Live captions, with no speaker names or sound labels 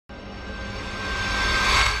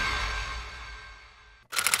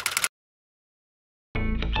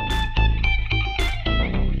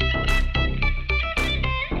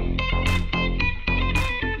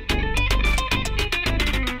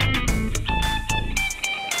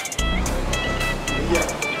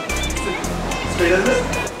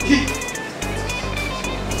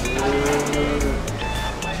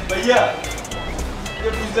भैया ये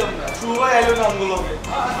बुझলাম না শুভ এলো নামগুলো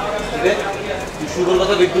রে তুই শুভর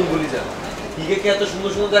কথা একদম ভুলি যা ঠিকই কি এত সুন্দর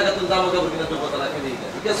সুন্দর জায়গা তো জামা কাপড় কিনা তোর কথা রাখে দিই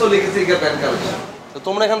ঠিক আছে চলে গেছে কি ব্যান্ড কালেকশন তো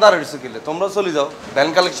তোমরা এখানে দাঁড়াইছো কিলে তোমরা চলে যাও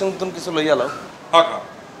ব্যান্ড কালেকশন তুমি কিছু লইয়া লাও কাকা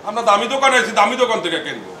আমরা দামি দোকানে আছি দামি দোকান থেকে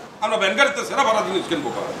কিনবো আমরা ব্যান্ড গাড়িতে সেরা ভাড়া জিনিস কিনবো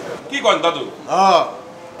কি করেন দাদু হ্যাঁ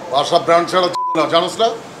বাসা ব্র্যান্ড ছাড়া না জানোস না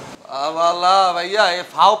আল্লাহ ভাইয়া এ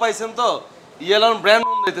ফাও পাইছেন তো ইয়েলান ব্র্যান্ড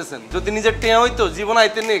মন দিতেছেন যদি নিজের টেয়া হইতো জীবন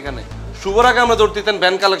আইতেন না এখানে শুভর আগে আমরা দৌড় দিতেন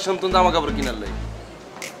ব্যান্ড কালেকশন তুমি জামা কাপড় কিনার লাই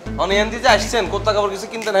অনিয়ান দিতে আসছেন কোথা কাপড় কিছু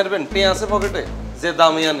কিনতেন হারবেন টেয়া আছে পকেটে যে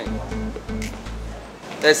দামি আনে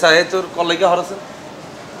এই সাহেব তোর কলেজে হরাছেন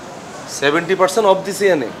 70% অফ দিছি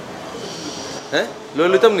এনে হ্যাঁ লই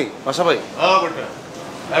লইতাম নি বাসা ভাই হ্যাঁ বেটা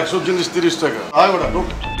 100 জিনিস 30 টাকা আয় বেটা ঢুক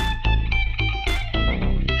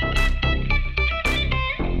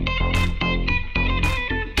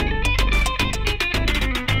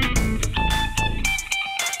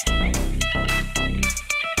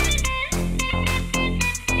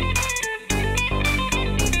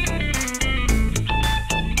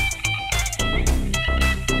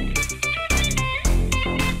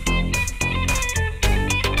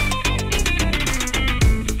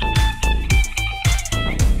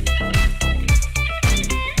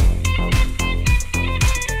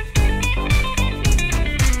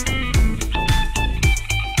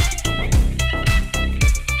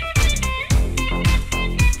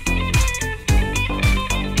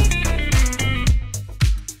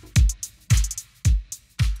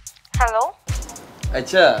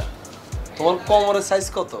আচ্ছা তোমার কোমরের সাইজ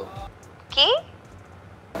কত কি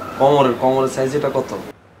কোমরের সাইজ এটা কত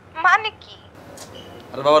মানে কি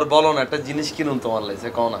আরে বাবার বলো না একটা জিনিস কিনুন তোমার লাইছে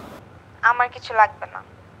কও না আমার কিছু লাগবে না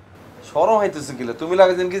শরম হইতেছে কিলে তুমি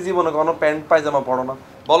লাগে দিন কি জীবনে কোনো প্যান্ট পায়জামা পরো না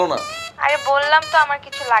বলো না আরে বললাম তো আমার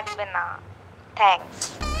কিছু লাগবে না থ্যাঙ্কস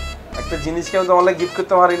একটা জিনিস কি আমি তোমার লাগি গিফট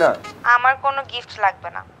করতে পারি না আমার কোনো গিফট লাগবে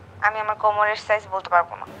না আমি আমার কোমরের সাইজ বলতে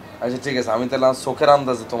পারবো না আচ্ছা ঠিক আছে আমি তাহলে চোখের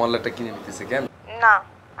আন্দাজে তোমার লাগি একটা কিনে নিতেছি কেন না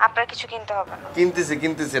আপনার কিছু কিনতে হবে না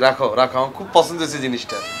কিনতেছি রাখো আমার খুব পছন্দ হয়েছে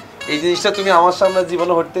জিনিসটা এই জিনিসটা তুমি আমার সামনে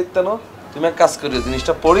জীবনে হটতে দিতে না তুমি এক কাজ করিও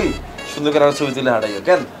জিনিসটা পড়ি সুন্দর করে আমার ছবি তুলে হাঁটাইও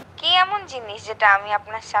কেন কি এমন জিনিস যেটা আমি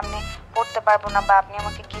আপনার সামনে পড়তে পারবো না বা আপনি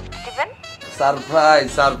আমাকে গিফট দিবেন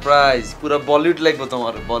সারপ্রাইজ পুরো বলিউড লাগবে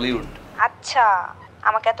তোমার বলিউড আচ্ছা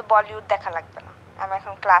আমাকে এত বলিউড দেখা লাগবে না আমি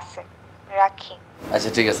এখন ক্লাসে রাখি আচ্ছা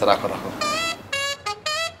ঠিক আছে রাখো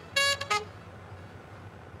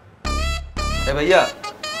এ ভাইয়া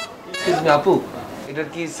এক্সকিউজ মি আপু এটার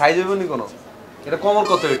কি সাইজ হবে নি কোনো এটা কমর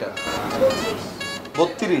কত এটা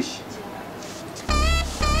 32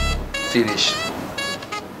 30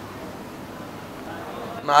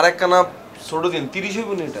 না আরেক কানা ছোট দিন 30 হইব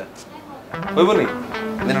নি এটা হইব নি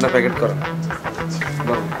দিন একটা প্যাকেট করো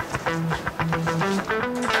বড়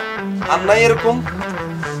আর নাই এরকম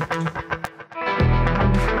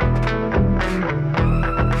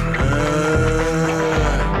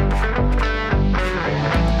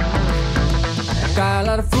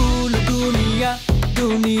কালারফুল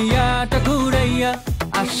দুনিয়াটা ঘুরাইয়া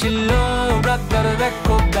আসিল ব্রাদার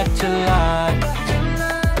দেখো ব্যাচেলার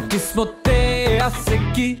কিসমতে আছে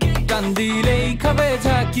কি টান দিলেই খাবে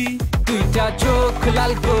ঝাঁকি দুইটা চোখ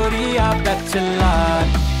লাল করিয়া bachelor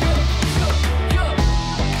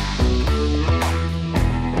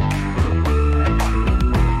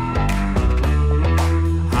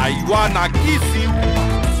I wanna kiss you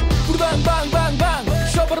বাং বাং বাং বাং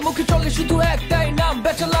সবার মুখে চলে শুধু একটাই নাম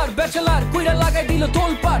ব্যাচেলার কইরা লাগাই দিল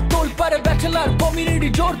তোলপাড়ে ব্যাচেলার কমিউনিটি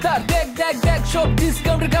জোরদার দেখ সব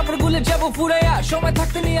ডিসকাউন্টের কাপড় গুলে যাবো ফুরাইয়া সময়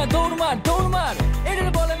থাকতে নিয়ে দৌড় মার এটার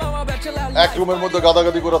বলে মামা ব্যাচেলার এক রুমের মধ্যে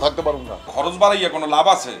গাদাগাদি করে থাকতে পারবো না খরচ বাড়াইয়া কোনো লাভ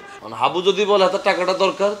আছে মানে হাবু যদি বলে এত টাকাটা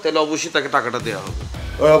দরকার তাহলে অবশ্যই তাকে টাকাটা দেওয়া হবে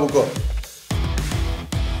ওই হাবু কো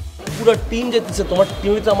পুরো টিম যেতেছে তোমার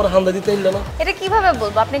টিমে তো আমার হান্দা দিতে হইল না এটা কিভাবে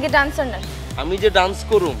বলবো আপনি কি ডান্সার না আমি যে ডান্স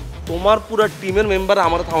করুম তোমার পুরো টিমের মেম্বার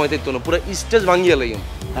আমার থামাইতে দিত না পুরো স্টেজ ভাঙিয়ে লাইম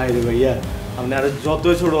আরে ভাইয়া আপনি আর যত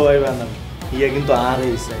ছোট ভাই বানান ইয়া কিন্তু আর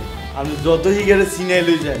হইছে আমি যত হিগারে সিনাই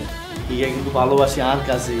লই যাই ইয়া কিন্তু ভালোবাসি আর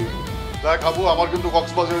কাছে দেখ হাবু আমার কিন্তু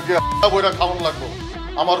কক্সবাজারে গিয়ে বইরা খাওয়ান লাগবো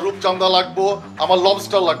আমার রূপচাঁদা লাগবো আমার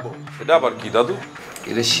লবস্টার লাগবো এটা আবার কি দাদু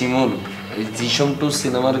এটা শিমুল এই জিসম টু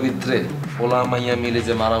সিনেমার ভিতরে পোলা মাইয়া মিলে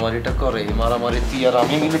যে মারামারিটা করে এই মারামারি তুই আর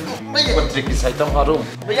আমি মিলে কি চাইতাম হারুম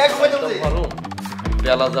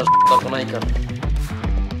বেলা যা তখন আইকার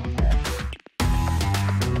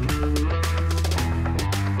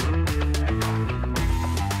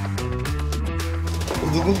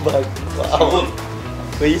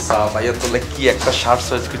ভাইয়া তোলে কি একটা শার্ট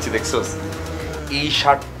চয়েস করছি দেখছোস এই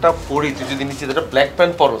শার্টটা পরি তুই যদি নিচে যেটা ব্ল্যাক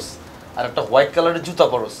প্যান্ট পরস আর একটা হোয়াইট কালারের জুতা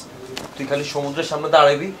পরস। তুই খালি সমুদ্রের সামনে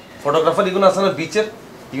দাঁড়াইবি, ফটোগ্রাফার এগুলো আছে না বিচের,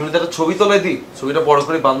 এগুলোতে একটা ছবি তোলাই দি, ছবিটা বড়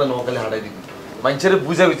করে বান্ধা নোয়াখালী হারাই দিবি, মানুষের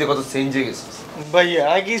বুঝাবি তুই কত চেঞ্জ হয়ে গেছিস। ভাইয়া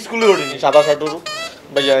আমি কি স্কুলে ওঠেনি সাদা শার্ট ওরু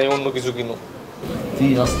ভাইয়া, আমি অন্য কিছু কিনো। তুই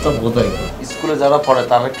রাস্তা বোধাই, স্কুলে যারা পড়ে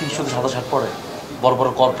তারা কি শুধু সাদা শার্ট পরে? বড় বড়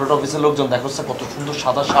কর্পোরেট অফিসের লোকজন দেখো কত সুন্দর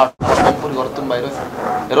সাদা শার্ট পরি ঘর তুমি বাইরে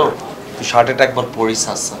এরো, তুই শার্টেটা একবার পরিস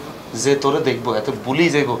আসা, যে তোরে দেখবো এত ভুলেই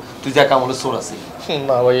যাইবো তুই যা কামলে চোর আছি।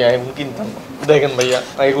 না ভাইয়া এখন কিনতাম না, দেখেন ভাইয়া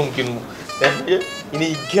আমি এখন কিনবো। দেখেন ভাইয়া ইনি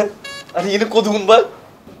ইজ্ঞান আর ইনি কতগুণ বা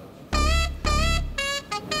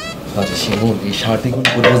আচ্ছা শিমুল, এই শার্ট এগুলো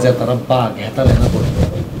পরে যায় তারা বাঘ হেতা লেখা করবে,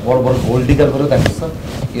 বড় বড় গোল্ড ডিগার করে দেখো স্যার,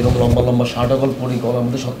 এরকম লম্বা লম্বা শার্ট অগল পরি গলার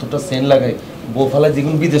মধ্যে 70টা সেন লাগাই, বউ ফালায়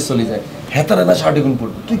যেগুলো বিদেশ চলে যায়, হেতা লেনা শার্ট এগুলো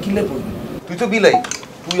পড়বে, তুই কিলে পড়বি? তুই তো বিলাই,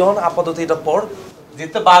 তুই এখন আপাতত এটা পড়,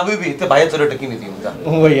 যেতে বাঘ হইবি এতে ভাইয়ের তোর এটা কিনে দিও।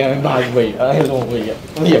 ভাইয়া আমি বাঘ ভাইয়া ভাইয়া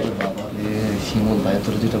ভাইয়া বাবা শিমুল ভাইয়ের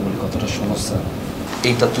তোর যেটা বলি কতটা সমস্যা,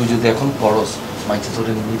 এইটা তুই যদি এখন পড়স মাইছে তোর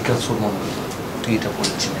নির্কাজ সুর মনে করি, তুই এটা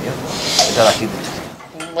পড়েছি ভাইয়া, এটা রাখি দিচ্ছি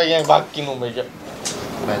ভাইয়া আমি বাঘ কিনো ভাইয়া।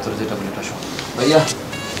 ভাইয়া তোর যেটা বলি এটা শোন ভাইয়া,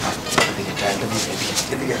 এদিকে ট্রায়ালটা দিয়ে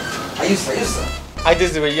এদিকে আয়ুস আয়ুস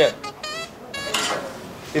আইতেছি ভাইয়া।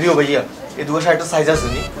 এদিও ভাইয়া এই দুটো শার্টের সাইজ আছে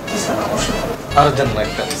নি? আর জান না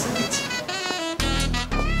একটা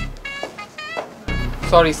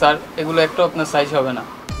সরি স্যার, এগুলো একটাও আপনার সাইজ হবে না।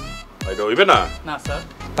 এটা হইবে না? না স্যার।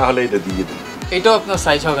 তাহলে এটা দিয়ে দেন। এটাও আপনার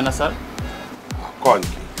সাইজ হবে না স্যার। কন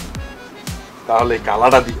কি? তাহলে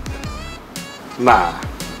কালারটা দিয়ে না,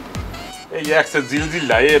 এই একসে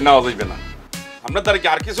জিলজিল্লা এ নেওয়া যাইবে না। আপনার দ্বারা কি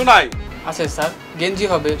আর কিছু নাই? আছে স্যার, গেঞ্জি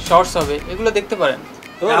হবে, শর্টস হবে, এগুলো দেখতে পারেন।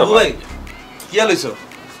 আবু ভাই কি আলইছো?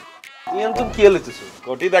 ইয়ান তুমি কি আলইতেছো?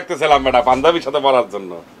 কোটি দেখতেছিলাম বেটা পাঞ্জাবির সাথে পরার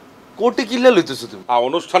জন্য। কোটি কিল্লা লইতেছো তুমি?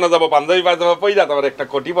 অনুষ্ঠানে যাবো পাঞ্জাবি পায়জামা পইরা তারপর একটা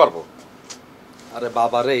কোটি পারবো। আরে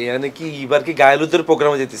বাবা রে, এখানে কি এবার কি গায়েলুদের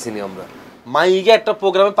প্রোগ্রামে যেতেছি নি আমরা? মাইকে একটা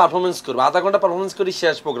প্রোগ্রামে পারফরমেন্স করবো, আধা ঘন্টা পারফরমেন্স করি,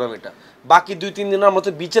 শেষ প্রোগ্রাম এটা। বাকি 2-3 দিন আমরা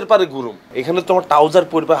তো বিচের পারে ঘুরুম, এখানে তোমার ট্রাউজার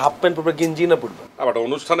পরবে, হাফ প্যান্ট পরবে, গেঞ্জি না পরবে। আবার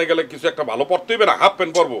অনুষ্ঠানে গেলে কিছু একটা ভালো পরতে হইবে না, হাফ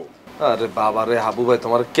প্যান্ট পরবো। আরে বাবা রে হাবু ভাই,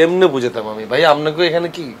 তোমার কেমনে বুঝাতাম আমি ভাই? আপনাকে এখানে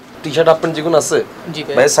কি টি শার্ট হাফ প্যান্ট যেগুলো আছে জি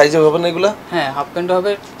ভাই। ভাই সাইজে হবে না এগুলা? হ্যাঁ, হাফ প্যান্টও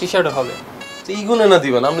হবে, টি শার্টও হবে। এইগুলো না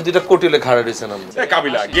দিবেন আপনি, দুইটা কোটিলে খাড়া দিয়েছেন আপনি। এ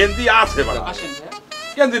কাবিলা গেঞ্জি আছে বেটা, আসেন ভাই।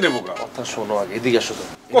 গেঞ্জি নেবো কা? কথা শোনো আগে, এদিকে আসো তো।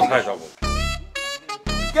 কোথায় যাবো?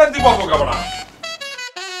 গেঞ্জি পাবো কা বেটা?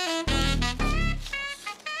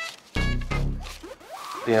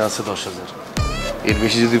 আছে 10,000, এর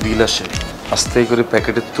বেশি যদি বিল আসে আস্তে করে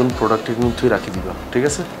প্যাকেটের তুন প্রোডাক্টের তুই রাখি দিবা, ঠিক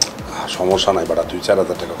আছে? সমস্যা নাই বেটা, 2-4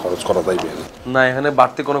 হাজার টাকা খরচ করা যাইবে না, এখানে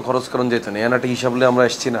বাড়তি কোনো খরচ করেন যেত না, এখানে একটা হিসাব নিয়ে আমরা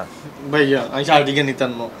আসছি না। ভাইয়া আমি শার্টিকে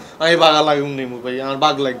নিতাম না, আমি বাঘা লাগুম নেবো ভাইয়া, আমার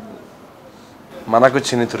বাঘ লাগবে। মানা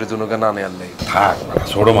করছি নি তোরে দুনোকে না নেয়ার লাই। থাক বেটা,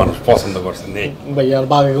 ছোট মানুষ পছন্দ করছে নে। ভাইয়া আর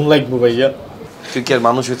বাঘ এখন লাগবো ভাইয়া। তুই কি আর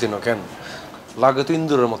মানুষ হইতি না কেন? লাগে তুই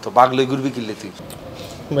ইন্দুরের মতো, বাঘ লই ঘুরবি কিনলে তুই?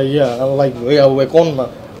 ভাইয়া আমার লাগবে, এই আবু ভাই কোন না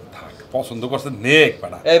পছন্দ করছে নেক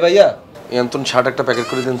বেটা। এই ভাইয়া এন্তন শার্ট একটা প্যাকেট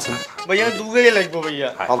করে দিনছেন ভাইয়া, দুগাই লাগবো ভাইয়া।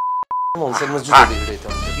 মনসের মধ্যে জুতো দিয়ে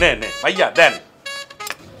দিতাম। নে নে ভাইয়া দেন।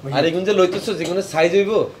 আর এগুন যে লইতেছো যেগুলো সাইজ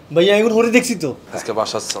হইবো ভাইয়া এখন হরে দেখছি তো আজকে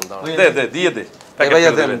বাসার চল দাও। দে দে দিয়ে দে। এই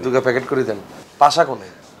ভাইয়া দেন, দুগা প্যাকেট করে দেন। পাশা কোনে?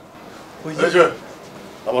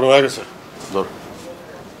 আমার হয়ে গেছে। ধর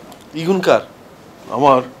ইগুন কার?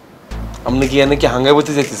 আমার। আপনি কি এনে কি হাঙ্গাই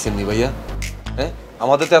বইতে যাইতেছেন নি ভাইয়া? হ্যাঁ,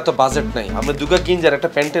 আমাদের তো এত বাজেট নাই, আমরা দুগা গিঞ্জার একটা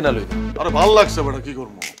প্যান্টে না লই। আরে ভালো লাগছে বেটা, কি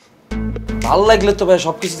করবো? ভালো লাগলে তো ভাই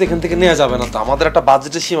সবকিছু এখান থেকে নেওয়া যাবে না, তো আমাদের একটা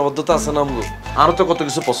বাজেটের সীমাবদ্ধতা আছে না আমগো। আরো তো কত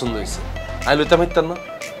কিছু পছন্দ হয়েছে, আমি লইতাম হইতাম না?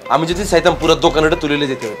 আমি যদি চাইতাম পুরো দোকানেটা তুলে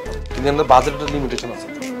যেতে পারতাম, কিন্তু আমাদের বাজেটের লিমিটেশন আছে।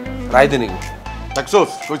 রায় দেন এগুলো। দেখছোস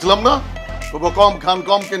কইছিলাম না, তবু কম খান,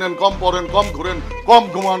 কম কিনেন, কম পরেন, কম ঘুরেন, কম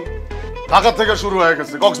ঘুমান। ঢাকা থেকে শুরু হয়ে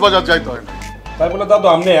গেছে, কক্সবাজার যাইতে হয় না। তাই বলে দাদু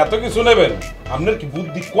আপনি এত কিছু নেবেন? আপনার কি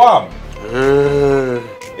বুদ্ধি কম?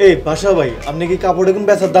 এই পাশা ভাই, আপনি কি কাপড় এখন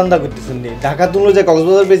বেচার দান্দা করতেছেন নি? ঢাকা তুলে যে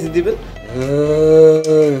কক্সবাজার বেশি দিবেন?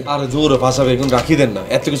 আরে জোরে ভাষা বেগুন রাখি দেন না,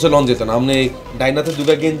 এত কিছু লন যেত না। আপনি ডাইনাতে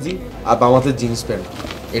দুগা গেঞ্জি আর বামাতে জিন্স প্যান্ট,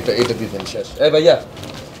 এটা এটা দিতেন শেষ। এই ভাইয়া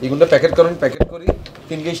এগুলো প্যাকেট করেন, প্যাকেট করি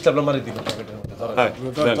 3 কেজি স্টাবলা মারি দিবেন প্যাকেটের মধ্যে।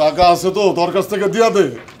 টাকা আছে তো তোর কাছ থেকে দিয়া দে।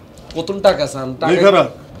 কত টাকা চান? লিখে রাখ।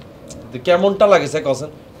 কেমনটা লাগেছে কসেন?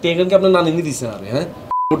 টেকেন কি আপনার নানি নি দিছে? আরে হ্যাঁ,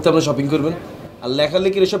 করতে আপনি শপিং করবেন আর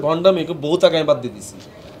লেখালেখির এসব ভন্ডামি বহু টাকা আমি বাদ দিয়ে দিছি।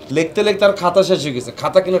 লিখতে লিখতে আর খাতা শেষ হয়ে গেছে,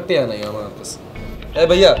 খাতা কেনার টেয়া নাই আমার কাছে। এই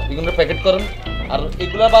ভাইয়া এগুলো প্যাকেট করেন, আর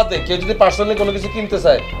এগুলা বাদে কেউ যদি পার্সোনালি কোনো কিছু কিনতে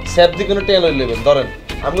চায় স্যাপ দিয়ে কোনো টেয়া লই নেবেন। ধরেন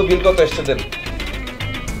আমাকে বিল কত এসছে দেন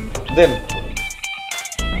দেন।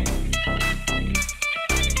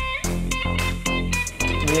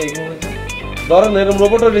 ধরেন এরকম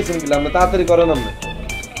রোবটের রিসিন দিলাম না, তাড়াতাড়ি করেন আপনি।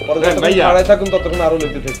 পরে যতক্ষণ আড়াই থাকুন ততক্ষণ আরো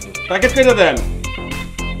লইতে থাকবো। প্যাকেট কেটে দেন।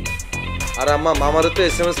 আর আম্মা মামারে তো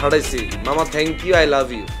SMS ছাড়াইছি, মামা thank you, I love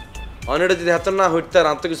you. অনেকটা যদি হাতে না হইতে আর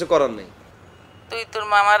তো কিছু করার নেই। তুই তোর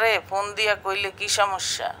মামারে ফোন দিয়া কইলে কি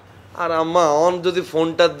সমস্যা? আর আম্মা অন যদি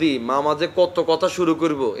ফোনটা দিই মামা যে কত কথা শুরু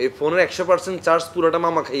করবো, এই ফোনের 100% চার্জ পুরোটা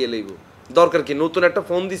মামা খাইয়ে লইব। দরকার কি, নতুন একটা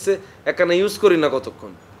ফোন দিছে এখানে ইউজ করি না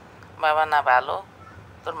কতক্ষণ। বাবা না ভালো,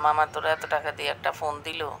 তোর মামা তোর এত টাকা দিয়ে একটা ফোন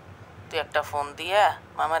দিল, তুই একটা ফোন দিয়া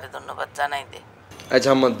মামারে ধন্যবাদ জানাই দে। আচ্ছা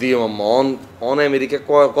আম্মা দিও মাম্মা। অন অন আমেরিকা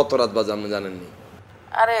কত রাত বাজে আপনি জানেননি?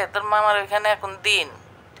 আরে তোর মামার ওইখানে এখন দিন,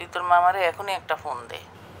 তুই তোর মামারে এখনই একটা ফোন দে।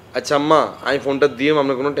 আচ্ছা আম্মা আমি ফোনটা দিয়ে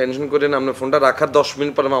আপনি কোনো টেনশন করেন না, আপনার ফোনটা রাখার 10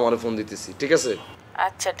 মিনিট পরে মামারে ফোন দিতেছি, ঠিক আছে?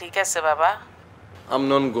 আচ্ছা ঠিক আছে বাবা।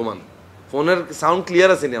 আপনি অন ঘুমান, ফোনের সাউন্ড ক্লিয়ার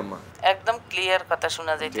আছে নি আম্মা? একদম ক্লিয়ার কথা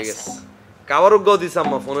শোনা ঠিক যাইতেছে। আছে, কাবারও গাও দিছে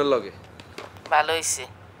আম্মা ফোনের লগে। ভালো হইছে।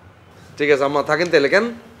 ঠিক আছে আম্মা, থাকেন তাহলে। কেন?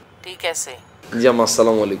 ঠিক আছে। জি আম্মা,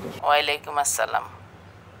 আসসালামু আলাইকুম। ওয়ালাইকুম আসসালাম।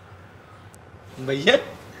 ভাইয়া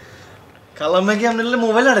কালাম নাকি আপনার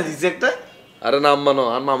মোবাইল হারা দিচ্ছে একটা? আরে না আম্মা, নো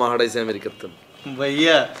আর মামা হারাইছে আমেরিকাতে।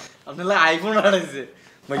 ভাইয়া আপনার আইফোন হারাইছে।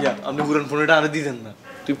 ভাইয়া আপনি পুরান ফোনটা আরে দিতেন না?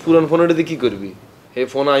 তুই পুরান ফোনটা দিয়ে কি করবি? হে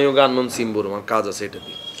ফোন আইও গান নন সিম বড়, আমার কাজ আছে এটা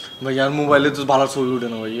দিয়ে। ভাইয়া আর মোবাইলে তো ভালো ছবি উঠে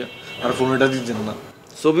না ভাইয়া, আর ফোনটা দিতেন না?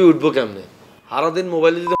 ছবি উঠবো কেমনে? সারাদিন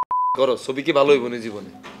মোবাইলে যদি করো ছবি কি ভালো হইব না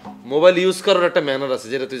জীবনে? মোবাইল ইউজ করার একটা ম্যানার আছে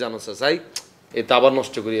যেটা তুই জানোস না। চাই এটা আবার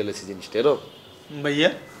নষ্ট করে এলেছি জিনিসটা এরো। ভাইয়া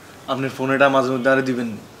আপনার ফোনটা মাঝে মধ্যে আরে দিবেন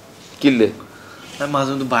না? কিনলে আমি মাঝে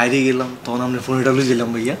মধ্যে বাইরে গেলাম তখন আপনার ফোনটা লুই দিলাম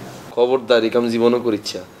ভাইয়া। খবরদারি, কাম জীবনও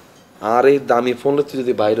করিচ্ছা। আর এই দামি ফোনে তুই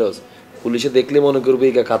যদি বাইরস, পুলিশে দেখলে মনে করবে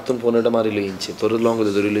এই কার্টুন ফোনটা মারি লই ইনছে, তোর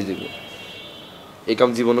লঙ্গতে ধরে লই যাবে। এই কাম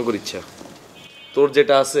জীবনও করিচ্ছা। তোর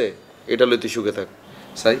যেটা আছে এটা লই তুই সুখে থাক।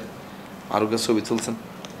 সাই আরোগ্য ছবি তুলছেন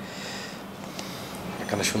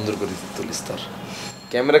এখানে সুন্দর করে তুলিস। তার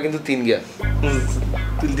ক্যামেরা কিন্তু 3 গিয়া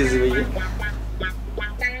তুলতেছি ভাইয়া।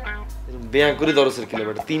 বেয়া করে দরসের কিলো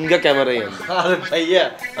বেটা, 3 গা ক্যামেরাই আন। আরে ভাইয়া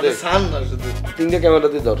আপনি সান না শুধু 3 গা ক্যামেরা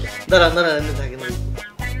দিয়ে ধর। দাঁড়ান দাঁড়ান এনে থাকেন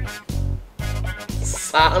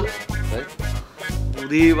সান।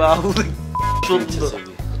 ওরে বাবু সুন্দর।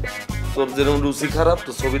 তোর যেরকম রুচি খারাপ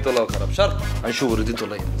তো ছবি তোলাও খারাপ। স্যার আমি শুভরীতি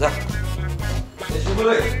তোলাই যা।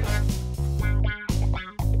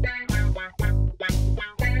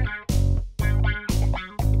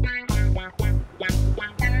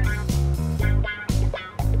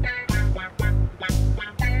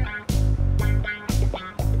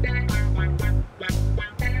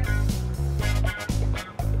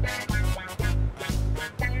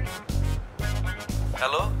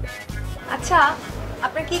 হ্যালো, আচ্ছা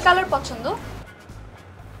আপনার কি কালার পছন্দ?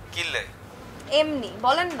 কিনলে এমনি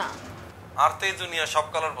বলেন না। আর তো এই দুনিয়া সব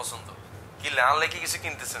কালার পছন্দ। কিনলে আনলে কি কিছু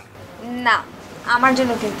কিনতেছেন? না আমার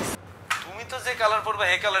জন্য কিনতেছি। তুমি তো যে কালার পরবে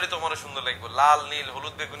এই কালারই তোমার সুন্দর লাগবে, লাল নীল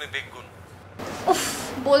হলুদ বেগুনি বেগুন। উফ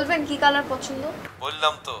বলবেন কি কালার পছন্দ?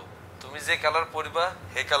 বললাম তো তুমি যে কালার পরবা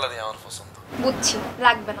এই কালারই আমার পছন্দ। বুঝছি,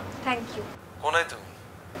 লাগবে না, থ্যাংক ইউ। কোনায় তুমি?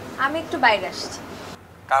 আমি একটু বাইরে আসছি।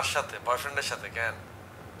 কার সাথে? বয়ফ্রেন্ডের সাথে? কেন?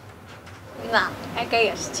 না একাই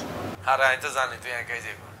আসছি। আরে আমি তো জানি তুই একাই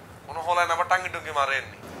যাবো, কোনো হলায় না আবার টাঙ্গি টুঙ্গি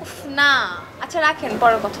মারেননি। উফ না, আচ্ছা রাখেন,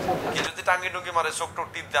 পরে কথা বলবো। কি যদি টাঙ্গি টুঙ্গি মারে চোখ টোক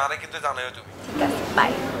টিপ দেয়, আরে কিন্তু জানাইও তুমি। ঠিক আছে,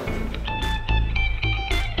 বাই।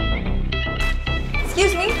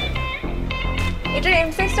 এক্সকিউজ মি, এটার এম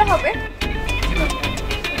সাইজটা হবে?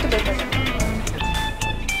 একটু দেখে যান।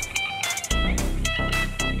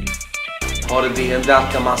 পরে দিয়ে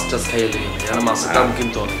আজকে মাছটাছ খাইয়ে দিই, আর মাছের দাম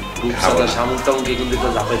কিন্তু অনেক। রূপসাদা শামুক টামুক এগুলো দিতে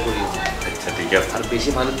জাপাই করিয়ে। আচ্ছা ঠিক আছে। আর বেশি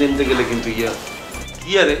ভালো দিনতে গেলে কিন্তু ইয়া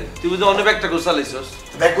কি আরে তুই বুঝি অনেক একটা গোছালিছস।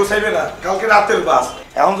 ব্যাগ গোছাইবে না, কালকে রাতের বাস।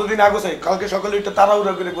 এখন যদি না গোছাই কালকে সকালে একটু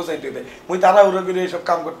তাড়াহুড়া করে গোছাইতে হবে। মুই তাড়াহুড়া করে এইসব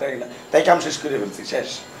কাম করতে পারি না, তাই কাম শেষ করে ফেলছি, শেষ।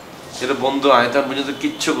 সেটা বন্ধু আয়তান পর্যন্ত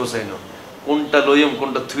কিচ্ছু গোছাই না, কোনটা লইম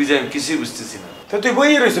কোনটা থুই যাইম কিছুই বুঝতেছি না। তো তুই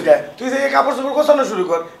বইয়ে রয়েছো কে? তুই যে কাপড় চোপড় গোছানো শুরু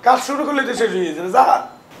কর, কাজ শুরু করলে তো শেষ হয়ে যাবে। যা।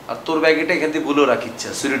 আর তোর ব্যাগ এটা এখান থেকে ভুলেও রাখিচ্ছা,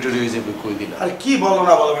 চুরি টুরি হয়ে যাবে কই দিলা। আর কি বলো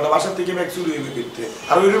না বলো বেটা, বাসার থেকে ব্যাগ চুরি হয়ে ফিরতে,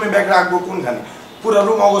 আর ওই রুমে ব্যাগ রাখবো কোনখানে? পুরো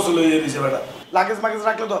রুম অগোছল হয়ে যাবে বেটা। লাগেজ মাগেজ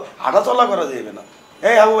রাখলে তো হাঁটা চলা করা যাবে না।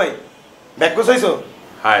 এই হাবু ভাই ব্যাগ গোছাইছো?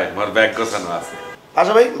 হাই মোর ব্যাগ গোছানো আছে।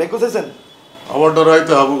 আচ্ছা ভাই ব্যাগ গোছাইছেন? আমার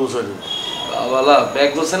ডরাইতে হাবু গোছাই দেবে। বাবালা ব্যাগ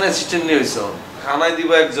গোছানো অ্যাসিস্ট্যান্ট নিয়ে হইছ, খানায় দিব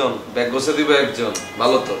একজন, ব্যাগ গোছা দিব একজন,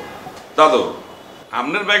 ভালো তো। দাদু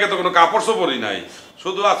আপনার ব্যাগে তো কোনো কাপড় চোপড়ই নাই,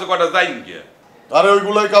 শুধু আছে কয়টা যাইন গিয়া। আরে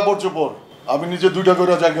ওইগুলাই কাপড় চোপড়, আমি নিজে 2টা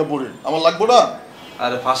করে জায়গা পরি, আমার লাগবো না?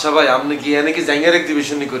 আরে ফাঁসা ভাই আপনি কি এনে কি জায়গার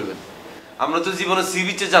এক্সিবিশনই করবেন? আমরা তো জীবনে সি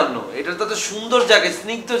বিচে জানো, এটা তো সুন্দর জায়গা,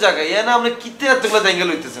 স্নিগ্ধ জায়গা, এ না আপনি কিতে এতগুলো জায়গা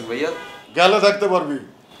লইতেছেন ভাইয়া? গেলে দেখতে পারবি।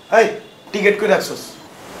 এই টিকিট করে রাখছস?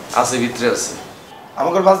 আছে ভিতরে আছে।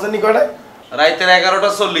 আমাকে বাস জানি কয়টায়? রাইতের 11টা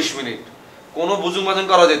 40 মিনিট। কোনো বুজুং বাজুং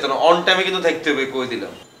করা যেত না, অন টাইমে কিন্তু থাকতে হবে কই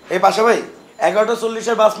দিলাম। এই পাশা ভাই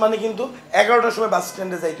 11:40 বাস মানে কিন্তু 11টার সময় বাস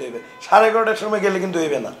স্ট্যান্ডে যাইতে হইবে, 11:30টার সময় গেলে কিন্তু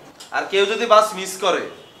হইবে না। আর কেউ যদি বাস মিস করে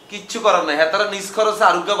কিচ্ছু করার নাই, হ্যাঁ তারা মিস করেছে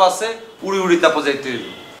আরুগা বাসে উড়ি উড়ি তারপর যাইতে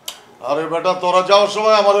হইবে। আরে বেটা তোরা যাওয়ার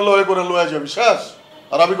সময় আমাদের লয়ে করে লয়ে যাবি শেষ।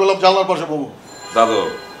 আর আমি বললাম জানলার পাশে বসবো। দাদু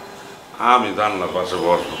আমি জানলার পাশে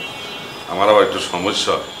বসবো, আমার আবার একটু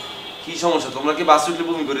সমস্যা। কি সমস্যা? তোমরা কি বাস উঠলে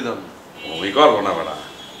বমি করে দাও? বমি করবো না বেটা,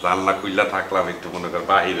 জানলা খুললা থাকলাম একটু মনে কর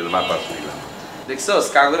বাহিরের বাতাস নিলাম। দেখছস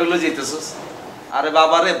কাগরে লয়ে যাইতেছস? আরে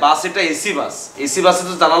বাবা রে, বাস এটা এসি বাস, এসি বাসে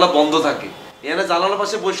তো জানালা বন্ধ থাকে, এখানে জানালার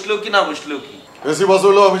পাশে বসলেও কি না বসলেও কি? এসি বাস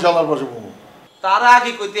হইলেও আমি জানলার পাশে বসবো। তার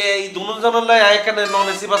আগে কইতে এই দুনো জানালা এখানে নন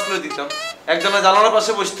এসি বাস লয়ে দিতাম, একজনে জানালার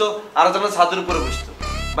পাশে বসতো আর একজনে ছাদের উপরে বসতো।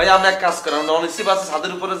 ভাই আমরা এক কাজ করি, নন এসি বাসে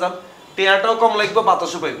ছাদের উপরে যান, টেয়াটাও কম লাগবে,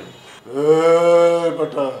 বাতাসও পাইবেন।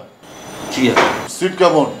 বেটা কি সিট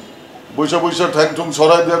কেমন? বৈশা বৈশা ঠ্যাং ঠুং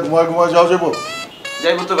সরাই দিয়ে ঘুমায় ঘুমায় যাও যাবো?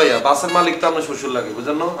 যাইবো তো ভাইয়া, বাসের মালিক তো আপনার শ্বশুর লাগে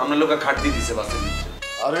বুঝেন না, আপনার লোক খাট দিয়ে দিছে বাসের নিচে।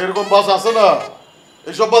 আরে এরকম বাস আছে না,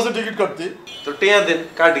 এইসব বাসে টিকিট কাটতি তো টেয়া দেন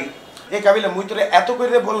কাটি। এ কাবিলা মুই তোরে এত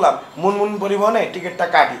করে বললাম মুনমুন পরিবহনে টিকিটটা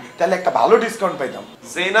কাটি, তাহলে একটা ভালো ডিসকাউন্ট পাইতাম।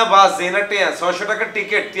 জেনা বাস জেনা টেয়া 600 টাকার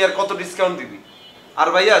টিকিট, তুই আর কত ডিসকাউন্ট দিবি? আর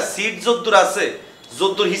ভাইয়া সিট যদ্দুর আছে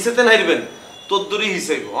যদ্দুর হিসেতে নাইবেন তদ্দুরই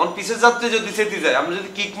হিসেব, অন পিছে যাত্রী যদি সেটি যায় আমরা যদি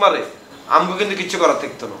কিক মারে আমগো কিন্তু কিচ্ছু করার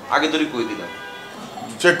থাকতো না, আগে ধরে কই দিলাম।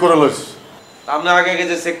 চেক করে লইস? আপনি আগে আগে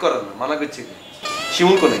যে চেক করেন না, মানা করছি কি?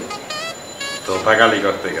 শিমুল কোনে তো টাকালি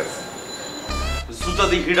করতে গেছে, জুতা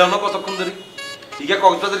দিয়ে হিডানো কতক্ষণ ধরে? ইকা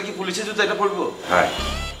কক্সবাজার কি পুলিশে জুতা এটা পড়বো? হ্যাঁ।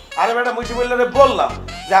 আরে বেটা মুই বললে বললাম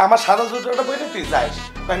যে আমার সাদা জুতাটা পরে তুই যাইস,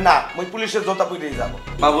 না মুই পুলিশের জুতা পরেই যাবো।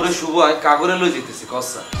 বাবুরে শুভ আয় কাগরে লই যেতেছি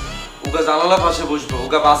কসা, ওগা জানালা পাশে বসবো,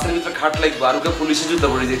 ওগা বাসের ভিতরে খাট লাগবে আর ওগা পুলিশে জুতা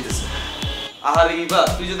পরে যাইতেছে। আর এইবার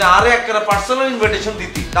তুই যদি আরে একটা পার্সোনাল ইনভিটেশন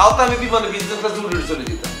দিতি তাও তো আমি বিমানে বিজনেস ক্লাস উড়ে চলে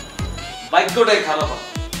যেতাম। বাইকটাই খারাপ,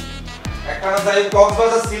 একটা যাই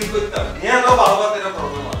কক্সবাজার সিল করতাম, হ্যাঁ না বাবা তেরা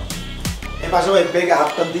প্রবলেম আছে। এই পাশে ভাই ব্যাগে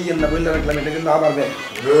হাতটা দিয়ে না বললে রাখলাম, এটা কিন্তু আমার ব্যাগ।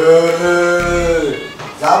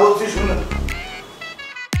 যা বলছি শুনুন।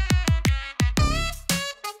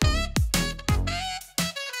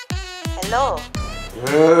 হ্যালো,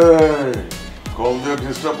 কল দিয়ে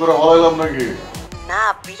ডিস্টার্ব করে হলাইলাম নাকি? না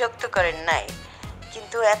বিরক্ত করেন নাই,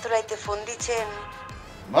 কিন্তু এত রাইতে ফোন দিছেন?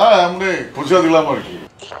 না এমনি খুঁজে দিলাম আর কি।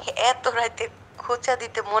 এত রাইতে খোঁচা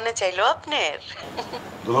দিতে মনে চাইলো আপনার?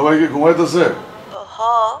 দুলাভাই কি ঘুমাইতেছে? হ,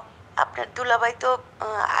 আপনার দুলাভাই তো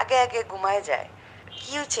আগে আগে ঘুমায় যায়।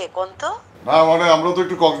 কি হয়েছে কোন তো? না মানে আমরা তো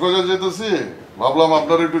একটু কক্সবাজার যেতেছি, ভাবলাম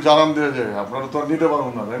আপনার একটু জানান দিয়ে যায়, আপনারা তো আর নিতে পারবো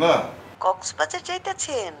না তাই না? কক্সবাজার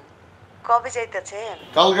যাইতেছেন? কবে যাইতেছেন?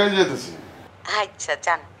 কালকে যেতেছি। আচ্ছা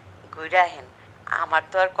যান, ঘুরে আহেন। আমার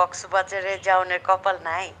তো আর কক্সবাজারে যাওয়ার কপাল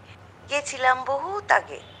নাই, গেছিলাম বহুত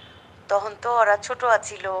আগে, তখন তো ওরা ছোট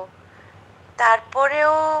আছিল।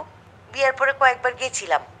 তারপরেও বিয়ার পরে কয়েকবার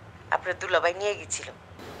গেছিলাম, আপনার দুলাভাই নিয়ে গেছিল।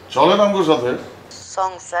 চলেন আমার সাথে।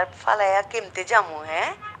 সংসার ফালাইয়া কেমতে যামু? হ্যাঁ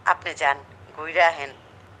আপনি যান, ঘুরে আহেন।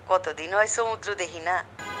 কতদিন হয় সমুদ্র দেখি না।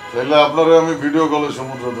 তাহলে আপনারে আমি ভিডিও কলে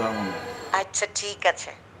সমুদ্র দেখাবো। আচ্ছা ঠিক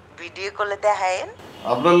আছে, ভিডিও কলে দেখায়েন।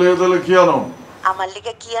 আপনার লেগে তাহলে কি আনো? আমার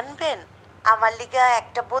লিগা কি আনবেন? আমার লিগা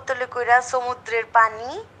একটা বোতলে কইরা সমুদ্রের পানি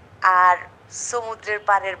আর সমুদ্রের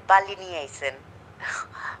পাড়ের বালি নিয়ে আইছেন।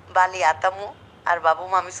 বালি আতামু আর বাবু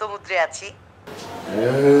আমি সমুদ্রে আছি।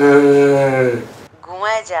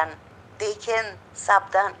 ঘুমায় যান, দেখেন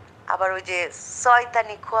সাবধান, আবার ওই যে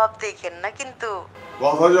শয়তানি খোয়াব দেখেন না কিন্তু।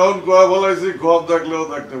 কথা যখন কোয়া বলাইছি খোয়াব দেখলেও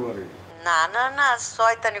দেখতে পারি। না না না,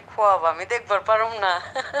 শয়তানি খোয়াব আমি দেখবার পারুম না,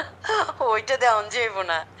 ওইটা দেওয়ান যাইব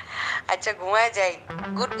না। আচ্ছা ঘুমায় যাই,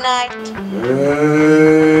 গুড নাইট।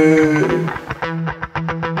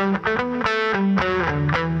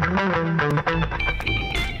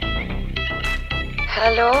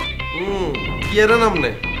 হ্যালো, কি এর নাম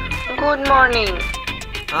নে? Good morning.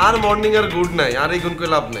 আর মর্নিং আর গুড নাই, আর এই গুণ কই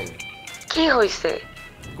লাভ নাই। কি হইছে?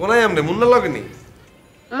 কোনায় আমনে মুন্না লাগেনি?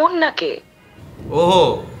 মুন্নাকে? ওহো,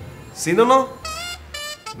 চিনো না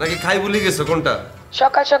নাকি খাই ভুলে গেছো কোনটা?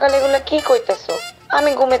 সকাল সকাল এগুলো কি কইতেছো?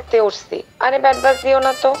 আমি ঘুমেতে উঠছি। আরে ব্যাট বাজ দিও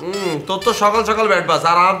না তো। তোর তো সকাল সকাল ব্যাট বাজ,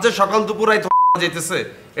 আর আজ যে সকাল দুপুরাই যাইতেছে,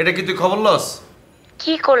 এটা কি তুই খবর লস?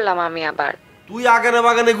 কি করলাম আমি আবার? তুই আগানে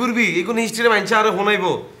বাগানে ঘুরবি, এগুন হিস্ট্রি মানছে আরে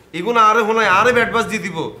হোনাইবো, এগুন আরে হোনাই আরে ব্যাট বাজ দিয়ে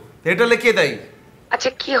দিব, এটা লেখে দেয়। আচ্ছা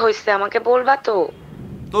কি হইছে আমাকে বলবা তো?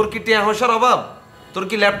 তোর কি টিয়া হসার অভাব? তোর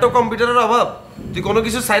কি ল্যাপটপ কম্পিউটারের অভাব? তুই কোনো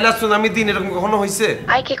কিছু চাইলাস না আমি দিন, এরকম কখনো হইছে?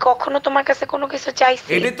 আই কি কখনো তোমার কাছে কোনো কিছু চাইছি?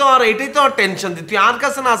 এটাই তো আর টেনশন, তুই আর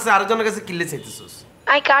কাছে না আছে আরেকজনের কাছে কিল্লে চাইতেছিস।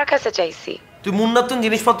 আই কার কাছে চাইছি? তুই মুন্নাতুন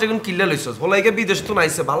জিনিসপত্র এখন কিল্লে লইছস, হলা ইগে বিদেশ তো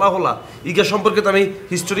নাইছে ভালো হলা, ইগা সম্পর্কে তো আমি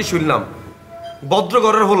হিস্টোরি শুনলাম, ভদ্র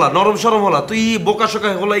ঘরের হলা, নরম সরম হলা, তুই বোকা শোকা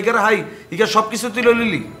হলা ইগার হাই ইগা সবকিছু তুই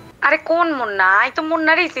লইলি। আরে কোন মুন্না? আই তো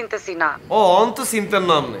মুন্নারই চিনতেছি না। ও অন্ত চিন্তার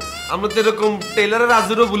নাম নেই। আমরা তো এরকম টেইলারের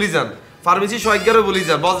রাজুরও বলি যান, ফার্মেসি সয়গারও বলি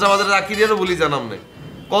যান, বজ্রাবাজারের রাকিরিয়ারও বলি যান। আপনি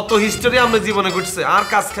কত হিস্টোরি আমরা জীবনে ঘটছে, আর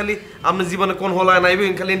কাজ খালি আমরা জীবনে কোন হলায় নাইবে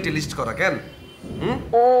খালি এন্ট্রি লিস্ট করা কেন?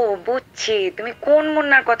 ও বুঝছি, তুমি কোন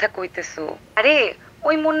মুন্নার কথা কইতেছো। আরে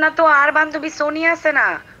ওই মুন্না তো আর বান্ধবী সোনিয়া আছে না,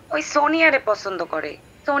 ওই সোনিয়ারে পছন্দ করে।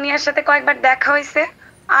 সোনিয়ার সাথে কয়েকবার দেখা হয়েছে,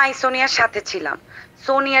 আই সোনিয়ার সাথে ছিলাম।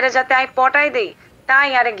 সোনিয়ারে যাতে আই পটাই দেই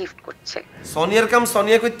তাই আরে গিফট করছে। সোনিয়ার কাম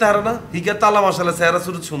সোনিয়া কইতে হারে না, হিগা তালা মাশাআল্লাহ চেহারা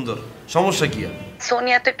সুরত সুন্দর, সমস্যা কি?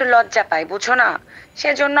 সোনিয়া তো একটু লজ্জা পায় বুঝো না,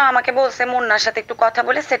 সেজন্য আমাকে বলছে মুন্নার সাথে একটু কথা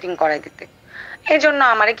বলে সেটিং করাই দিতে, এই জন্য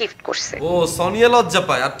আমারে গিফট করছে। ও সোনিয়া লজ্জা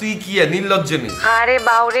পায় আর তুই কি নির্লজ্জ নেই? আরে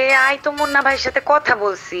বাউরে, আই তো মুন্না ভাইয়ের সাথে কথা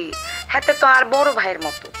বলছি, হাতে তো আর বড় ভাইয়ের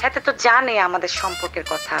মতো, হাতে তো জানে আমাদের সম্পর্কের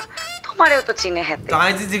কথা, তোমারেও তো চিনে হাতে।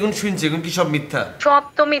 তাই যে যেগুন শুনছি এগুন কি সব মিথ্যা? সব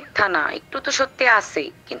তো মিথ্যা না, একটু তো সত্যি আছেই,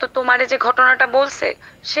 কিন্তু তোমারে যে ঘটনাটা বলছে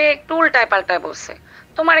সে একটু উল্টায় পাল্টায় বলছে।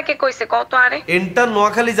 তোমারে কে কইছে কত? আরে এন্টার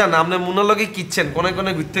নোয়াখালী জানা আপনি মুন্নার লগে কিচ্ছেন, কোনে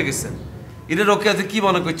কোনে ঘুরতে গেছেন। ইরে রোকে আছে কি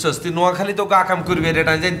মনে করছস তুই নোয়াখালী তো কাম করবি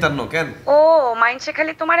এটা জানতাম না কেন? ও মাইনসে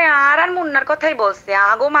খালি তোমারে আর আর মুন্নার কথাই বলছে,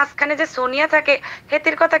 আগো মাঝখানে যে সোনিয়া থাকে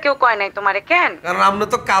হেতির কথা কেউ কয় নাই তোমারে কেন? কারণ আপনি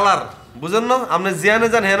তো কালার বুঝেন না, আপনি জিয়ানে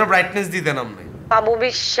জান হেয়ার ব্রাইটনেস দিতেন আপনি। বাবু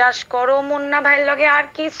বিশ্বাস করো মুন্না ভাইয়ের লগে আর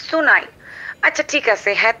কিছু নাই। আচ্ছা ঠিক আছে,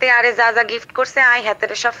 হাতে আরে যা যা গিফট করছে আই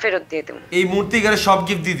হাতের সব ফেরত দিয়ে দেব। এই মূর্তি গারে সব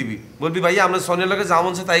গিফট দিয়ে দিবি, বলবি ভাই আমরা সোনিয়ার লগে যা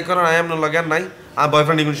মন চায় তাই করেন, আই আপনার লগে আর নাই, আর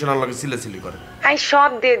বয়ফ্রেন্ড ইমোশনাল লগে সিলেসিলি করে। আই সব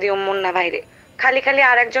দিয়ে দিও মুন্না ভাইরে, খালি খালি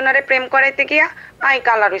আরেকজনের প্রেম করাইতে গিয়া আই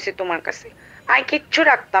কালার হইছে তোমার কাছে, আই কিচ্ছু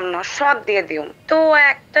রাখতাম না, সব দিয়ে দিও। তো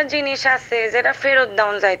একটা জিনিস আছে যেটা ফেরত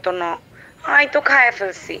দাও যাইতো না, আই তো খায়া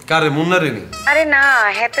ফেলছি। কারে মুন্নারে নি? আরে না,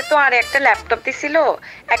 হাতে তো আর একটা ল্যাপটপ দিছিল,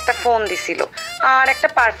 একটা ফোন দিছিল, আর একটা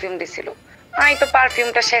পারফিউম দিছিল। আই তো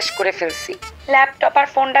পারফিউমটা শেষ করে ফেলছি, ল্যাপটপ আর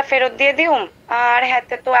ফোনটা ফেরত দিয়ে দিউম, আর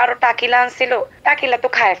হাতে তো আরো টাকিলা আনছিল, টাকিলা তো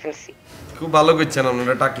খায়া ফেলছি। খুব ভালো করছেন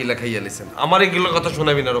আপনারা, টাকিলা খাইয়া লিছেন। আমার এগুলো কথা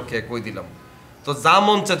শোনাবি না রক্ষে, কই দিলাম তো যা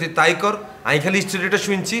মন চাতি তাই কর। আমি খালি স্টোরিটা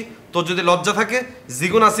শুনছি, তোর যদি লজ্জা থাকে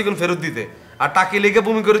জিগুন আসিগুন ফেরত দিতে, আর টাকি লেগে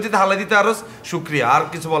বমি করে দিতে হালাই দিতে আরো শুক্রিয়া, আর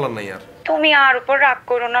কিছু বলার নাই। আর তুমি আর উপর রাগ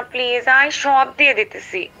করো না প্লিজ, আই সব দিয়ে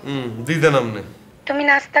দিতেছি। দিদেন আপনি। তুমি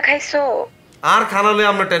নাস্তা খাইছো? আর খানা লয়ে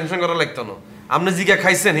আমরা টেনশন করা লাগতো না, আপনি জিগা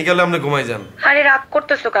খাইছেন হিগালে আপনি ঘুমাই যান। আরে রাগ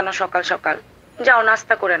করতেছো কেন সকাল সকাল? যাও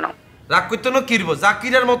নাস্তা করে নাও। রাগ করতে না কিরব,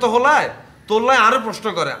 জাকিরের মতো হলায় তোল্লাই আরো প্রশ্ন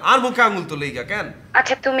করে, আর মুখে আঙুল তোলে ইগা কেন?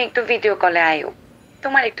 আচ্ছা তুমি একটু ভিডিও কলে আইও,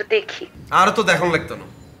 তোমার একটু দেখি। আর তো দেখন লাগতো না।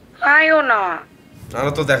 আইও না। আর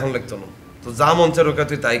তো দেখন লাগতো না, তো যা মঞ্চের ওকে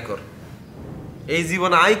তুই তাই কর। এই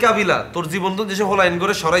জীবন আই কাবিলা তোর জীবন তো দেশে হলাইন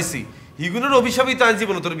করে সরাইছি, হিগুনের অভিশাপই তো আই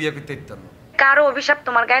জীবনে তোর বিয়ে করতে ইত্যান না। কারো অভিশাপ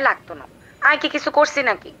তোমার গায়ে লাগতো না, আই কি কিছু করছি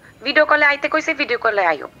নাকি? ভিডিও কলে আইতে কইছে, ভিডিও কলে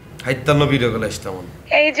আইও। হাইতান্ন ভিডিও কলে আসতাম।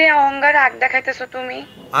 এই যে অহংকার রাগ দেখাইতেছো তুমি।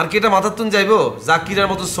 আর কি এটা মাথার তুন যাইবো? জাকিরের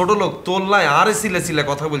মতো ছোট লোক তোল্লায় আরে সিলে সিলে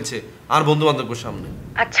কথা বলছে আর বন্ধু বান্ধবের সামনে।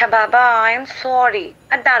 আচ্ছা বাবা আই এম সরি।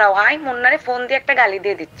 আর দাঁড়াও, আই মুন্নারে ফোন দিয়ে একটা গালি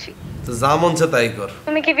দিয়ে দিচ্ছি। তো যা মন চায় তাই কর।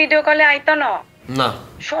 তুমি কি ভিডিও কলে আইতো না? না।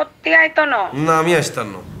 সত্যি আইতো না? না আমি আসতাম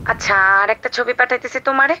না। আচ্ছা আর একটা ছবি পাঠাইতেছি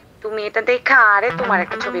তোমারে, তুমি এটা দেখা আরে তোমার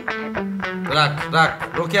একটা ছবি পাঠাই দাও। রাখ রাখ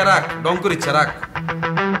রোকিয়া রাখ, ডং করিচ্ছে রাখ।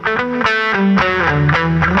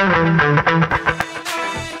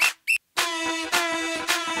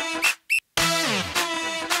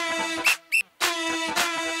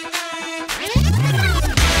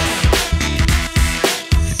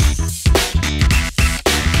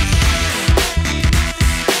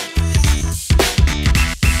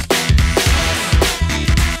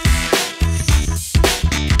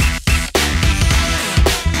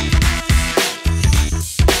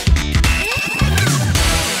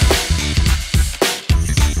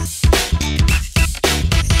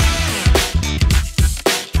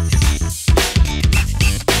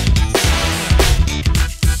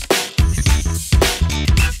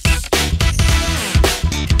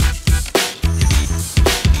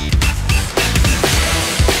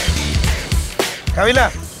 কাবিলা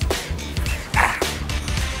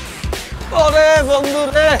ওরে বন্ধু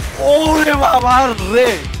রে, ওরে বাবা রে,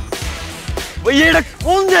 ভাইয়া এটা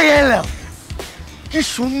কোন জায়গায় এলাম? কি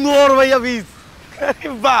সুন্দর ভাইয়া বীজ।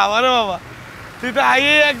 বাবা রে বাবা, তুই তো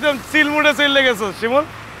আগে একদম চিলমুটে চলে গেছো শিমুল।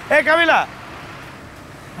 এ কাবিলা,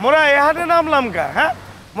 মোরা এহাটে নামলাম কা? হ্যাঁ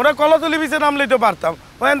মোরা কলাতলি বিচে নামলেই তো পারতাম,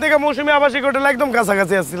 ওখান থেকে মৌসুমী আবাসিক হোটেল একদম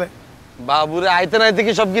কাছাকাছি আসছিলে। বাবুরে আইতে নাইতে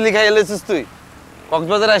কি সব গিলি খাই এলেছিস তুই?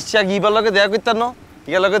 কক্সবাজার আসছি আর গিবার লগে দেয়া করতাম না,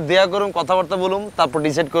 ইগার লগে দেয়া করুম, কথাবার্তা বলুম, তারপর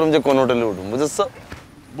ডিসাইড করুম যে কোন হোটেলে উঠুম, বুঝেছো?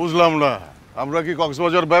 বুঝলাম না, আমরা কি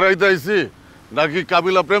কক্সবাজার বেড়াইতে আইছি নাকি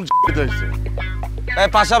কাবিলা প্রেম চাইতে আইছি? এই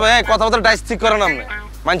পাশা ভাই কথাবার্তা ডাইস ঠিক করেন আপনি,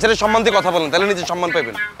 মানুষের সম্মান দিয়ে কথা বলেন, তাহলে নিজের সম্মান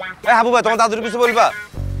পাইবেন। এই হাবু ভাই তোমার দাদুর কিছু বলবা?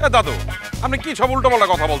 এ দাদু আপনি কি সব উল্টোপাল্টা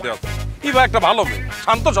কথা বলতে আছেন? ইবা একটা ভালো মেয়ে,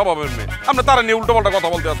 শান্ত স্বভাবের মেয়ে, আপনি তারা নিয়ে উল্টোপাল্টা কথা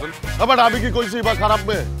বলতে আছেন। আবার আমি কি কইছি বা খারাপ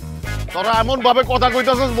মেয়ে? তোরা এমন ভাবে কথা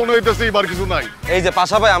কইতাছিস মনে হইতেছে এবার কিছু নাই। এই যে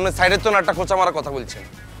পাশা ভাই, আপনি সাইডের জন্য একটা খোঁচা মারা কথা বলছেন।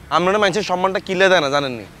 আপনারা মানুষের সম্মানটা কিলে দেয় না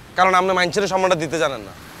জানেননি, কারণ আপনি মানুষের সম্মানটা দিতে জানেন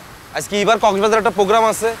না। আজকে এবার কক্সবাজার একটা প্রোগ্রাম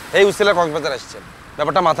আছে, এই উসিলা কক্সবাজার আসছেন,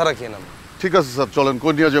 ব্যাপারটা মাথা রাখিয়ে নেন। ঠিক আছে স্যার, চলেন,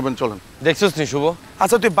 কই নিয়ে যাবেন চলেন। দেখছিস নি শুভ?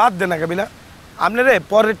 আচ্ছা তুই বাদ দে না কাবিলা, আপনারে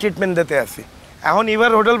পরে ট্রিটমেন্ট দিতে আসি। এখন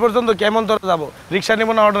এবার হোটেল পর্যন্ত কেমন তোরা যাবো? রিক্সা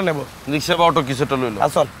নেবো না অটো নেবো? রিক্সা বা অটো কিছুটা লইল।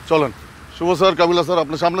 আসল চলেন। শুভ স্যার, কাবিলা স্যার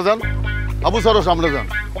আপনি সামনে যান, আবু স্যারও সামনে যান,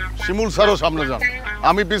 শিমুল স্যারও সামনে যান।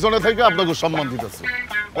 আমি পিছনে থেকে আপনাকে সম্মান দিতেছি,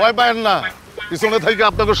 ভয় পায়েন না, পিছনে থেকে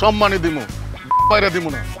আপনাকে সম্মানই দিব, বাইরে দিব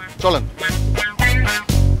না। চলেন।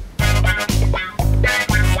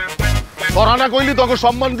 তোরা না কইলি তোকে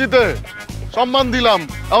সম্মান দিতে, সম্মান দিলাম।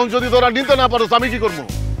 এখন যদি তোরা নিতে না পারো আমি কি করবো?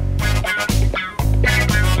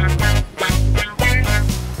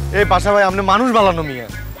 এই পাশা ভাই আপনি মানুষ বালানো মিয়া,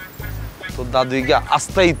 তোর দাদু গিয়া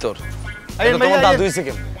আস্তাই তোর। তোমার দাদু হইছে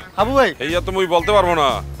কেন? আবু ভাই এইয়া তুমি বলতে পারবো না,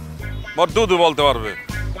 মোর দুধু বলতে পারবে।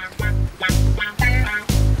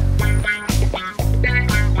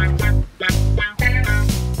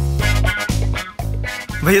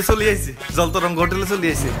 ভাইয়া চলে আইছি, জলতরঙ্গ হোটেলে চলে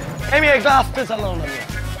আইছি। আমি একটা আসতে চালাও না।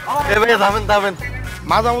 এ ভাইয়া থামেন থামেন,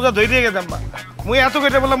 মাজা মাজা ধরে দিয়ে গেতাম মা, মুই এত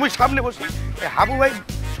কেটে বললাম মুই সামনে বসি। হাবু ভাই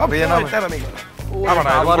সব ভাইয়া নাম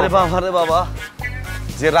বাবারে বাবারে বাবা,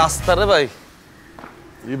 যে রাস্তা রে ভাই।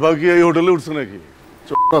 এবার কি এই হোটেলে উঠছে নাকি?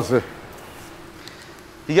 আছে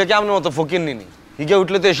হিগা কি আপনার মতো ফকির নিনি? হিগা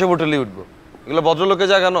উঠলে তো এসব হোটেলে উঠবো, এগুলো ভদ্রলোকের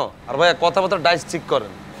জায়গা ন। আর ভাইয়া কথাবার্তা ডাইস ঠিক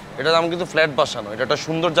করেন, এটা আমি কিন্তু ফ্ল্যাট বাসা নয়, এটা একটা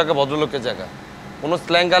সুন্দর জায়গা, ভদ্রলোকের জায়গা। কোনো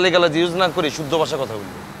স্ল্যাং গালি গালাজ ইউজ না করি শুদ্ধ ভাষা কথা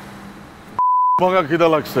বলবো। ভাঙা খিদা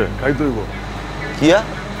লাগছে, খাইতে হইব। কিয়া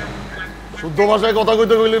শুদ্ধ ভাষায় কথা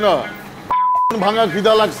কইতে কইলি না, ভাঙা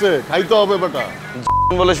খিদা লাগছে, খাইতে হবে বেটা।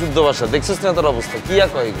 বলে শুদ্ধ ভাষা, দেখছিস না তোর অবস্থা? কিয়া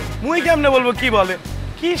কয় মুই কেমনে বলবো? কি বলে,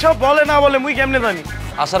 কি সব বলে না বলে মুই কেমনে জানি?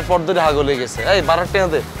 আসার পর ধরে হাগল হয়ে গেছে। এই 12 টাকা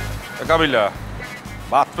দে। কাবিলা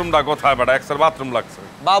বাথরুমটা কোথায় বেটা? এক্সের বাথরুম লাগছে।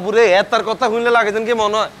 বাবুরে এতার কথা শুনলে লাগে যেন কি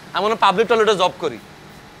মনে হয় আমি পাবলিক টয়লেটে জব করি।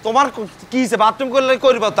 তোমার কি হইছে? বাথরুম করলে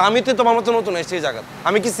করবা তো, আমি তো তোমার মতো নতুন এসে এই জায়গা,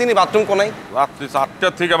 আমি কি চিনি বাথরুম কোনাই? রাত্রি 4টা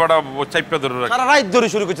থেকে বেটা চাইপা ধরে রাখে, সারা রাত ধরে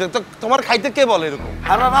শুরু করছে। তো তোমার খাইতে কে বলে এরকম?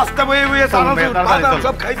 সারা রাস্তা বয়ে বয়ে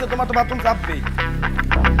সব খাইছে, তোমার তো বাথরুম চাপবেই।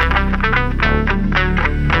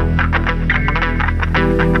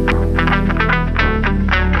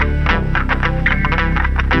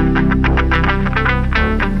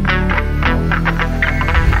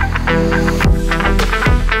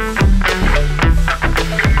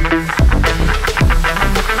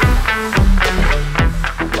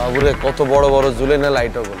 কত বড় বড় ঝুলে না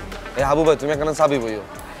লাইট বল। এই হাবু ভাই তুমি এখানে চাবি বইও,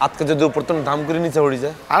 আজকে যদি উপর তো দাম করে নিচে উড়ি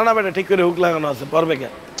যায়। আর না বেটা ঠিক করে হুক লাগানো আছে, পারবে কে?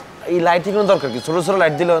 এই লাইটিং এর দরকার কি? ছোট ছোট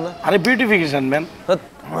লাইট দিলে হয় না? আরে বিউটিফিকেশন ম্যান।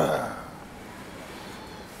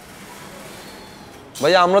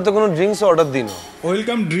 ভাই আমরা তো কোনো ড্রিঙ্কস অর্ডার দিই না।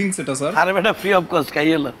 ওয়েলকাম ড্রিঙ্কস এটা স্যার। আরে বেটা ফ্রি অফ কস্ট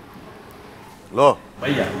খাইয়ে লো। লো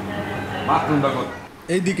ভাইয়া বাথরুমটা কোথায়?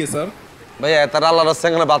 এইদিকে স্যার। ভাইয়া তার আল্লাহর রাস্তায়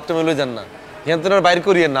এখানে বাথরুমে লই যান না, এখান থেকে বাইর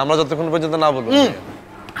করিয়েন না, আমরা যতক্ষণ পর্যন্ত না বলবো।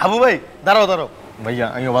 হাবু ভাই দাঁড়াও দাঁড়াও, ভাইয়া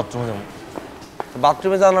আমিও বাথরুমে যাবো।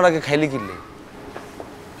 বাথরুমে যাওয়ার আগে খাইলে কিনলে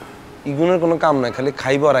ইগুনের কোনো কাম নাই, খালি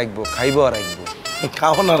খাইবো আর রাখবো, খাইবো আর রাখবো।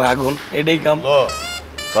 খাও না রাগুন, এটাই কাম।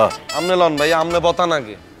 আমনে লন ভাই, আমনে বতা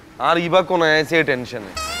নাগে আর ইবা কোন আছে এই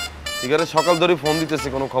টেনশনে। ইগারে সকাল ধরে ফোন দিতেছে,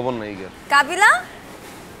 কোনো খবর নাই ইগার। কাবিলা,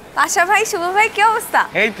 পাশা ভাই, শুভ ভাই, কি অবস্থা?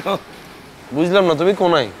 এই তো বুঝলাম না তুমি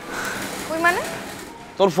কোনাই? কই মানে?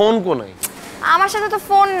 তোর ফোন কোনাই? আমার সাথে তো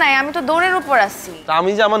ফোন নাই, আমি তো দৌড়ের উপর আছি। তা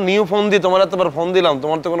আমি যে আমার নিউ ফোন দিয়ে তোমার এতবার ফোন দিলাম,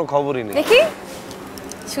 তোমার তো কোনো খবরই নেই। দেখি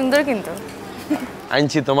সুন্দর কিন্তু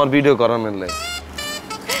আনছি তোমার ভিডিও করানোর লাই।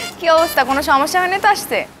 কি অবস্থা, কোনো সমস্যা হয়নি তো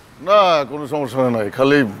আসতে? না কোনো সমস্যা নাই,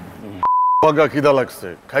 খালি ভাঙা খিদা লাগছে,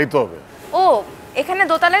 খাইতে হবে। ও এখানে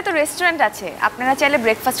দোতলায় তো রেস্টুরেন্ট আছে, আপনারা চাইলে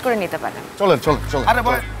ব্রেকফাস্ট করে নিতে পারেন। চলেন চলেন চলেন। আরে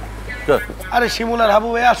ভাই, আরে শিমুল আর হাবু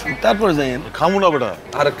ভাই আসুন, তারপরে যাইয়েন। খামু না বেটা।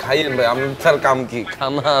 আরে খাইয়েন ভাই, আমি তার কাম কি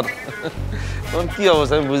খানার? তোমার কি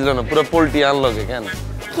অবস্থা আমি বুঝলাম না, পুরো পোল্ট্রি আনলগে কেন?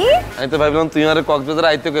 কি আমি তো ভাবলাম তুই আরে কক্সবাজার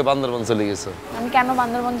আইতে কই বান্দরবান চলে গেছো। আমি কেন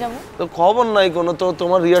বান্দরবান যাব? তো খবর নাই কোনো, তো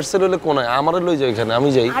তোমার রিহার্সাল হলে কোনায় আমারে লই যাও, এখানে আমি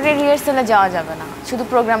যাই। আরে রিহার্সালে যাওয়া যাবে না, শুধু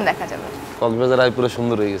প্রোগ্রাম দেখা যাবে। কক্সবাজার আই পুরো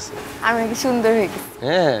সুন্দর হয়ে গেছে। আমি কি সুন্দর হয়ে গেছি?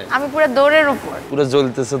 হ্যাঁ আমি পুরো দৌড়ের উপর। পুরো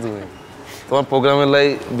জ্বলতেছো তুমি। তোমার প্রোগ্রামের লাই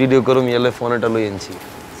ভিডিও করো, মিয়ালে ফোনটা লই আনছি।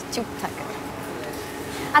 চুপ থাকে।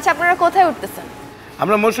 আচ্ছা আপনারা কোথায় উঠতেছেন?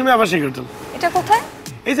 আমরা মৌসুমী আবাসিক হোটেল। এটা কোথায়?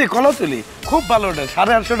 এই যে কলাতলি, খুব ভালো হোটেল,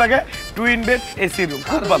 850 টাকা টুইন বেড এসি রুম,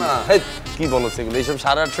 খুব ভালো। কি বলো সেগুলো? এইসব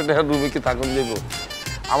 850 টাকার রুমে কি থাকুন যাবো?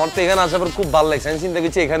 আমার তো এখানে আসার পর খুব ভালো লাগছে, আমি চিন্তা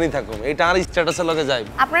করছি এখানেই থাকুম, এটা আর স্ট্যাটাসের লগে যাই।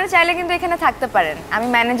 আপনারা চাইলে কিন্তু এখানে থাকতে পারেন, আমি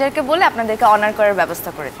ম্যানেজারকে বলে আপনাদেরকে অনার করার ব্যবস্থা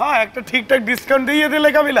করে দিই। হ্যাঁ একটা ঠিকঠাক ডিসকাউন্ট দিয়ে দিলে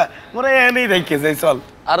কাবিলা, মোরা এখানেই রেখে যাই চল।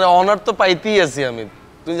 আরে অনার তো পাইতেই আছি আমি,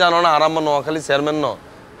 তুই জানো না আরাম্মা নোয়াখালী চেয়ারম্যান ন,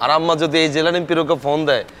 আরাম্মা যদি এই জেলার এমপিরকে ফোন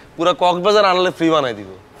দেয় পুরো কক্সবাজার আনলে ফ্রি বানাই দিব।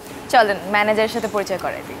 চলেন ম্যানেজারের সাথে পরিচয়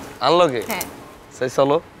করাই দিই। আনলো কে? হ্যাঁ সেই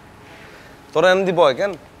চলো, তোরা এনে দিব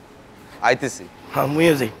কেন আইতেছি। হ্যাঁ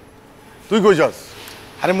মুইও যাই। তুই কই যাস?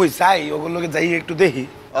 আরে মুই যাই ওগুলোকে যাই একটু দেখি।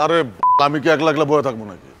 আরে আমি কি একলা একলা বয়ে থাকবো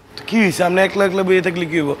নাকি? কি হয়েছে আপনি একলা একলা বইয়ে থাকলে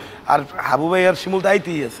কি হবো? আর হাবু ভাই আর শিমুল তো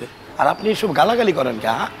আইতেই আছে, আর আপনি সব গালাগালি করেন কে?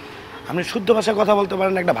 হ্যাঁ আপনি শুদ্ধ ভাষায় কথা বলতে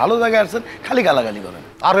পারেন, একটা ভালো জায়গায় আসছেন খালি গালাগালি করেন।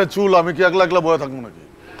 আরে চুল, আমি কি একলা একলা বয়ে থাকবো নাকি?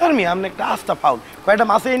 তার মি আপনি একটা আস্থা ফাউল, কয়টা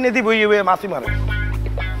মাছে এনে দিই বইয়ে বইয়ে মাছি মারে।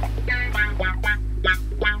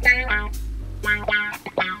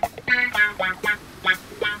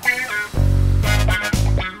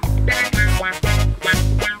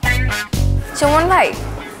 সুমন ভাই,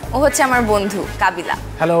 ও হচ্ছে আমার বন্ধু কাবিলা।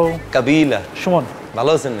 হ্যালো কাবিলা। সুমন,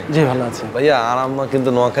 ভালো আছেন? জি ভালো আছি ভাইয়া। আর আম্মা কিন্তু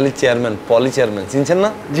নোয়াখালী চেয়ারম্যান, পলি চেয়ারম্যান, চিনছেন না?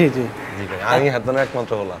 জি জি জি ভাই, আমি হাতনে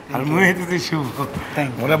একমাত্র হলাম। আর মুই হইতেছি শুভ,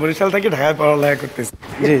 মোরা বরিশাল থেকে ঢাকায় পড়ালেখা করতেছি।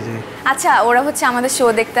 জি জি। আচ্ছা ওরা হচ্ছে আমাদের শো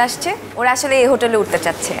দেখতে আসছে, ওরা আসলে এই হোটেলে উঠতে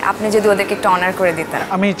চাচ্ছে, আপনি যদি ওদেরকে একটু অনার করে দিতেন।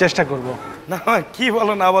 আমি চেষ্টা করব। না কি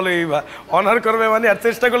বলো না বলো, এইবা অনার করবে মানে আর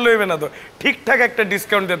চেষ্টা করলে হইবে না তো, ঠিকঠাক একটা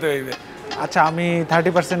ডিসকাউন্ট দিতে হইবে। আচ্ছা আমি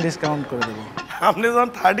 30% ডিসকাউন্ট করে দেবো। আপনি যখন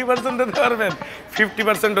 30% দিতে পারবেন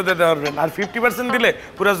 50%ও দিতে পারবেন, আর 50% দিলে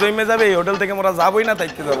পুরো জমে যাবে, এই হোটেল থেকে আমরা যাবোই না,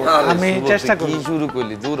 তাইতে যাবো। আমি চেষ্টা করি। শুরু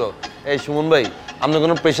করলি দূর। এই সুমন ভাই, আপনি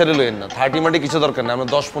কোনো প্রেশারে লইেন না, 30 মাটি কিছু দরকার নেই, আমরা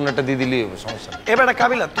 10-15টা দিয়ে দিলেই হবে, সমস্যা নেই। এবারে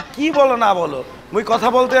কাবিলা তুই কি বলো না বলো, মুই কথা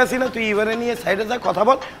বলতে আসি না, তুই এবারে নিয়ে সাইডে যা কথা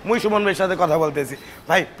বল, মুই সুমন ভাইয়ের সাথে কথা বলতেছি।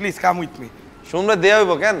 ভাই please come with me. Suman ভাই দেয়া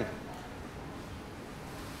হইব কেন?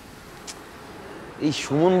 এই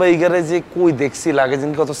সুমন ভাই গারে যে কই দেখছি লাগে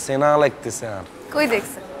যেন কত সেনা লাগতেছে। আর কই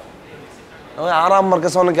দেখছেন? আর আমার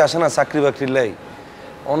কাছে অনেকে আসে না চাকরি বাকরি লাই,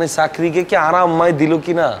 অনেক চাকরিকে কি আরাম মাই দিল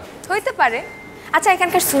কিনা হইতে পারে। আচ্ছা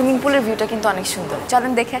এখানকার সুইমিং পুলের ভিউটা কিন্তু অনেক সুন্দর,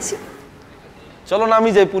 চলেন দেখে আসি। চলো না আমি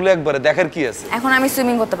যাই পুলে একবারে, দেখার কি আছে। এখন আমি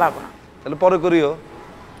সুইমিং করতে পারবো না। তাহলে পরে করিও,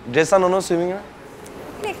 ড্রেস আনো সুইমিং এ।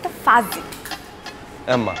 একটা ফাজি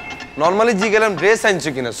এম্মা নরমালি জি গেলাম ড্রেস আনছো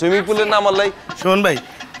কিনা, সুইমিং পুলের নাম আল্লাহ। সুমন ভাই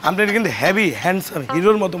আপনার কিন্তু হেভি হ্যান্ডসাম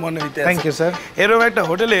হিরোর মতো মনে হইতে। Thank you sir. এরকম একটা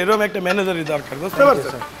হোটেলে এরকম একটা ম্যানেজারই দরকার, বুঝতে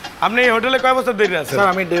পারছেন? আপনি এই হোটেলে কয় বছর ধরে আছেন? স্যার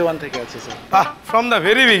আমি ডে 1 থেকে আছি sir. From the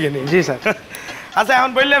very beginning. G sir. আচ্ছা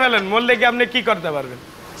এখন বললে ফেলেন, বললে কি আপনি কি করতে পারবেন?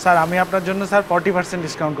 স্যার আমি আপনার জন্য স্যার 40%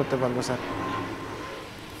 ডিসকাউন্ট করতে পারবো স্যার।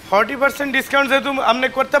 40% ডিসকাউন্ট যেহেতু আপনি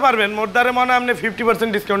করতে পারবেন, মোর দ্বারে মনে আপনি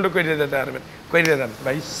 50% ডিসকাউন্টও করে দিতে পারবেন, করে দেন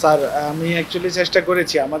ভাই। স্যার আমি অ্যাকচুয়ালি চেষ্টা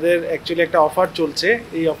করেছি, আমাদের অ্যাকচুয়ালি একটা অফার চলছে,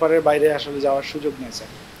 এই অফারের বাইরে আসলে যাওয়ার সুযোগ নেই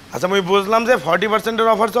স্যার। আচ্ছা আমি বুঝলাম যে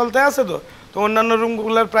 40%-এর অফার চলতে আছে, তো অন্যান্য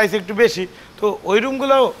রুমগুলোর প্রাইস একটু বেশি, তো ওই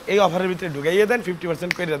রুমগুলোও এই অফারের ভিতরে ঢুকাইয়ে দেন,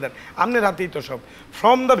 50% করে দেন। আপনার হাতেই তো সব,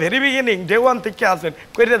 from the very beginning day 1 থেকে আছেন,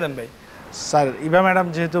 করে দেন ভাই। স্যার ইভা ম্যাডাম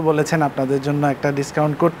যেহেতু বলেছেন আপনাদের জন্য একটা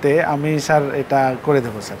ডিসকাউন্ট করতে, আমি স্যার এটা করে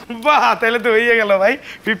দেবো স্যার। বাহ তাহলে তো হয়ে গেল ভাই,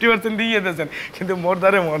 50% দিয়ে দিয়েছেন। কিন্তু মোর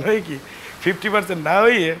দ্বারে মনে হয় কি 50% না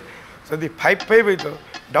হইয়ে যদি 5 হইতো,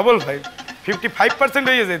 5 55%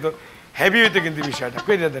 হয়ে যেত, হেভি হইতো কিন্তু বিষয়টা।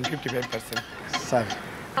 করে দেন 55% স্যার।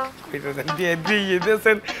 দিয়ে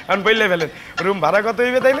দিয়েছেন, এখন বললে ফেলেন রুম ভাড়া কত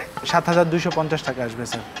হইবে তাইলে? 7250 টাকা আসবে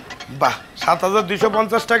স্যার। বাহ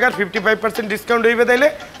 7250 টাকার 55% ডিসকাউন্ট হইবে তাইলে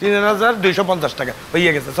 3250 টাকা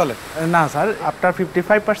হয়ে গেছে, চলেন। না স্যার, আপনার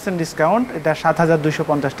 55% ডিসকাউন্ট, এটা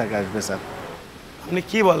 7250 টাকা আসবে স্যার। আপনি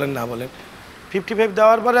কি বলেন না বলেন, 55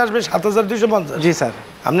 দেওয়ার পরে আসবে 7250? জি স্যার।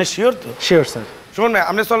 আপনি শিওর তো? Sure sir. শুনুন ভাই,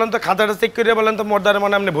 আপনি চলেন তো খাতাটা চেক করে বলেন তো, মোর দ্বারা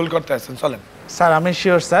মানে আপনি ভুল করতে আসছেন, চলেন। স্যার আমি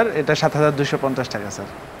শিওর স্যার, এটা 7250 টাকা স্যার।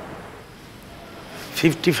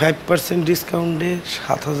 55% ডিসকাউন্টে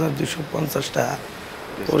 7250 টাকা,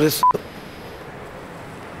 ওরে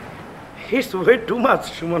its way too much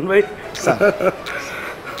Suman ভাই।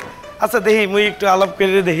 আচ্ছা দেখি মুই একটু আলাপ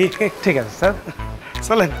করে দেখি। ঠিক আছে স্যার,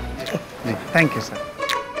 চলেন। জি থ্যাংক ইউ স্যার।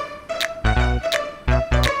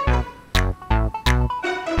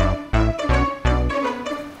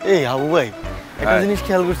 এই হাবু ভাই একটা জিনিস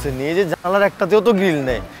খেয়াল করছেন, এই যে জানালার একটাতেও তো গ্রিল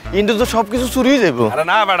নেই, কিন্তু তো সবকিছু চুরি হয়ে যাবো। আরে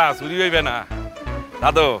না বেটা, চুরি হইবে না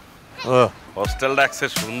দাদু, হোস্টেলটা একসে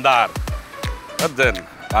সুন্দর বুঝছেন,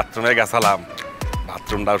 বাথরুমে গেছিলাম,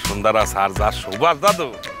 বাথরুমটাও সুন্দর আছে, আর যা সুবাস দাদু,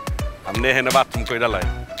 আপনি এখানে বাথরুম কইরা লাই।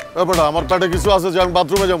 বেটা আমার পেটে কিছু আছে যে আমি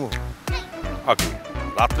বাথরুমে যাবো। ওকে,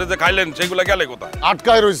 রাত্রে যে খাইলেন সেগুলো গেলে কোথায়?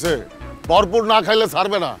 আটকায় রইছে, ভরপুর না খাইলে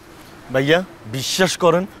ছাড়বে না। ভাইয়া বিশ্বাস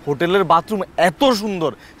করেন, হোটেলের বাথরুম এত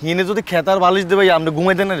সুন্দর, হিনে যদি খেতার বালিশ দে ভাইয়া আপনি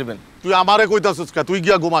ঘুমাইতে না যাবেন। তুই আমারে কইতাছিস কা? তুই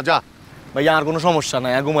গিয়া ঘুমা যা। ভাইয়া আর কোনো সমস্যা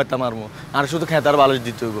নাই, ঘুমাইতাম আরমো, আর শুধু খেতার বালিশ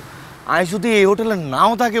দিতে হইব। আমি শুধু এই হোটেলে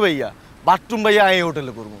নাও থাকে ভাইয়া, বাথরুম ভাইয়া এই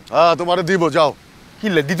হোটেলে করবো। হ্যাঁ তোমারে দিব, যাও।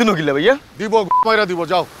 কিনলে দিত না কিনলে ভাইয়া? দিব, মাইরা দিব,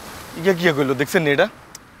 যাও। ইয়া কিয়া কইলো দেখছেন এটা?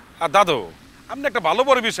 আর দাদু আপনি একটা ভালো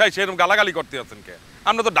পরিবেশ আইছে এরকম গালাগালি করতে আছেন কে?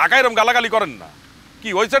 আপনি তো ঢাকায় এরকম গালাগালি করেন না। কি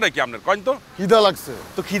হয়েছে নাকি আপনার কইন তো? খিদা লাগছে।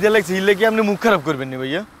 তো খিদা লাগছে ইলে কি আপনি মুখ খারাপ করবেন না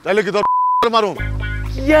ভাইয়া? তাইলে কি তোর মারুম?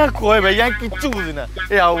 কিয়া কয় ভাইয়া, কিচ্ছু বুঝি না।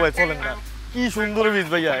 এই আও ভাই চলেন না, কি সুন্দর বীজ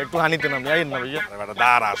ভাইয়া, একটু হানিতে নামি আইন না ভাইয়া। আরে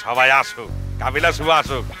দাঁড়া, সবাই আসুক, কাবিলা শুভ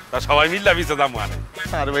আসুক, তা সবাই মিল্লা বিচে দাম মানে।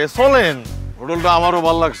 আরে ভাইয়া চলেন। হোটেলটা আমারও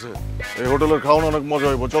ভালো লাগছে, এই হোটেলের খাওয়ানো অনেক মজা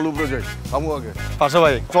হইব। চল উপরে যাই, খামু আগে। পাশা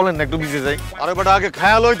ভাই চলেন না একটু বিচে যাই। আরে বেটা আগে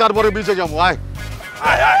খেয়াল হই, তারপরে বিচে যাবো। আয়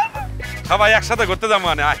আয় আয়, সবাই একসাথে ঘুরতে যাবো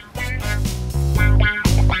মানে। আয়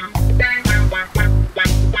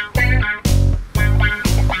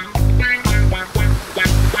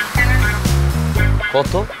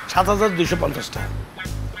কত? 7,250 টাকা।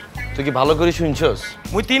 তুই কি ভালো করে শুনছস?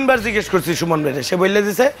 মুই 3 বার জিজ্ঞেস করছি সুমন ভাইরে, সে বললে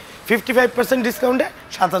দিছে 55% ডিসকাউন্টে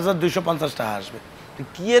 7,250 টাকা আসবে। তুই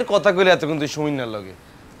কি এর কথা কইলে এতক্ষণ তুই সুমিনার লগে?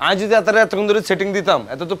 আমি যদি এতক্ষণ ধরে সেটিং দিতাম,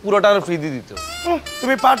 এত তো পুরোটা আর ফ্রি দিয়ে দিত।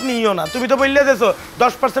 তুমি পার্ট নিও না, তুমি তো বললে দেছো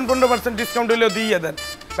 10% 15% ডিসকাউন্ট হইলেও দিয়ে দেন।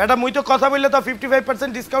 বেটা মুই তো কথা বললে তো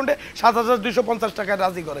 55% ডিসকাউন্টে 7,250 টাকা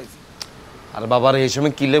রাজি করাইছি। আর বাবার এই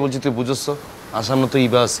সময় কিলে বলছি তুই বুঝছ? আসামনে তো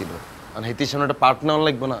ইবা ছিল, আর হেতির সামনে একটা পার্ট নেওয়া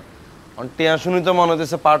লাগবে না। টেয়া শুনি তো মনে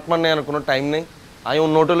হতেছে পার্টনার নেওয়ার কোনো টাইম নেই। আমি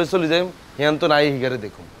অন্য হোটেলে চলে যাই, হ্যাঁ তো নাই হিগারে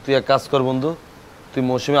দেখুন। তুই এক কাজ কর বন্ধু, তুই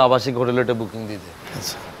মৌসুমে আবাসিক হোটেলে একটা বুকিং দিয়ে দে।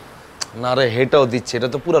 আচ্ছা না রে, হেটাও দিচ্ছে, এটা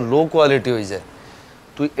তো পুরো লো কোয়ালিটি হয়ে যায়।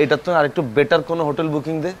 তুই এটা তো আর একটু বেটার কোনো হোটেল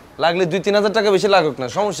বুকিং দে, লাগলে 2-3 হাজার টাকা বেশি লাগুক না,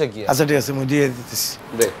 সমস্যা কি? আচ্ছা ঠিক আছে, মুই দিয়ে দিতেছি।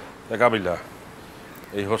 দে কাবিলা,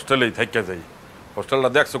 এই হোস্টেলেই থেকে যাই। হোস্টেলটা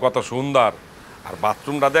দেখছো কত সুন্দর, আর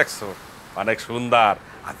বাথরুমটা দেখছো অনেক সুন্দর,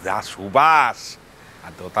 আর যা সুবাস,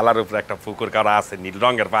 আর দোতলার উপরে একটা পুকুর করা আছে, নীল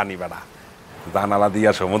রঙের পানি বেড়া, জানালা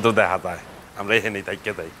দিয়া সমুদ্র দেখা যায়। আমরা এখানেই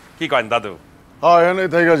থেকে যাই, কি করেন দাদু? হ্যাঁ এখানেই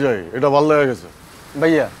থেকে যাই, এটা ভালো লেগে গেছে।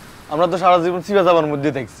 ভাইয়া আমরা তো সারা জীবন সিবা যাবার মধ্যে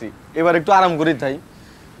থাকছি, এবার একটু আরাম করি তাই।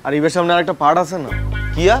 আর এবার সামনে আরেকটা পার্ট আছে না?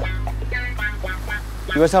 কিয়া?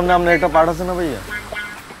 এবার সামনে আপনার একটা পার্ট আছে না ভাইয়া?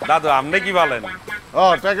 দাদু আপনি কি বলেন?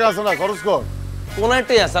 হ্যাঁ টাকা আছে না, খরচ কর। কোন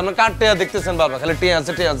টে আছে? আপনার কার টেয়া দেখতেছেন বারবার, খালি টে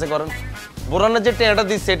আছে করেন। বোরানের যে টেয়াটা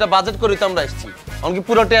দিচ্ছে এটা বাজেট করি তো আমরা আসছি, এমনকি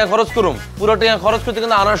পুরো টেয়া খরচ করুম। পুরো টেয়া খরচ করতে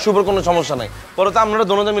কিন্তু আনার শুভর কোনো সমস্যা নাই, পরে তো আপনারা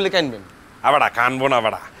দোনোজন মিলে কানবেন। আবার কানবো না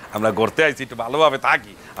বাড়া, আমরা ঘুরতে আইছি, একটু ভালোভাবে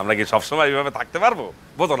থাকি। আমরা কি সবসময় এইভাবে থাকতে পারবো?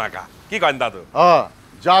 বোঝো না কা, কি করেন দাদু? হ্যাঁ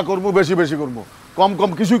যা করবো বেশি বেশি করবো, কম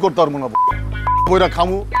কম কিছুই করতে পারবো না। বইরা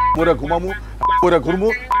খামু, বইরা ঘুমামু, বইরা ঘুরমু,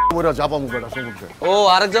 বইরা চাপামু বেটা সমুদ্রে। ও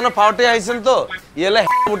আরেকজন ফাউটে আইছেন তো, ইয়েলে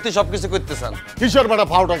মূর্তি সবকিছু করতেছেন। কিসের বেটা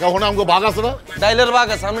ফাউটা? কখন আমাকে ভাগ আছে না? ডাইলের বাগ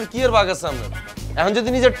আছে আপনার, কি এর বাগ আছে আপনার? এখন যদি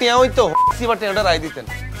নিজের টিয়া হইতো সিবা টিয়াটা রায় দিতেন,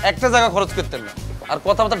 একটা জায়গা খরচ করতেন না। আর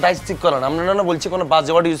কথাবার্তা ডাইস ঠিক করেন, আপনারা না বলছি কোনো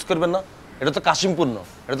বাজে ওয়ার্ড ইউজ করবেন না। এটা তো কাশিমপুর না,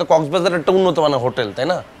 এটা তো কক্সবাজারের একটা উন্নত মানের হোটেল, তাই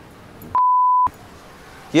না?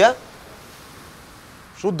 কিয়া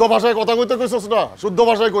শুদ্ধ ভাষায় কথা কইতে কইছস না? শুদ্ধ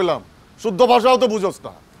ভাষায় কইলাম, শুদ্ধ ভাষাও তো বুঝছস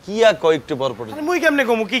না। কিয়া কয় একটু পর পর? মুই কেমনে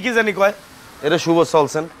কমু, কি কি জানি কয়? এরা শুভ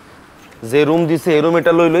চলছেন, যে রুম দিছে এই রুম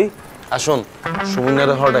এটা লই লই আসুন।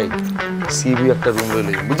 সুমিনারে হড়াই সিবি একটা রুম লই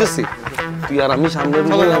লই, বুঝছিস? তুই আর আমি সামনে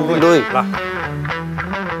রুমে লই।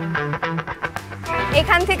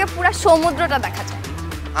 এখান থেকে পুরো সমুদ্রটা দেখা যায়।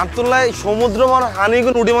 আব্দুল্লাহ সমুদ্র মানে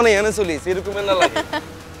হানিগুন উড়ে মানে এনে চলিস, এরকম না লাগে?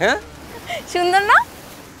 হ্যাঁ সুন্দর না?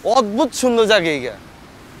 অদ্ভুত সুন্দর জায়গা এইগা।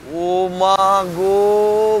 ও মা গো,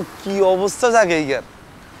 কি অবস্থা জায়গা এইগার।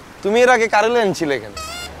 তুমি এর আগে কারো আনছিলে এখানে?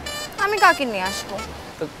 আমি কাকে নিয়ে আসবো?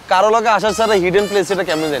 তো কারো লগে আসার ছাড়া হিডেন প্লেস এটা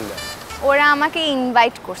কেমনে জানলে? ওরা আমাকে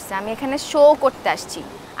ইনভাইট করছে, আমি এখানে শো করতে আসছি।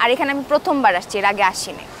 আর এখানে আমি প্রথমবার আসছি, এর আগে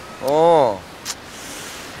আসিনি। ও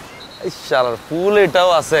এই শালার ফুল এটাও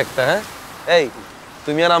আছে একটা। হ্যাঁ এই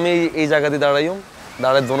তুমি আর আমি এই জায়গাতে দাঁড়াইম,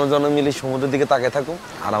 দাঁড়ায় দুজন মিলে সমুদ্রের দিকে তাকিয়ে থাকুম।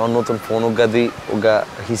 আর আমার নতুন ফোন ওগা দিই, ওগা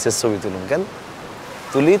হিসের ছবি তুলুম। কেন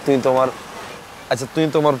তুলি? তুমি তোমার, আচ্ছা তুমি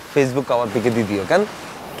তোমার ফেসবুক কভার পিকে দিয়ে দিও। কেন?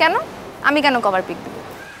 কেন আমি কেন কভার পিক দিব?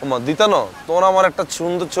 ওমা দিতা না, তোমার আমার একটা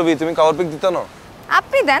সুন্দর ছবি, তুমি কভার পিক দিতা না?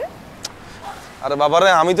 আপনি দেন। আরে বাবারে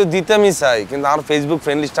আমি তো দিতামই চাই, কিন্তু আমার ফেসবুক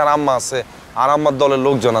ফ্রেন্ড লিস্ট আর আম্মা আছে, আর আমার দলের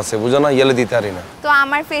লোকজন আছে, বুঝো না? ইয়েলে দিতে পারি না। তো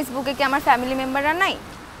আমার ফেসবুকে কি আমার ফ্যামিলি মেম্বাররা নাই?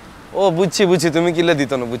 ও বুঝছি বুঝছি, তুমি কিলে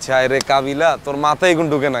দিত না, বুঝছি। আরে কাবিলা তোর মাথায় এখন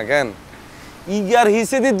ঢুকে না কেন? ইগার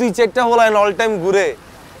হিসে দি 2-4টা হোলাইন অল টাইম ঘুরে,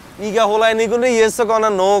 ইগা হোলাইন এগুলো ইয়েস কয় না,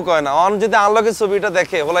 নো কয় না। অন যদি আনলকের ছবিটা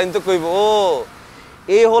দেখে হোলাইন তো কইব, ও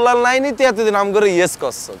এই হোলার লাইনই তো এতদিন আম করে ইয়েস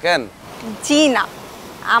করছো কেন? জি না,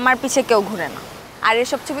 আমার পিছে কেউ ঘুরে না। আর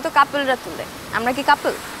এসব ছবি তো কাপলরা তুলে, আমরা কি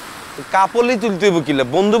কাপল? কাপলই তুলতে হইব কিলে,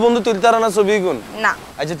 বন্ধু বন্ধু তুলতে আর না ছবি গুণ না।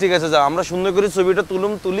 আচ্ছা ঠিক আছে, যাও আমরা সুন্দর করে ছবিটা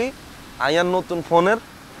তুলি। আয়ার নতুন ফোনের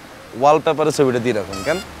ওয়ালপেপারে ছবিটা দিয়ে রাখুন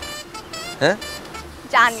কেন? হ্যাঁ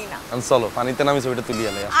জানি না। চলো পানিতে নামি ছবিটা তুলি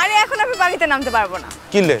আলে। আরে এখন আমি পানিতে নামতে পারবো না।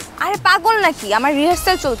 কিলে? আরে পাগল নাকি? আমার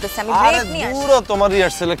রিহার্সাল চলতেছে, আমি ব্রেক নিয়ে আসছি। পুরো তোমার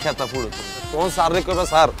রিহার্সালে খেতা পুরো কোন স্যার রে কইবা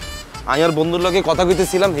স্যার আয়ার বন্ধুর লগে কথা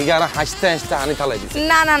কইতেছিলাম হিগা আর হাসতে হাসতে আনি ফালাই দিছে।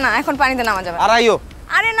 না না না এখন পানিতে নামা যাবে না। আর আইও।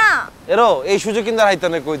 আরে না এরো এই সুযোগ কিন্তু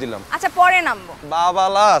হাইতানে কই দিলাম। আচ্ছা পরে নামবো।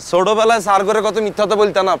 বাবালা ছোটবেলায় স্যার করে কত মিথ্যা কথা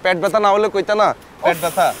বলতা না, পেট ব্যথা না হলে কইতা না পেট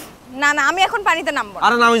ব্যথা। না না আমি এখন পানিতে নামবো না।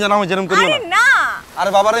 আরে নামি জানাও যেরকম করিও না। আরে না আরে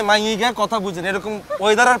বাবারে মাইই গা কথা বুঝেন এরকম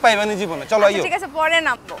ওয়েদার আর পাইবানি জীবনে। চলো আইও। ঠিক আছে পরে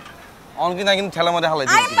নামবো। অন কি না কিন্তু ঠেলা মারে হালাই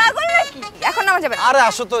দিই। আরে পাগল নাকি? এখন নামা যাবে না। আরে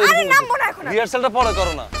আসো তো। আরে নামবো না এখন। রিহার্সালটা পরে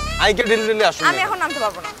করো না। আইকে ডেলি আসো। আমি এখন নামতে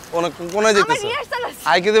পারবো না। কোন যাইতেছ? আমার রিহার্সাল আছে।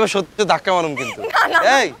 আইকে দেবে সত্যি ধাক্কা মারুম কিন্তু। না না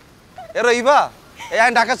এই এরো ইবা এই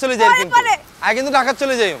আই ঢাকা চলে যাই কিন্তু। আই কিন্তু ঢাকা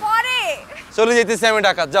চলে যাই। পরে চলে যাইতেছি আমি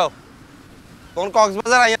ঢাকা। যাও কোন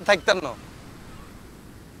কক্সবাজার আইয়া থাকতেন না।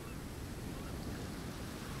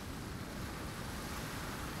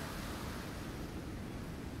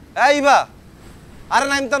 এই ইবা আরে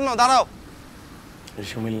নাইমতাম না দাঁড়াও।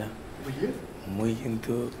 শুমিল্লা মুই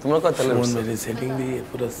কিন্তু তোমরা কত তালে ফোন মেরে সেটিং দিয়ে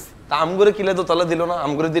পুরো তা আমগরে কিলে তো তালা দিল না,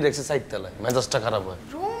 আমগরে দিয়ে রেখেছে সাইড তালায়, মেজাজটা খারাপ হয়।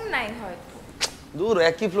 রুম নাই হয়তো। দূর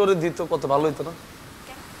একই ফ্লোরে দিত কত ভালো হইতো না।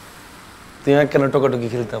 তুই কেন টকাটকি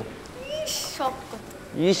খেলতাম? সব কত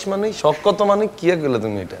ইস মানে শখ কত মানে কি গেলে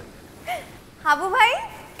তুমি এটা? হাবু ভাই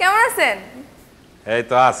কেমন আছেন? এই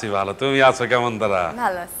তো আছি ভালো, তুমি আছো কেমন তারা?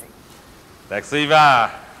 ভালো আছি। দেখছো ইবা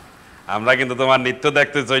আমরা কিন্তু তোমার নৃত্য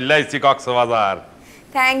দেখতে চলে আইছি কক্সবাজার।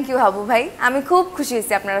 থ্যাংক ইউ হাবু ভাই, আমি খুব খুশি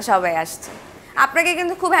হয়েছি আপনারা সবাই আসছেন। আপনাকে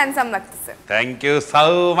কিন্তু খুব হ্যান্ডসাম লাগতেছে। Thank you so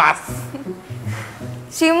much.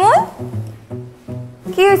 শিমুল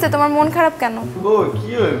কি হয়েছে তোমার, মন খারাপ কেন? ও কি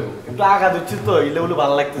হইলো একটু আঘাত হচ্ছে তো ইলে বলে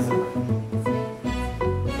ভালো লাগতেছে।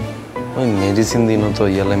 ওই মেডিসিন দিনও তো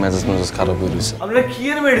ইয়ালে মেজাজ খারাপ হয়ে গেছে। আমরা কি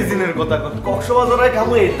এর মেডিসিনের কথা কত কক্সবাজারে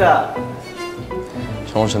খামু এটা?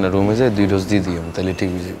 সমস্যা নেই, রুমে যাই 2 ডোজ দিয়ে দিও তাহলে ঠিক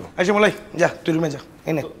হয়ে যাবে। আচ্ছা বলাই যা তুই রুমে যা।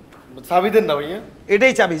 এনে চাবি দেন না ভাইয়া।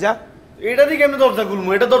 এটাই চাবি যা। এটা দিয়ে কেমনে দরজা খুলমু?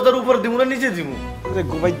 এটা দরজার উপর দিমু না নিচে দিমু? আরে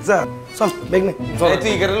গোবাই যা চল ব্যাগ নে। এই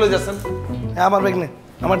তুই এখানে লই যাচ্ছেন? হ্যাঁ আমার ব্যাগ নে,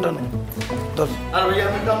 আমারটা নে ধর। আর ভাইয়া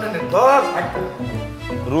আমি তো আমনে ধর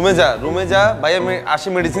রুমে যা ভাই আমি আসি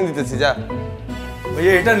মেডিসিন দিতেছি যা।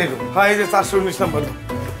 ভাইয়া এটা নিলো। হ্যাঁ এই যে 419 নাম্বার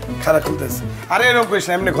খারাপ খুলতেছে। আরে এরকম করিস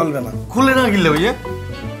না, এমনি খুলবে না। খুলে না গিলে ভাইয়া?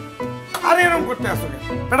 আরে এরকম করতে আসো কেন?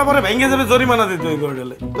 এটা পরে ভেঙে যাবে, জরিমানা দিতে হইব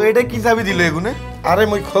হোটেলে। তো এটা কি চাবি দিল এগুনে? আরে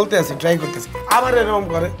মই খুলতে আছি, ট্রাই করতেছি। আবার এরকম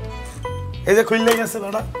করে এই যে খুললে গেছে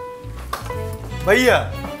বেটা। ভাইয়া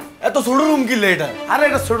এত ছোট রুম কিলে এটা? আরে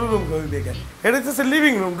এটা ছোট রুম কই দেখেন, এটা হচ্ছে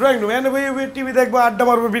লিভিং রুম, ড্রয়িং রুম। এনে ভাই টিভি দেখবো, আড্ডা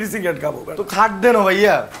মারবো, বিড়ি সিগারেট খাবো। তো খাট দেন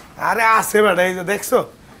ভাইয়া? আরে আছে বেটা, এই যে দেখছো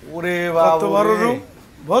ওরে বাবা কত বড় রুম,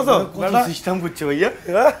 বুঝছো কত সিস্টেম করছে ভাইয়া।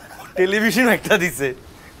 টেলিভিশন একটা দিছে।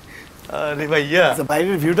 আরে ভাইয়া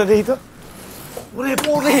বাইরের ভিউটা দেখি তো। ওরে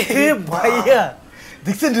ওরে ভাইয়া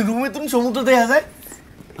দেখছেন রুমে তুমি সমুদ্র দেখা যায়।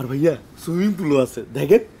 আর ভাইয়া সুইমিং পুলও আছে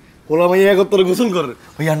দেখেন। পোলা মাইয়া একত্রে গোসল করে।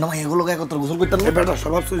 ভাইয়া না মাইয়া গুলোকে একত্রে গোসল করতে না বেটা,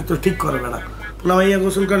 স্বভাব চরিত্র ঠিক করে বেটা। পোলা মাইয়া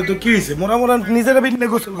গোসল করে তো কি হয়েছে? মোরা মোরা নিজেরা বিনে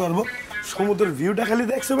গোসল করবো। সমুদ্রের ভিউটা খালি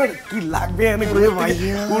দেখছো বেটা, কি লাগবে এনে করে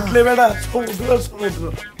ভাইয়া উঠলে বেটা, সমুদ্র সমুদ্র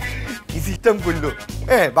কি সিস্টেম করলো।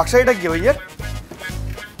 বাক্সাইটা কি ভাইয়া?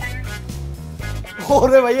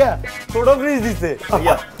 ওরে ভাইয়া ছোট ফ্রিজ দিছে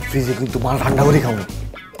ভাইয়া। ফ্রিজে কিন্তু মাল ঠান্ডা করে খাবো।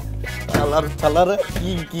 চালার চালার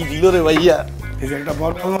কি কি দিল রে ভাইয়া? এই যে একটা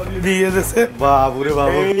বড় দিয়ে দিয়েছে। বাবুরে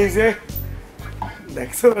বাবু এই যে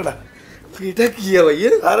দেখছো বেটা, এটা কি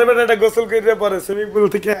ভাইয়া? আরে বেটা এটা গোসল করে পরে সুইমিং পুল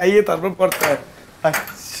থেকে আইয়ে তারপর পড়তে হয়।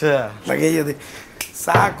 আচ্ছা লাগিয়ে দে,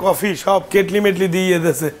 চা কফি সব কেটলি মেটলি দিয়ে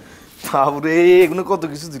দিয়েছে। বাবুরে এগুলো কত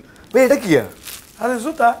কিছু দিল ভাই। এটা কি? আরে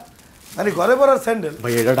জুতা, মানে ঘরে পরার স্যান্ডেল।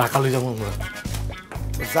 ভাই এটা ঢাকা লই যাবো আমরা।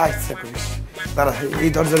 যা ইচ্ছা করিস। তারা এই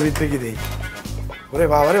দরজার ভিতরে কি দেই। ওরে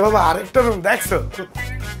বাবা রে বাবা, আরেকটা রুম দেখছো?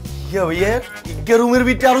 ইয়া ভাইয়া একটা রুমের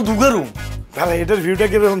ভিতরে আরো দুটো রুম। তাহলে এটার ভিউটা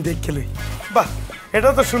কিরকম দেখে লই। বাহ এটা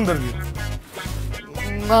তো সুন্দর ভিউ।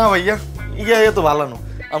 না ভাইয়া ইয়া এ তো ভালো না।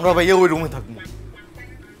 আমরা ভাইয়া ওই রুমে থাকবো।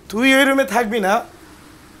 তুই ওই রুমে থাকবি না,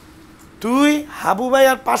 তুই হাবু ভাই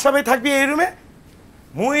আর পাশা ভাই থাকবি এই রুমে,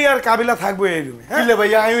 মুই আর কাবিলা থাকবো এই রুমে। হ্যাঁ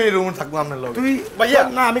ভাইয়া আমি এই রুমে থাকবো আপনার লগে। তুই ভাইয়া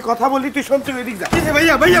না, আমি কথা বলি, তুই শুন, তুই এদিক যা।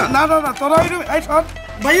 ভাইয়া ভাইয়া না না না তোরা ওই রুমে এই শোন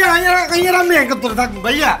ভাইয়া আইয়ার আমি একত্রে থাকবো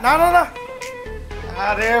ভাইয়া। না না না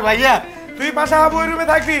আরে ভাইয়া তুই পাশা হাবু ওই রুমে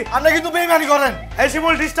থাকবি। আপনি কিন্তু বেইমানি করেন। এই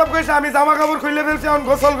শিমুল ডিস্টার্ব করিস, আমি জামা কাপড় খুলে ফেলছি, এখন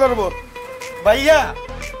গোসল করবো। ভাইয়া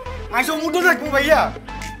আমি সমুদ্র থাকবো ভাইয়া।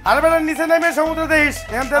 আরে বেটা নিচে নেমে সমুদ্র দেখিস।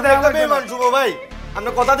 বেইমান শুভ ভাই,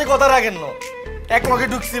 আপনি কথাতে কথা রাখেন না। এক লগে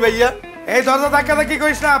ঢুকছি ভাইয়া। এই দরজা ধাক্কা ধাক্কি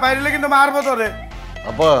করিস না, বাইরে কিন্তু মারবো তোরে।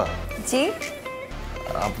 আপা জি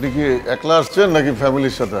আপনি কি একলা আসছেন নাকি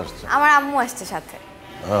ফ্যামিলির সাথে আসছেন? আমার আম্মু আসছে সাথে।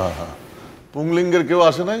 পুংলিঙ্গের কেউ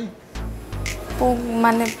আসে নাই?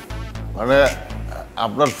 মানে মানে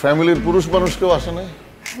আপনার ফ্যামিলির পুরুষ মানুষ কেউ আসে নাই?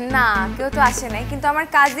 না, কেউ তো আসে নাই, কিন্তু আমার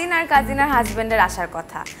কাজিনার হাজবেন্ডের আসার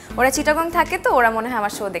কথা। ওরা চিটাগং থাকে তো, ওরা মনে হয়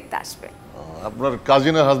আমার শো দেখতে আসবে। আপনার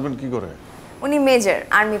কাজিনের হাজবেন্ড কি করে? উনি মেজর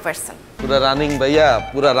আর্মি পারসন। পুরা রানিং ভাইয়া,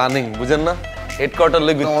 পুরা রানিং, বুঝেন না? হেডকোয়ার্টার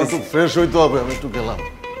লেগে একটু ফ্রেশ হইতে হবে, আমি একটু গেলাম।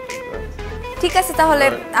 ঠিক আছে, তাহলে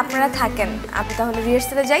আপনারা থাকেন, আপনি তাহলে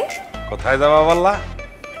রিহার্সালে যাই। কোথায় যাবা বললা?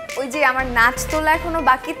 ওই যে আমার নাচ তোলা এখনো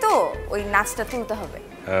বাকি তো, ওই নাচটা তুলতে হবে।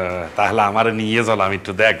 তাহলে আমারে নিয়ে চল, আমি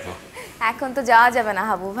একটু দেখবো। এখন তো যাওয়া যাবে না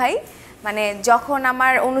হাবু ভাই, মানে যখন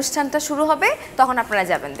আমার অনুষ্ঠানটা শুরু হবে তখন আপনারা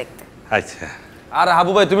যাবেন দেখতে। আচ্ছা। আর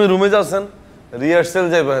হাবু ভাই তুমি রুমে যাচ্ছেন, রিহার্সাল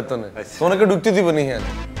যাইবে হেতনে, তোমাকে ঢুকতে দিব নি হ্যাঁ?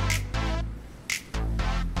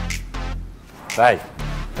 তাই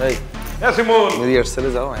এই শিমুল, রিহার্সালে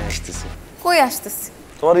যাও, আমি আসতেছি। কই আসতেছি?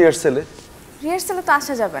 তোমার রিহার্সালে? রিহার্সালে তো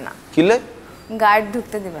আসা যাবে না। কিলে? গার্ড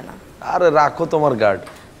ঢুকতে দিবে না। আরে রাখো তোমার গার্ড,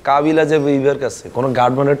 কাবিলা যাবে এইবার কাছে, কোনো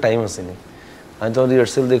গার্ড বানার টাইম আসেনি। আমি তোমার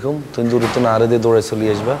রিহার্সাল দেখুম, তুমি দূরে তো না আরে দিয়ে দৌড়ে চলে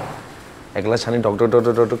আসবা, একলা ছানি টক টক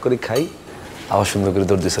টক টক করে খাই, আবার সুন্দর করে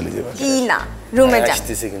দৌড় দিয়ে চলে যাবে। কি না, রুমে যাও।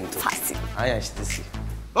 আসতেছি কিন্তু, আমি আসতেছি।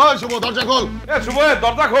 ওই শুভ, দরজা খোল। এ শুভ,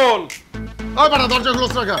 দরজা খোল। ওই বেটা, দরজা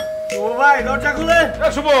খোলস না কেন? ও ভাই দরজা খুলে। এ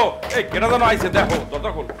শুভ, এই কেনা জানো আইছে, দেখো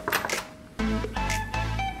দরজা খোল।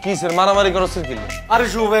 কি স্যার মারামারি করছ কি? আরে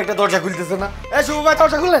শুভ ভাই একটা দরজা খুলতেছে না। এ শুভ ভাই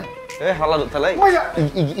দরজা খুলেন। এ হালাল তালাই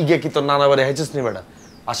ইগে কি তোর নানা বাড়ি হাইছিস নি বেটা?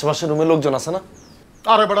 আশেপাশে রুমে লোকজন আছে না?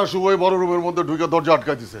 আরে বেটা শুভ এই বড় রুমের মধ্যে ঢুকে দরজা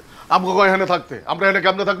আটকাই দিছে। আমাকে কয় এখানে থাকতে, আমরা এখানে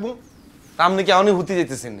কেমনে থাকবো? আপনি কি আমি হুতি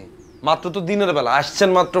যেতেছেন নি? মাত্র তো দিনের বেলা আসছেন,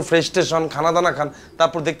 মাত্র ফ্রেশ স্টেশন, খানা দানা খান,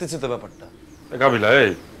 তারপর দেখতেছি তো ব্যাপারটা। কাবিলা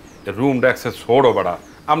এই রুমটা অ্যাক্সেস ছোড়ো বেটা,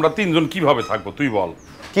 আমরা তিনজন কিভাবে থাকবো তুই বল।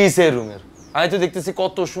 কি সে রুমের? আমি তো দেখতেছি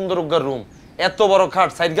কত সুন্দর উগ্গার রুম, এত বড় খাট,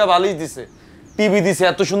 সাইড গা বালিশ দিছে, টিভি দিছে,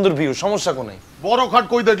 এত সুন্দর ভিউ, সমস্যা কোনাই। বড় খাট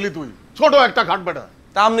কই দেখলি তুই? ছোট একটা খাট বেটা।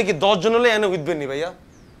 তা আপনি কি 10 জন হলে এনে উঠবেন নি ভাইয়া?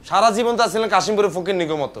 সারা জীবন তো আসলেন কাশিমপুরে ফকির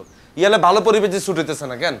নিগো মতো, ইয়ালে ভালো পরিবেশে ছুটেতেছে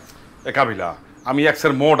না কেন? এ কাবিলা, আমি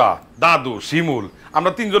এক্সের মোডা, দাদু, শিমুল,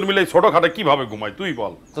 আমরা তিনজন মিলে ছোট খাটে কিভাবে ঘুমাই তুই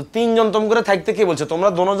বল। তো তিনজন তোম করে থাকতে কি বলছে? তোমরা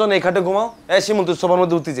দুজন এই খাটে ঘুমাও। এ শিমুল তুই সোফার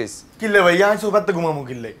মধ্যে উঠতে যাইস। কিল্লে ভাইয়া আমি সোফাতে ঘুমামু,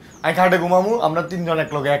 কিল্লে আমি খাটে ঘুমামু, আমরা তিনজন এক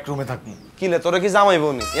লগে এক রুমে থাকমু। কিলে তোরা কি জামাই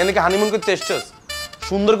বউনি? এনে কি হানিমুন করতে এসছস?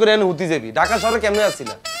 সুন্দর করে এনে উঠতে যাবি। ঢাকা শহরে কেমনে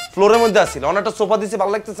আসিলা? ফ্লোরের মধ্যে আসিলা, অনেকটা সোফা দিছি,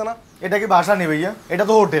 ভালো লাগতেছে না? এটা কি বাসা নেই ভাইয়া, এটা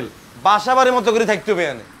তো হোটেল। বাসা বাড়ির মতো করে থাকতে হবে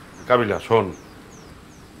এনে। কাবিলা শোন,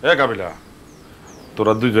 এ কাবিলা,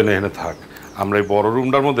 তোরা দুজনে এখানে থাক, আমরা এই বড়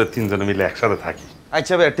রুমটার মধ্যে তিনজনে মিলে একসাথে থাকি।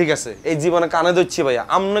 আচ্ছা ভাইয়া ঠিক আছে, এই জীবনে কানে ধরছি ভাইয়া,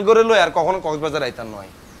 আমনে করে লই আর কখনো কক্সবাজার আইতার নয়।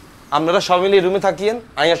 আপনারা সব মিলে রুমে থাকিয়েন,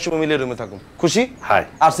 আমি আর শুভ মিলে রুমে থাকুন, খুশি? হাই।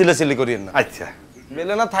 আর সিলেসিলি করিয়েন না। আচ্ছা।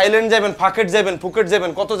 বেলে না থাইল্যান্ড যাবেন, ফাকেট যাবেন, ফুকেট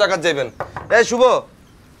যাবেন, কত জায়গা যাবেন। এই শুভ,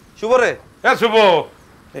 শুভ রে। এ শুভ,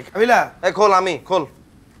 কাবিলা এ খোল, আমি খোল।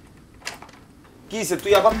 কি সে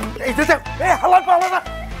তুই আবার? এই যে এ হালাল পালা না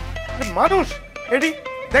মানুষ, এডি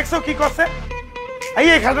দেখছো কি করছে? এই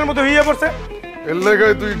খাটের মধ্যে হইয়া পড়ছে। এর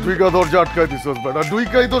লাগাই তুই ঢুইকা দরজা আটকাই দিছস বেটা,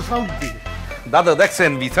 ঢুইকাই তো শান্তি। দাদা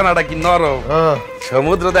দেখছেন বিছানাটা কি নরম,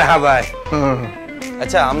 সমুদ্র দেখা যায়।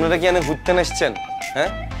 আচ্ছা আপনারা কি এনে ঘুরতে আসছেন? হ্যাঁ,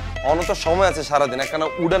 অনত সময় আছে সারাদিন, একখানা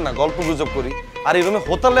উড়েন না, গল্প গুজব করি। আর এই রুমে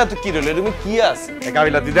হোতালে এত কি রইল? এই রুমে কি আছে?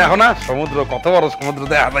 কাবিলা তুই দেখো না সমুদ্র, কত বড় সমুদ্র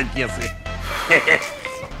দেখা যায়, কি আছে?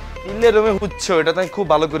 ইলে রুমে হুচ্ছো, এটা তো আমি খুব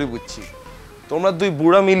ভালো করে বুঝছি। তোমরা দুই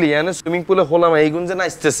বুড়া মিলিয়ে এনে সুইমিং পুলে হলাম, এইগুন যে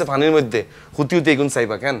নাচতেছে পানির মধ্যে, হুতি হুতি এইগুন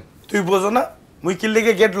চাইবা কেন? তুই বোঝো না মুই কি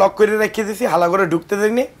লেগে গেট লক করে রেখে দিছি, হালা করে ঢুকতে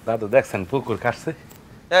দেয়নি। দাদু দেখছেন পুকুর কাটছে।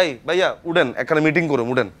 এই ভাইয়া উড়েন, একখানা মিটিং করুন,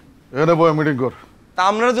 উড়েন। এনে বয় মিটিং কর। তা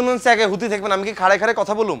আপনারা যেমন একে হুতি থাকবেন, আমি কি খাড়ায় খাড়ায়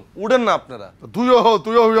কথা বলুম? উড়েন না আপনারা।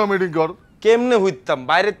 তুইও হইয়া মিটিং কর। কেমনে হইতাম?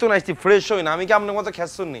 বাইরের তো নাইছি, ফ্রেশ হই না, আমি কি আপনার মতো খেস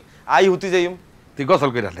শুননি? আই হুতি যাইম। তুই গোসল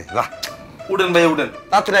করে আলে যা। উড়েন ভাইয়া উড়েন,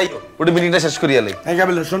 তাড়াতাড়ি আইও, উঠে মিটিংটা শেষ করি আলে। হ্যাঁ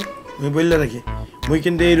কাবিলা শোন, আমি বললে রাখি মুই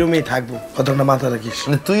কিন্তু এই রুমেই থাকবো, কথাটা মাথা রাখিস।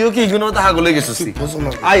 তুইও কি এগুলো মতো হাগলে গেছিস?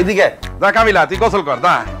 আই এদিকে যা কাবিলা, তুই গোসল কর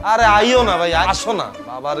দা। আরে আইও না ভাই, আসো না।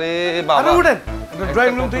 বাবা রে বাবা, আরে উঠেন,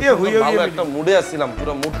 ড্রয়িং রুম থেকে হইয়া ভালো একটা মুডে আসছিলাম,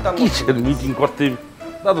 পুরো মুডটা কিসের মিটিং করতে?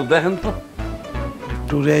 দাদু দেখেন তো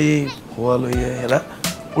টুরে হওয়া লইয়া এরা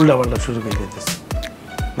উল্টা পাল্টা শুরু করে দিতেছে,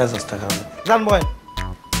 মেজাজটা খারাপ। জান ভাই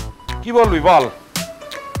কি বলবি বল।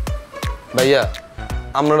 ভাইয়া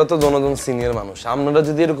আপনারা তো দোনোজন সিনিয়র মানুষ, আপনারা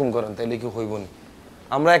যদি এরকম করেন তাহলে কি হইব না?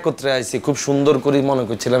 আমরা একত্রে আইছি, খুব সুন্দর করে মনে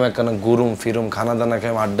করছিলাম একখানা গুরুম ফিরুম খানা দানা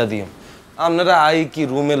খাই আড্ডা দিম। আপনারা আই কি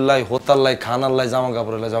রুমের লাই, হোতার লাই, খানার লাই, জামা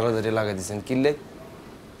কাপড়ের লাই জগাজারি লাগাই দিচ্ছেন। কিনলে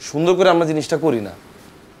সুন্দর করে আমরা জিনিসটা করি না।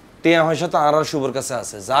 টেয়া পয়সা তো আর শুভর কাছে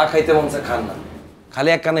আছে, যা খাইতে মন চায় খান না, খালি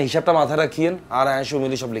একখানা হিসাবটা মাথায় রাখিয়েন আর আয়সু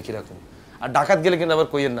মিলি সব লিখে রাখুন। আর ডাকাত গেলে কিন্তু আবার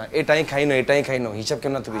কইয়েন না এটাই খাই না, এটাই খাই না, হিসাব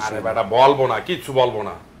কেন তো বেশি। বেটা বলবো না, কিচ্ছু বলবো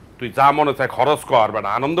না, তুই যা মনে চাই খরচ কর বেটা,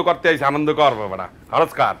 আনন্দ করতে আইস, আনন্দ কর বেটা,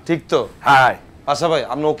 খরচ কর। ঠিক তো? হ্যাঁ। আচ্ছা ভাই,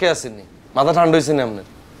 আপনি ওকে আসেননি? মাথা ঠান্ডা হয়েছে না আপনার?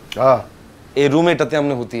 এই রুম এটাতে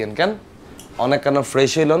আপনি হুতিয়েন কেন? অনেক কেন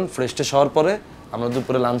ফ্রেশ হইলেন, ফ্রেশ ট্রেশ হওয়ার পরে আমরা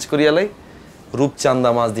দুপুরে লাঞ্চ করি এলাই, রূপচান্দা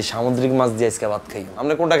মাছ দিয়ে, সামুদ্রিক মাছ দিয়ে আজকে ভাত খাই।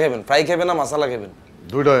 আপনি কোনটা খাবেন? ফ্রাই খাবেন না মশলা খাবেন?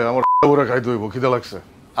 দুইটাই আমার পুরো খাইতে হইব, খিদা লাগছে।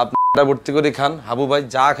 আপনি ভর্তি করে খান। হাবু ভাই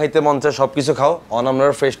যা খাইতে মন চায় সব কিছু খাও। অন আমরা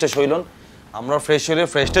ফ্রেশ ট্রেশ হইলেন, আমরা ফ্রেশ হইলে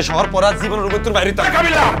ফ্রেশ ট্রেশ হওয়ার পর আর জীবন রুমের তোর বাইরে থাক।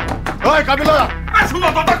 কাবিলা ওই কাবিলা শুনো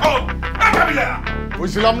তো দেখো কাবিলা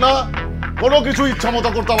কইছিলাম না কোনো কিছু ইচ্ছা মতো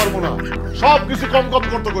করতে পারবো না, সব কিছু কম কম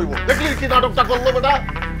করতে কইব। দেখলি কি নাটকটা করলো বেটা?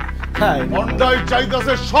 হ্যাঁ মন্ডাই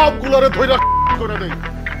চাইতাছে সবগুলোরে ধইরা করে দেই।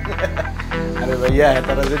 আরে ভাইয়া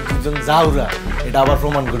এতারা যে দুজন যাওরা এটা আবার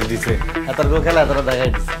প্রমাণ করে দিছে, এতার গো খেলা এতারা দেখাই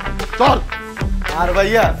দিছে। চল। আর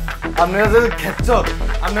ভাইয়া আপনারা যে খেচ্ছ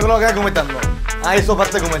আপনাকে লগে ঘুমাইতাম না, আই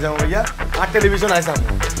সোফাতে ঘুমাই যাবো ভাইয়া, আর টেলিভিশন আইসাম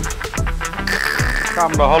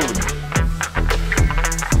কামড়া হল।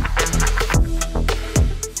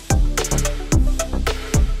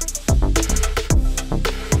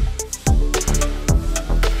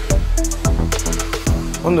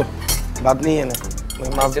 বন্ধু ভাত নিয়ে এনে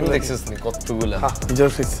মাছ দেখছিস নি কতগুলা? হ্যাঁ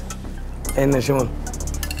জোরফিস এনে শিমুল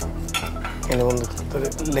এনে বন্ধু তোর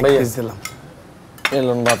লেগ পিস দিলাম।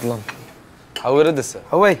 এলন বাতলাম হাওয়ারে দিছে।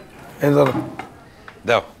 ও ভাই এই ধরো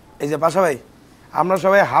দাও। এই যে পাশা ভাই আমরা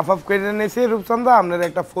সবাই হাফ হাফ করে নিয়েছি, রূপচন্দা আপনার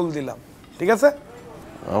একটা ফুল দিলাম, ঠিক আছে?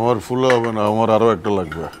 আমার ফুল হবে না, আমার আরো একটা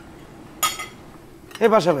লাগবে। এই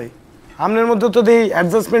পাশা ভাই আপনার মধ্যে তো এই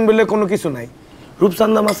অ্যাডজাস্টমেন্ট বলে কোনো কিছু নাই।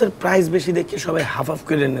 রূপচান্দা মাছের প্রাইস বেশি দেখে সবাই হাফ হাফ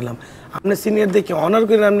করে নিলাম, আপনার সিনিয়র দেখে অনার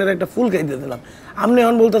করে আপনার একটা ফুল খাইতে দিলাম। আপনি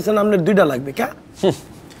এখন বলতেছেন আপনার দুইটা লাগবে কে?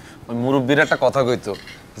 ওই মুরব্বীর একটা কথা কইতো,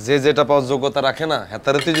 যে যেটা পাওয়ার যোগ্যতা রাখে না,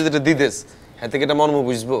 হেতারে তুই যদি এটা দিতেস হেতে এটা মর্ম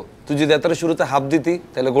বুঝবো। তুই যদি হেতারে শুরুতে হাফ দিতি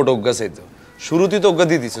তাহলে গোটা অজ্ঞা চাইতো, শুরুতেই তো অজ্ঞা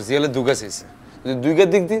দিয়ে দিস, তাহলে দুগা চাইছে। যদি দুই গা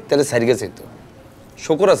দিক দি তাহলে চারিগা চাইতো।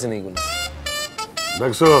 শকর আছে না এইগুলো?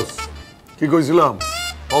 দেখছস কি কইছিলাম?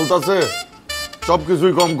 বলতাছে সব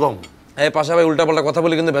কিছুই কম কম। এই পাশা ভাই উল্টা পাল্টা কথা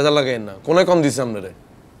বলে কিন্তু ভেজাল লাগাই না। কোনে কম দিছে আপনারে?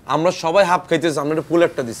 আমরা সবাই হাফ খাইতেছি, আপনার ফুল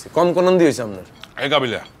একটা দিছি, কম কোন দিয়েছে আপনার? এই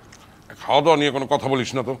কাবিলা খাওয়া দাওয়া নিয়ে কোনো কথা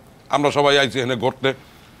বলিস না তো। আমরা সবাই আইছি এখানে ঘুরতে,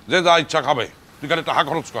 যে যা ইচ্ছা খাবে, তুই খালি টাকা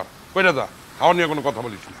খরচ কর, কইরা যা। খাওয়া নিয়ে কোনো কথা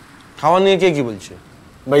বলিস না। খাওয়া নিয়ে কে কি বলছে?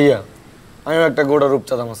 ভাইয়া আমিও একটা গোটা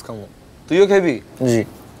রূপচাঁদা মাছ খাবো। তুইও খাবি? জি।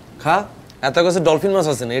 খা। এত কাছে ডলফিন মাছ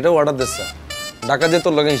আছে না, এটাও অর্ডার দিচ্ছে। ঢাকা দিয়ে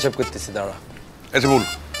তোর লগে হিসাব করতেছি, দাঁড়া। এসে বল,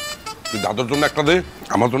 তুই দাদুর জন্য একটা দে,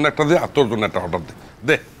 আমার জন্য একটা দে, আর তোর জন্য একটা অর্ডার দে।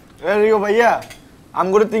 দে রিও ভাইয়া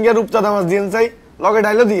আমগরে তিনটা রূপচাঁদা মাছ দিয়েন চাই, লগে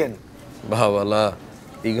ডাইলও দিয়েন। বাবালা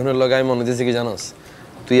এইগুলোর লগে আমি মনে দিয়েছি কি জানোস?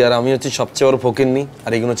 তুই আর আমি হচ্ছে সবচেয়ে বড় ফকিরনি,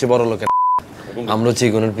 আর এইগুলো হচ্ছে বড় লোকের। আমরা হচ্ছে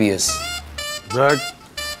এইগুলোর পিএস। দেখ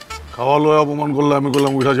খাওয়া লয় অপমান করলে আমি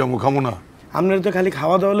করলাম উঠা যাবো, খাবো না। আপনার তো খালি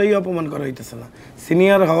খাওয়া দাওয়া লই অপমান করা হইতেছে না,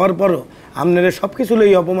 সিনিয়র হওয়ার পরও আপনার সব কিছু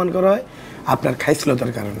লই অপমান করা হয় আপনার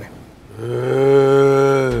খাইছিলতার কারণে।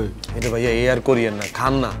 এটা ভাইয়া এই আর করিয়েন না,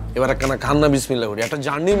 খান না। এবার একখানা খান না, বিসমিল্লাহ করি। একটা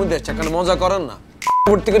জার্নির মধ্যে আসছে, একখানা মজা করেন না,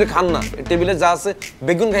 ভর্তি করে খান না। টেবিলে যা আছে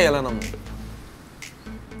বেগুন খাই এলেন আমরা।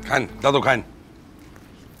 খান দাদু খান।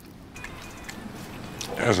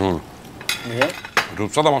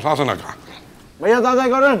 রূপচাঁদা মাছ আছে না? খা ভাইয়া যা যাই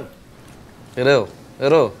করেন। এরো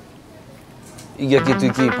এরো ইয়া কি তুই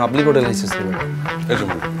কি পাবলিক হোটেল আইছিস?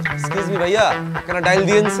 এক্সকিউজ মি ভাইয়া, একখানা ডাইল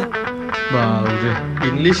দিয়েছেন। বাউরে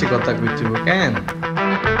ইংলিশে কথা কইছো কেন?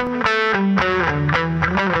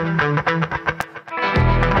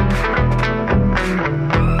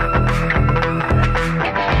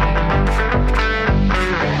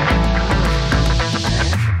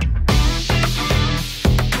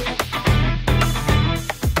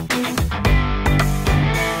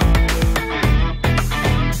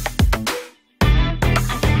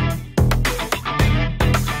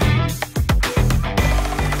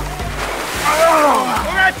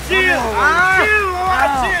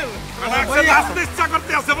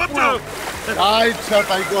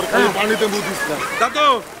 পানিতে মুতিস না দাদু।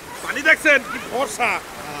 পানি দেখছেন কি বর্ষা,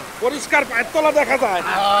 পরিষ্কার পায়ের তলা দেখা যায়।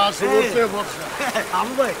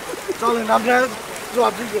 চলেন আমরা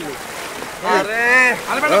আপনি গেলে। আরে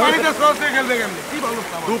আরে বেটা পানিতে সসে খেলতে গেল কি ভালো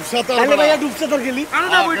খাবার। ডুবসাতা আরে ভাইয়া ডুবসাতার গেলি? আরে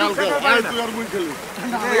না বই ডুবসাতা পারে না। তুই আর মুই খেলি।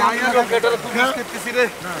 আয়া রকেটার খুব করতেছি রে।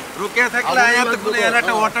 রোকে থাকলে আয়া তো কোনে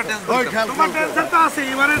একটা ওয়াটার টেন্স দাও। তোমার টেনশন তো আছে,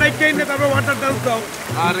 এবারে ডাইকেই নে, তারপর ওয়াটার টেন্স দাও।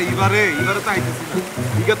 আর এবারে তো আইতেছি না।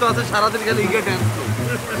 ইগে তো আছে সারা দিন খালি ইগে টেন্স তো।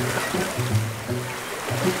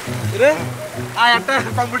 রে আয় একটা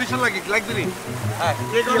কম্পিটিশন লাগবে নি। হ্যাঁ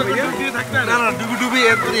এই কথা ডুবি থাকবে না। না ডুবি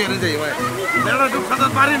এর করে হেরে যাই ভাই। না ডুব খাতা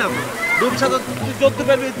পারি না। রূপসা তো চলতে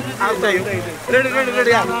পারবি রেডি রেডি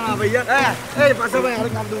রেডি না ভাইয়া এই পাশা ভাই আর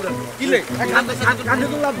কাঁদতে উড়া কি লে কাঁদতে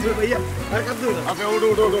তো লাভ দিবে ভাইয়া আর কাঁদতে উড়া আচ্ছা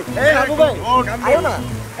ওঠো এই আবু ভাই আয়ো না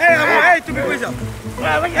এই আবু এই তুমি কই যাও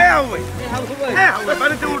এই আবু ভাই এই আবু ভাই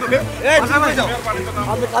বাড়িতে উঠো এই পাশা ভাই যাও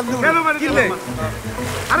আমি কাঁদতে উড়া কেন বাড়িতে কি লে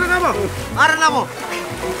আরে নামো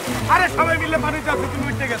আরে সবাই মিলে পানি যাচ্ছে তুমি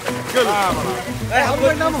উঠে গেছে চলো এই আবু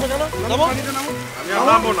ভাই নামো নামো আমি আর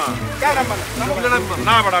নামবো না কেন নামবো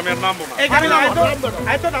না বড় আমি আর নামবো না এই গাড়ি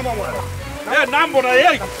আইতো নামো এ নামবো না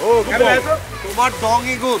এই ও গাড়ি আইতো তোমার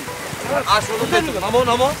ডঙ্গি গুণ আসলে দেখো নামো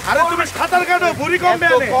নামো আরে তুমি সাঁতার কাটো বুড়ি কম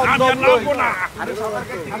বেনে আমি আর নামবো না আরে সাঁতার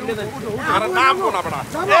কাটো সামনে দেন আরে নামবো না বড়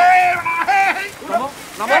এই নামো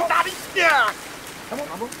নামো তারিখটা নামো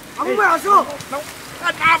নামো আবু ভাই আসো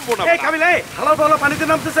নামবো না এই কাবিলা এই হালাল বালা পানিতে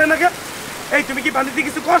নামতে চাই না কে এই তুমি কি পানিতে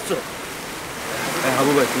কিছু করছো এই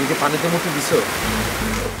আবু ভাই তুমি কি পানিতে মুখে দিছো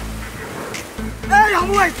এই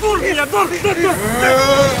আবু ভাই দূর দূর দূর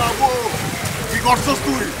আবু কি করছস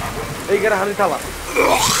তুই এই গেরা হানি থাবা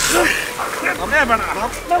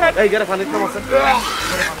এই গেরা পানিতে নামছে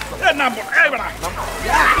এই নামবো এই বড়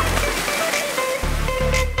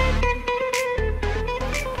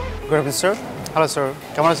good afternoon sir hello sir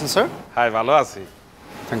কেমন আছেন স্যার হাই ভালো আছি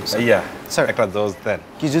thank you sir yeah sir একটা জুস দেন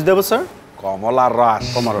কি জুস দেবো স্যার কমলার রস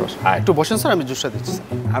কমলার রস একটু বসেন স্যার আমি জুসটা দিচ্ছি স্যার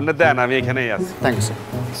আপনি দেন আমি এখানেই আছি thank you sir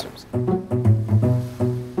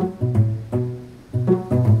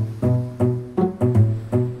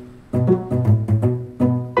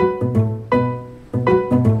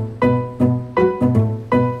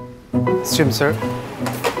stream sir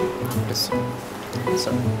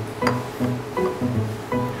sir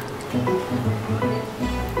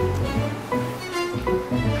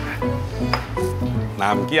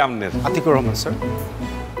নাম কি আপনার আতিকুর রহমান স্যার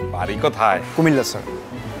বাড়ি কোথায় কুমিল্লা স্যার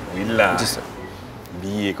কুমিল্লা জি স্যার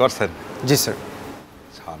বিয়ে করছেন জি স্যার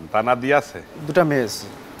সন্তান আদি আছে দুটা মেয়ে আছে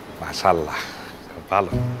মাশাআল্লাহ খুব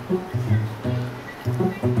ভালো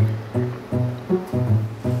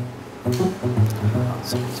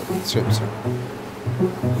stream sir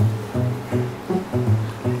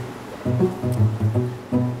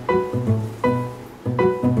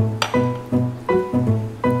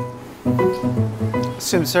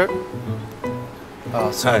stream sir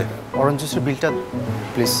sir orange জুসের বিলটা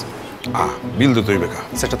প্লিজ বিল তো তৈবে কা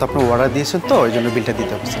সেটা তো আপনি অর্ডার দিয়েছেন তো এই জন্য বিলটা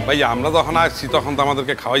দিতে হবে স্যার ভাই আমরা যখন আসছি তখন তো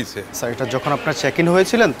আমাদেরকে খাওয়াইছে স্যার এটা যখন আপনার চেক ইন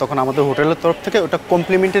হয়েছিলেন তখন আমাদের হোটেলের তরফ থেকে ওটা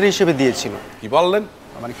কমপ্লিমেন্টারি হিসেবে দিয়েছিল কি বললেন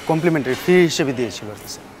মানে কমপ্লিমেন্টারি ফ্রি হিসেবে দিয়েছিল আর কি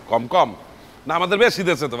স্যার কম কম না আমাদের বেশি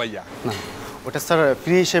দিয়েছে তো ভাইয়া না ওটা স্যার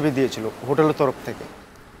ফ্রি হিসেবে দিয়েছিল হোটেলের তরফ থেকে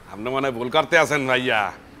আপনি মানে ভুল করতে আছেন ভাইয়া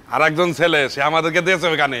আর একজন ছেলে সে আমাদেরকে দিয়েছে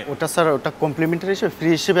ওখানে ওটা স্যার ওটা কমপ্লিমেন্টারি হিসেবে ফ্রি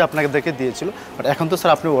হিসেবে আপনাদেরকে দিয়েছিল বাট এখন তো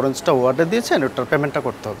স্যার আপনি অরেঞ্জটা অর্ডার দিয়েছেন ওটার পেমেন্টটা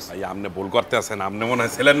করতে হবে ভাইয়া আপনি ভুল করতে আছেন আপনি মনে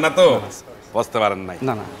হয় ছিলেন না তো বুঝতে পারেন নাই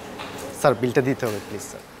না না স্যার বিলটা দিতে হবে প্লিজ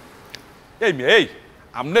স্যার এই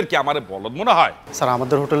আপনার কি আমারে বলদ মনে হয় স্যার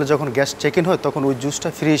আমাদের হোটেলে যখন গ্যাস চেক ইন হয় তখন ওই জুসটা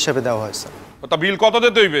ফ্রি হিসেবে দেওয়া হয় স্যার ওটা বিল কত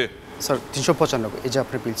দিতে হইবে স্যার 395 এই যে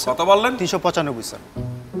আপনার বিল কত বললেন 395 স্যার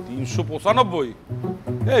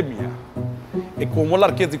 395 এই মিয়া এই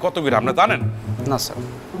কমলার কেজি কত করে আপনি জানেন না স্যার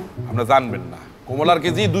আপনি জানবেন না কমলার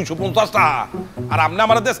কেজি 250 টাকা আর আপনি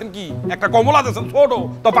আমারে দেন কি একটা কমলা দেন ছোট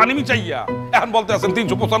তো পানি মিচাইয়া এখন বলতে আছেন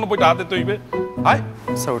 395 টাকা দিতে হইবে হাই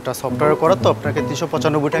স্যার ওটা সফটওয়্যার করা তো আপনাকে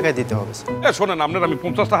 395 টাকায় দিতে হবে স্যার এ শুনেন আপনার আমি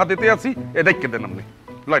 50 টাকা দিতে আছি এ দেখে দেন আপনি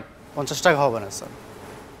লাইট 50 টাকা হবে না স্যার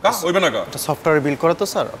কা হইবে না কা এটা সফটওয়্যার বিল করা তো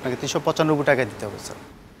স্যার আপনাকে 395 টাকায় দিতে হবে স্যার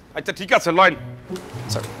আচ্ছা ঠিক আছে লাইন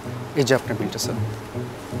স্যার এই যে আপনার বিলটা স্যার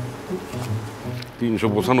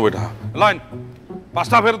 395 টাকা লাইন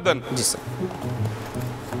 5 টাকা ফেরত দেন জি স্যার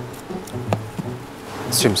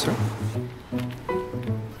স্ট্রিম স্যার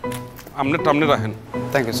আপনি রাখেন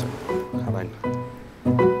থ্যাংক ইউ স্যার লাইন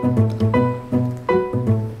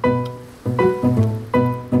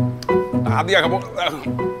আদিয়া খাবো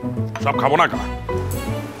সব খাবো না কা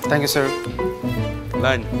thank you sir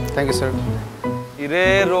line thank you sir ইরে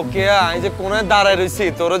রোকেয়া আমি যে কোনায় দাঁড়ায় রইছি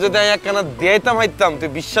তোর যদি আমি একখানা দিয়াইতাম হাইতাম তুই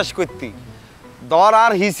বিশ্বাস করতি ধর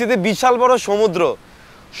আর হিসিতে বিশাল বড় সমুদ্র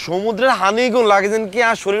সমুদ্রের হানি গুণ লাগে যেন কি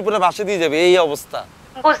আর শরীর পুরো ভাসে দিয়ে যাবে এই অবস্থা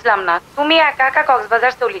বুঝলাম না তুমি একা একা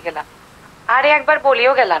কক্সবাজার চলে গেলা আরে একবার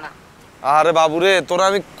বলিও গেলা না আরে বাবুরে তোরা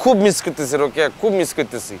আমি খুব মিস করতেছি রোকেয়া খুব মিস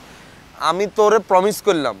করতেছি আমি তোরে প্রমিস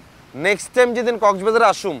করলাম নেক্সট টাইম যেদিন কক্সবাজারে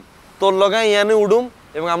আসুম তোর লগে ইয়ানে উডুম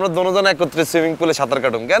এবং আমরা দুজন একত্রে সুইমিং পুলে সাঁতার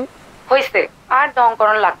কাটুম কেন হইছে আর ডং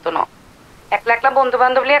করন লাগতো না একলা একলা বন্ধু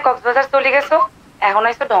বান্ধব লিয়ে কক্সবাজার চলে গেছো এখন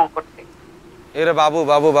আইছো ডং করতে এরে বাবু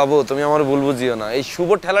বাবু বাবু তুমি আমার ভুল বুঝিও না এই শুভ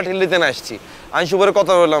ঠেলা ঠেলিতে না আসছি আমি শুভর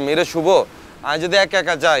কথা বললাম এরে শুভ আমি যদি একা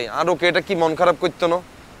একা যাই আর ওকে এটা কি মন খারাপ করতো না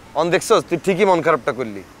অন দেখছস তুই ঠিকই মন খারাপটা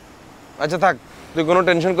করলি আচ্ছা থাক তুই কোনো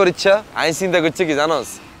টেনশন করিস আমি চিন্তা করছি কি জানোস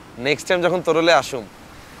নেক্সট টাইম যখন তোরলে আসুম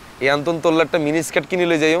এই আন্তন তোর একটা মিনি স্কার্ট কিনে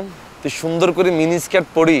লই যাইম তুই সুন্দর করে মিনি স্কার্ট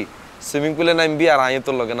পরি সুইমিং পুলে নামবি আর আই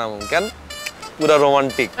তোর লগে নামুম কেন পুরা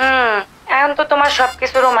রোমান্টিক এখন তো তোমার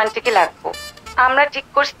সবকিছু রোমান্টিকই লাগবো আমরা ঠিক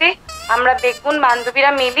করছি আমরা বেগুন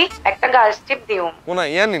বান্ধবীরা মিলি একটা গার্লস ট্রিপ দিও কোনায়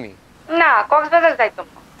ইয়ানিনি না কক্সবাজার যাইতো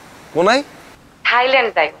না কোনায় থাইল্যান্ড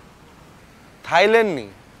যাইও থাইল্যান্ড নি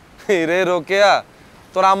রে রোকেয়া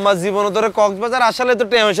তোর আম্মা জীবন তোরে কক্সবাজার আসলে তো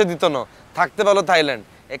টেম এসে দিত না থাকতে পারলো থাইল্যান্ড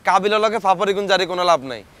এই কাবিলালকে ফাফারি গুণ জারি কোনো লাভ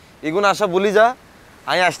নাই এগুন আসা বলি যা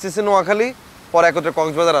আমি আসতেছি নোয়াখালী পরে একত্রে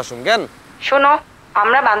কক্সবাজার আসুন কেন শোনো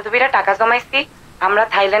আমরা বান্ধবীরা টাকা জমাইছি আমরা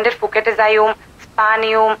থাইল্যান্ডের ফুকেটে যাইম স্পা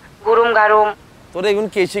নিয়ম গুরুম গারুম তোর এগুন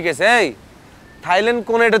কে শিখেছে এই থাইল্যান্ড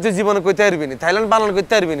কোন এটা তুই জীবনে কইতে পারবি না থাইল্যান্ড বানান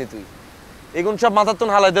করতে পারবি না তুই এগুন সব মাথার তুন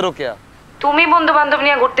হালাই দে রোকেয়া তুমি বন্ধু বান্ধব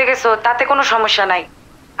নিয়ে ঘুরতে গেছো তাতে কোনো সমস্যা নাই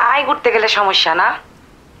আই ঘুরতে গেলে সমস্যা না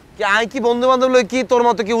কি আই কি বন্ধু বান্ধব লই কি তোর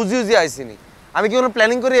মতো কি উজি উজি আইছিনি আমি কি কোনো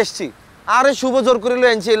প্ল্যানিং করে এসেছি আরে শুভ জোর করে লই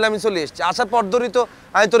আনছি এলে আমি চলে এসেছি আসার পর ধরি তো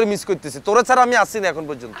আমি তোরে মিস করতেছি তোরে ছাড়া আমি আসছি না এখন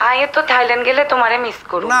পর্যন্ত আই তো থাইল্যান্ড গেলে তোমারে মিস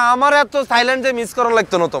করব না আমার এত থাইল্যান্ড যে মিস করা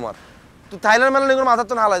লাগতো না তোমার তুই থাইল্যান্ড মানে এগুলো মাথা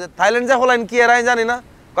তো না হালাই থাইল্যান্ড যা হলাইন কি এরাই জানি না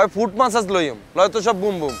কয় ফুট মাসাজ লইম লয় তো সব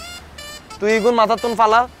বুম বুম তুই এগুন মাথা তুন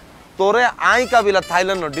ফালা তোরে I Kabila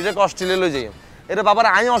Thailand direct Australia লই যাইম এরে বাবার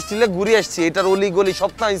আমি অস্ট্রেলিয়া ঘুরে আসছি এটার অলি গলি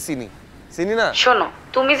সব তো আমি চিনি না শোনো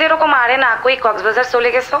তুমি যেরকম আরে না কই কক্সবাজার চলে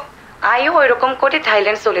গেছো আইও ওইরকম করে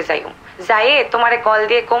থাইল্যান্ড চলে যাইও যাইয়ে তোমারে কল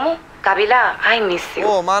দিয়ে কমু কাবিলা আই মিস ইউ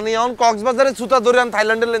ও মানে অন কক্সবাজারে ছুতা ধরে আন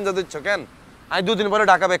থাইল্যান্ডের লেনজা দিচ্ছ কেন আমি দুদিন পরে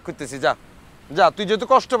ঢাকা ব্যাক করতেছি যা যা তুই যেহেতু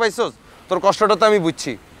কষ্ট পাইছস তোর কষ্টটা তো আমি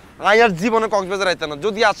বুঝছি আই আর জীবনে কক্সবাজার আইতে না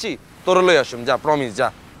যদি আসি তোর লই আসুম যা প্রমিস যা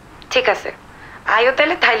ঠিক আছে আইও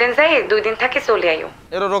তাহলে থাইল্যান্ড যাই 2 দিন থাকি চলে আইও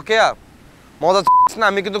এর রোকেয়া মজা না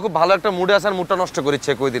আমি কিন্তু খুব ভালো একটা মুডে আসার মুডটা নষ্ট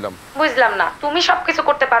করিচ্ছে কই দিলাম বুঝলাম না তুমি সবকিছু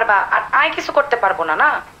করতে পারবা আর আই কিছু করতে পারবো না না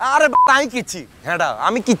আরে তাই কিচ্ছি হ্যাঁডা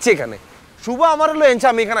আমি কিচ্ছি এখানে শুভ আমার লই এনছে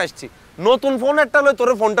আমি এখানে আসছি নতুন ফোন একটা লই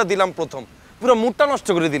তোরে ফোনটা দিলাম প্রথম পুরো মুডটা নষ্ট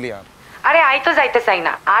করে দিলি আর আরে আই তো যাইতে চাই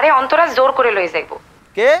না আরে অন্তরা জোর করে লই যাইবো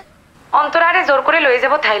কে অন্তরারে জোর করে লই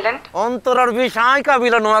যাব থাইল্যান্ড অন্তরার বিষয়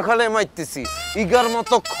কাবিলা নোয়াখালী মাইতেছি ইগার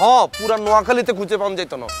মতো খ পুরা নোয়াখালীতে খুঁজে পাম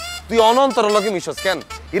যাইতো না তুই অনন্তর লগে মিশস কেন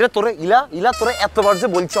ইরা তোরে ইলা তোরে এতবার যে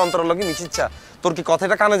বলছি অন্তর লগে মিশিচ্ছা তোর কি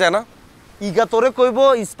কথাটা কানে যায় না ইগা তোরে কইব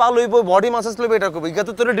স্পা লইব বডি মাসাজ লইব এটা কইব ইগা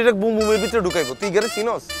তো তোরে ডাইরেক্ট বুম বুমের ভিতরে ঢুকাইব তুই ইগারে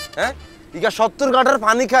চিনস হ্যাঁ ইগা 70 গাঁটার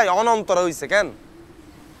পানি খায় অনন্তর হইছে কেন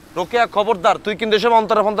রোকেয়া খবরদার তুই কিন্তু এসব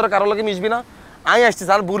অন্তরা কারো লগে মিশবি না আই আসছি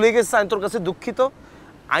আর ভুলে গেছিস আমি তোর কাছে দুঃখিত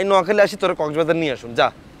আই নোয়াখালী আসি তোরে কক্সবাজার নিয়ে আসুন যা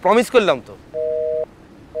প্রমিস করলাম তো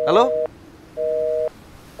হ্যালো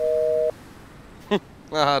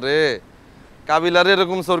আরে কাবিলারে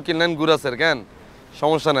এরকম সোর কিনলেন গুরাসের কেন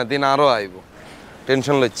সমস্যা নাই দিন আরো আইব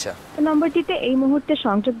টেনশন লইচ্ছা নম্বরটিতে এই মুহূর্তে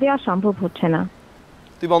সংযোগ দেওয়া সম্ভব হচ্ছে না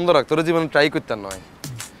তুই বন্ধ রাখ তোর জীবনে ট্রাই করতে নয়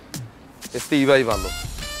এতে ইবাই ভালো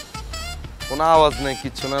কোনো আওয়াজ নাই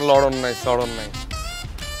কিচ্ছু না লড়ন নাই সড়ন নাই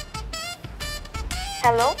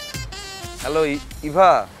হ্যালো হ্যালো ইভা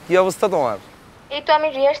কি অবস্থা তোমার এই তো আমি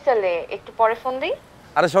রিহার্সালে একটু পরে ফোন দিই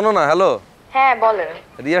আরে শোনো না হ্যালো হ্যাঁ বলেন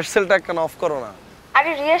রিহার্সালটা কেন অফ করো না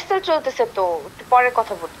আরে রিহার্সাল চলতেছে তো একটু পরে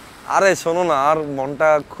কথা বলি আরে শোনো না আর মনটা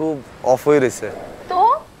খুব অফ হয়ে রয়েছে তো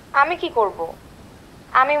আমি কি করব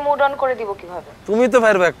আমি মুড অন করে দিব কিভাবে তুমি তো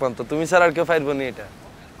ফায়ারবে একমাত্র তুমি ছাড়া আর কেউ ফায়ারবে না এটা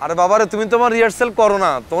আরে বাবারে তুমি তোমার রিহার্সাল করো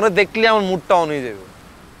না তোমরা দেখলে আমার মুডটা অন হয়ে যাবে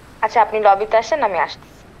আচ্ছা আপনি লবিতে আসেন আমি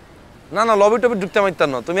আসতেছি না না লবি টবি ঢুকতে মাইতাম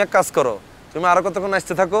না তুমি এক কাজ করো তুমি আরো কতক্ষণ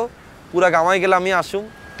আসতে থাকো পুরা গামাই গেলে আমি আসুম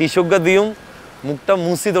টিশুগা দিউম মুখটা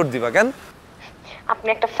মুছি দৌড় দিবা কেন আপনি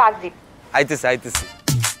একটা ফাজি আইতেছি আইতেছি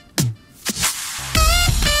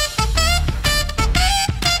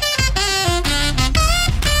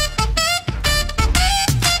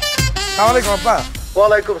আসসালামু আলাইকুম আপা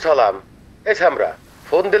ওয়ালাইকুম সালাম এই সামরা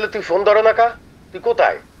ফোন দিলে তুই ফোন ধরো না কা তুই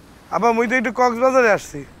কোথায় আপা মুই তো একটু কক্সবাজারে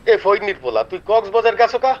আসছি এ ফকির পোলা তুই কক্সবাজার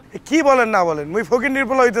গেছো কা কি বলেন না বলেন মুই ফকির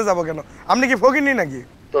নির্পলা হইতে যাব কেন আপনি কি ফকির নি নাকি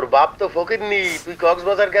তোর বাপ তো ফকির নি তুই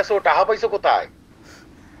কক্সবাজার গেছো টাকা পাইছো কোথায়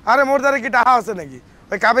আরে মোর দ্বারা কি টাকা আছে নাকি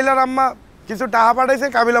ওই কাবিলার আম্মা কিছু টাকা পাঠাইছে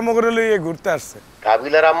কাবিলা মগরে লইয়ে ঘুরতে আসছে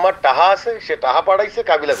কাবিলার আম্মার টাকা আছে সে টাকা পাঠাইছে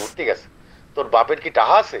কাবিলা ঘুরতে গেছে তোর বাপের কি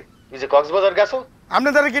টাকা আছে তুই যে কক্সবাজার গেছো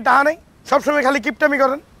আপনার দ্বারা কি টাকা নেই সবসময় খালি কিপটামি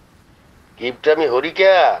করেন কিপটামি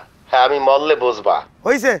হরিকা হ্যাঁ আমি মরলে বসবা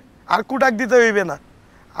হইছে আর কুটাক দিতে হইবে না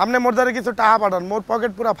আপনি মোর দ্বারা কিছু টাকা পাঠান মোর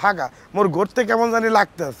পকেট পুরা ফাঁকা মোর ঘুরতে কেমন জানি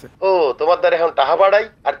লাগতে আছে ও তোমার দ্বারা এখন টাকা পাঠাই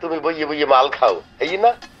আর তুমি বইয়ে বইয়ে মাল খাও এই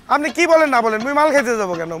না আপনি কি বলেন না বলেন মুই মাল খাইতে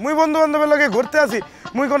যাবো কেন মুই বন্ধু বান্ধবের লগে ঘুরতে আসি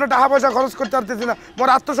মুই কোনো টাকা পয়সা খরচ করতে পারতেছি না মোর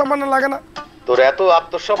আত্মসম্মান লাগে না তোর এত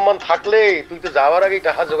আত্মসম্মান থাকলে তুই তো যাওয়ার আগে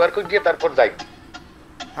টাকা জোগাড় করে দিয়ে তারপর যাই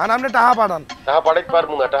আর আপনি টাকা পাঠান। টাকা পাঠাইতে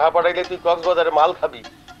পারবো না, টাকা পাঠাইলে তুই কক্সবাজারে মাল খাবি,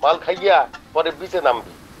 মাল খাইয়া পরে বিচে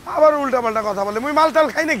নামবি। আবার উল্টা পাল্টা কথা বলে, মুই মাল টাল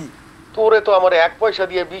খাই নাকি? তোরে তো আমার 1 পয়সা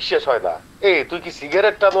দিয়ে বিশ্বাস হয় না। তুই কি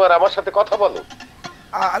সিগারেট টানো আর আমার সাথে কথা বলো?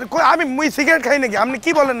 আরে আমি মুই সিগারেট খাই নাকি? আপনি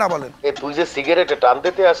কি বলেন না বলেন? তুই যে সিগারেটে টান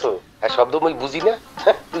দিতে আসো, শব্দ মুই বুঝি না।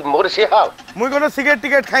 তুই মোরে সে হাও। মুই কোনো সিগারেট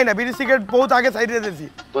টিকেট খাই না, বিড়ি সিগারেট বহুত আগে সাইডে দিয়েছি।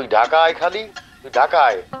 তুই ঢাকায় খালি, তুই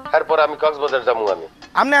ঢাকায়, তারপর আমি কক্সবাজার যাবো।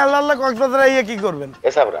 আপনি আল্লাহ আল্লাহ কক্সবাজার আইয়া কি করবেন?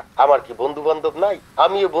 এসাবরা আমার কি বন্ধু বান্ধব নাই?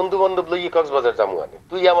 আমিও বন্ধু বান্ধব লইয়ে কক্সবাজার যাবো।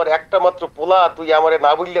 তুই আমার একটা মাত্র পোলা, তুই আমারে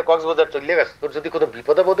না বললে কক্সবাজার চলে গেছ। তোর যদি কোনো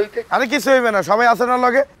বিপদ আপদ হইতে? আরে কিছু হইবে না, সবাই আছে না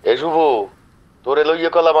লগে। এ শুভ, তোরে লইয়ে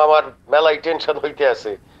কলাম আমার মেলাই টেনশন হইতে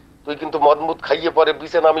আছে। তুই কিন্তু মদমুদ খাইয়ে পরে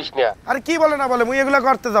বিছে নামিস না। আরে কি বলে না বলে, মুই এগুলা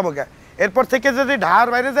করতে যাবো কে? এরপর থেকে যদি ঢাহার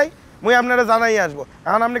বাইরে যাই, মুই আপনারা জানাই আসবো।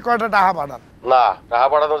 এখন আপনি কয়টা টাকা পাঠান। না, টাকা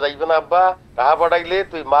পাঠানো যাইবে না আব্বা। টাকা পাঠাইলে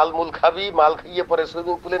তুই মাল মুল খাবি, মাল খাইয়ে পরে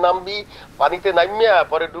সুইমিং পুলে নামবি, পানিতে নামিয়া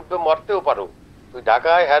পরে ডুববে মরতেও পারো। তুই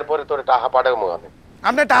ঢাকায়, এর পরে তোরে টাকা পাঠাবো মনে।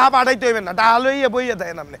 আপনি টাকা পাঠাইতে হইবেন না, টাকা লইয়া বইয়া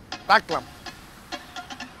দেন আপনি। রাখলাম।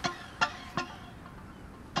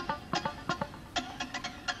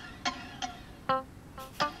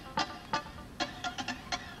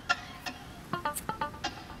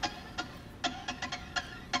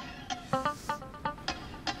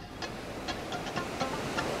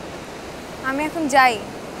 আমি এখন যাই,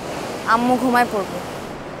 আম্মু ঘুমায় পড়বো।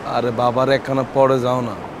 আরে বাবার একখানা পরে যাও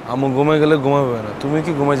না, আম্মু ঘুমায় গেলে ঘুমাবে না, তুমি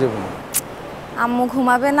কি ঘুমায় যাবে না? আম্মু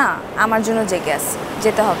ঘুমাবে না, আমার জন্য জেগে আছে,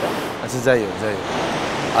 যেতে হবে। আচ্ছা যাইও যাইও,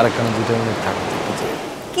 আর একখানা 2 মিনিট থাকো।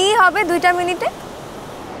 কি হবে 2 মিনিটে?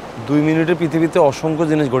 2 মিনিটে পৃথিবীতে অসংখ্য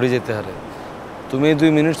জিনিস ঘটে যেতে পারে। তুমি এই 2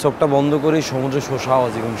 মিনিট চোখটা বন্ধ করে সমুদ্রের শোষা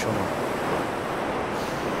আওয়াজ এগুন শোনো।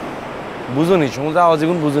 বুঝুনি সমুদ্রের আওয়াজ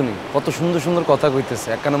এগুন বুঝুনি? কত সুন্দর সুন্দর কথা কইতেছে,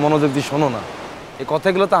 একখানা মনোযোগ দিয়ে শোনো না। এই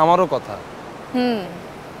কথাগুলো তো আমারও কথা।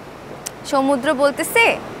 সমুদ্র বলতেছে,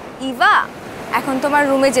 ইভা এখন তোমার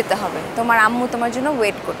রুমে যেতে হবে, তোমার আম্মু তোমার জন্য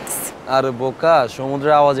ওয়েট করতেছে। আরে বোকা,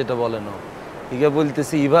 সমুদ্রের আওয়াজ এটা বলে না। ইগা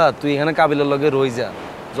বলতেছি, ইভা তুই এখানে কাবিলার লগে রই যা,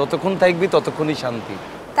 যতক্ষণ থাকবি ততক্ষণই শান্তি।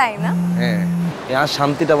 তাই না? হ্যাঁ, আর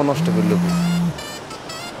শান্তিটা আবার নষ্ট করলো।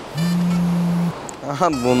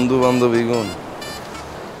 আর বন্ধু বান্ধবী গুণ,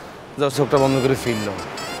 যাও চোখটা বন্ধ করে ফিরলাম।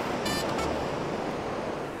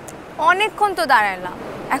 অনেকক্ষণ তো দাঁড়ালাম,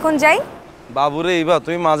 এখন যাই। বাবুরে ইবা,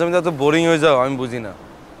 তুমি মাঝে মাঝে এত বোরিং হয়ে যাও, আমি বুঝি না।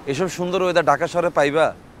 এসব সুন্দর ওয়েদার ঢাকা শহরে পাইবা?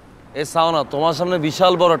 এ চাও না, তোমার সামনে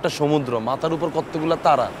বিশাল বড় একটা সমুদ্র, মাথার উপর কতগুলা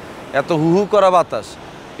তারা, এত হু হু করা বাতাস।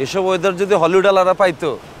 এসব ওয়েদার যদি হলিউড আলারা পাইতো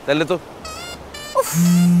তাহলে তো।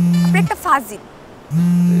 আপনি একটা ফাজিল।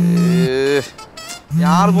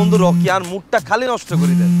 আর বন্ধু রকি আর মুডটা খালি নষ্ট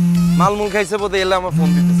করে দেয়। মালমুল খাইছে বোধ এলে আমার ফোন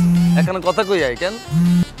দিতেছে, এখানে কথা কই আই কেন?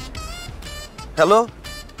 হ্যালো,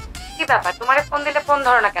 কি ব্যাপার? তোমারে ফোন দিলে ফোন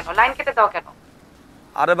ধরো না কেন? লাইন কেটে দাও কেন?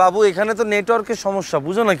 আরে বাবু, এখানে তো নেটওয়ার্কের সমস্যা,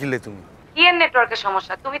 বুঝো না কিলে তুমি? কি এর নেটওয়ার্কের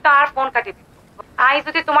সমস্যা? তুমি তো আর ফোন কাটি দিত। আই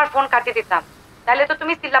যদি তোমার ফোন কাটি দিতাম তাহলে তো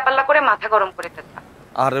তুমি চিল্লাপাল্লা করে মাথা গরম করে ফেলতা।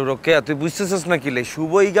 আরে রকে, তুই বুঝতেছিস না কিলে?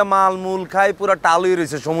 শুভ ইগা মালমুল খাই পুরা টালুই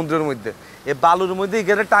রয়েছে সমুদ্রের মধ্যে, এ বালুর মধ্যে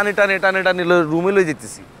ইগারে টানে টানে টানে টানে রুমে লই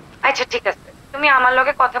যেতেছি। আচ্ছা ঠিক আছে, তুমি আমার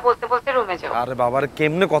লগে কথা বলতে বলতে রুমে যাও। আরে বাবার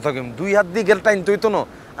কেমনে কথা কেমন, 2 হাত দিয়ে গেলে টাইম তুই তো না,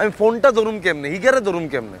 আমি ফোনটা ধরুম কেমনে, হিগারে ধরুম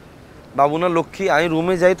কেমনে? বাবু না লক্ষ্মী, আমি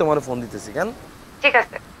রুমে যাই, তোমার ফোন দিতেছি কেন? ঠিক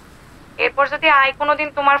আছে, এরপর যদি আই কোনোদিন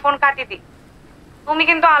তোমার ফোন কাটি দি, তুমি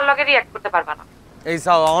কিন্তু আর লগে রিঅ্যাক্ট করতে পারবা না। এই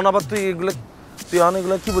চাও অন, আবার তুই এগুলো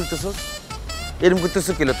এগুলো কি বলতেছস? এরকম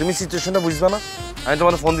করতেছো কিলো? তুমি সিচুয়েশনটা বুঝবা না? আমি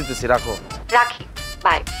তোমার ফোন দিতেছি, রাখো। রাখি,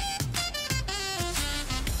 বাই।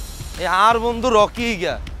 এই আর বন্ধু রকি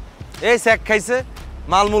গিয়া এই স্যাক খাইছে,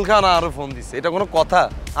 মালমুল খান আরো ফোন দিছে, এটা কোনো কথা?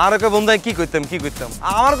 আর ওকে বন্ধু কি করতাম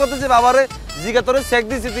আমার কথা যে বাবারে জিগা তোরে স্যাক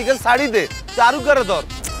দিছি, তুই গেল শাড়ি দে, চারু করে ধর।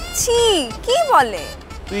 ছি, কি বলে?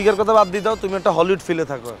 তুই এর কথা বাদ দি দাও, তুমি একটা হলিউড ফিলে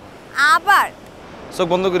থাকো। আবার চোখ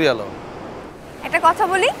বন্ধ করি আলো। একটা কথা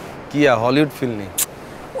বলি। কি হলিউড ফিল নেই?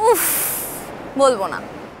 উফ, বলবো না।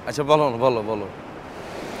 আচ্ছা বলো বলো বলো।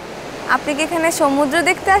 আপনি কি এখানে সমুদ্র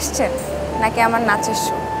দেখতে আসছেন নাকি আমার নাচের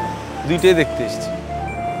শো? দুইটাই দেখতে এসেছি।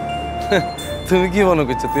 তুমি কি মনে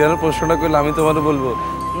করছো? তুই আর প্রশ্নটা করলে আমি তোমার বলবো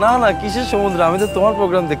না না কিসের সমুদ্র, আমি তো তোমার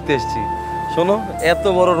প্রোগ্রাম দেখতে এসেছি। শোনো, এত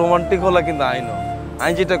বড় রোমান্টিক হলা কিন্তু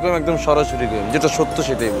আমি যেটা করি একদম সরাসরি করি, যেটা সত্য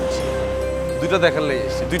সেটাই বলছি। দুইটা দেখার লেগে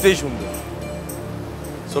এসেছি, দুইটাই সুন্দর।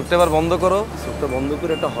 চোখটা এবার বন্ধ করো, চোখটা বন্ধ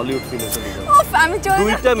করে একটা হলিউড ফিলে চলে যাও।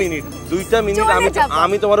 2 মিনিট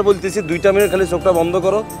আমি তোমার বলতেছি, 2 মিনিট খালি চোখটা বন্ধ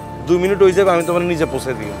করো, 2 মিনিট হয়ে যাবে, আমি তোমার নিজে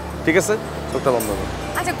পৌঁছে দিও, ঠিক আছে? চোখটা বন্ধ করো।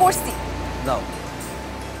 আচ্ছা করছি, দাও।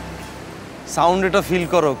 সাউন্ড এটা ফিল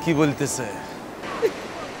করো, কি বলতেছে?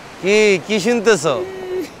 কি শুনতেছ?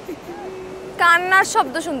 কান্নার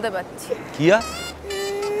শব্দ শুনতে পাচ্ছি। কিয়া?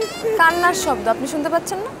 কান্নার শব্দ আপনি শুনতে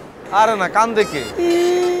পাচ্ছেন না? আরে না কান দেখে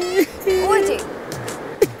ওই যে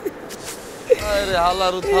আরে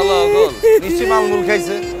হালারু থালা গোল নিশ্চয় মালমুল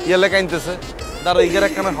খাইছে ইয়েলে কাইনতেছে দাঁড়ো ইগার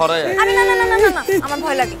একখানে হরায় আরে না না না না না আমার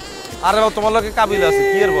ভয় লাগে আরে বাবা তোমার লগে কাবিল আছে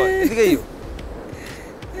কি এর ভয় এদিকে আইও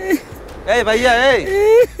এই ভাইয়া এই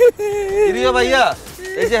রিয়া ভাইয়া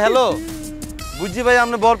এই যে হ্যালো বুঝছি ভাই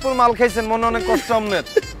আপনি ভরপুর মাল খাইছেন মনে অনেক কষ্ট আপনার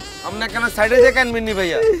আপনি একখানে সাইডে যে কানবেন নি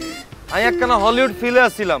ভাইয়া আমি একখানে হলিউড ফিলে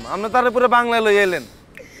আসছিলাম আপনি তার উপরে বাংলায় লই এলেন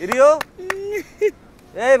রিও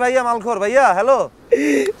এই ভাইয়া মালখোর ভাইয়া হ্যালো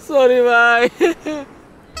সরি ভাই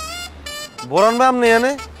বোরান ভাই আপনি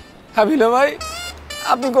এনে কাবিলা ভাই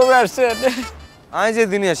আপনি কবে আসছেন আমি যে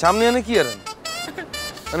দিনে সামনে এনে কি আরেন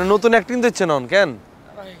মানে নতুন অ্যাক্টিং দিচ্ছেন অন কেন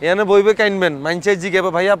এনে বইবে কাইনবেন মাইনচাই জিগাবে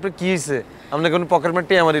ভাই আপনি কি হইছে আপনি কোন পকেট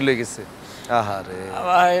মারটি আমারই লই গেছে আহারে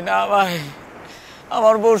ভাই না ভাই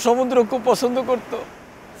আমার বউ সমুদ্র খুব পছন্দ করতো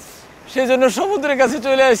সেজন্য সমুদ্রের কাছে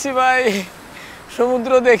চলে আসি ভাই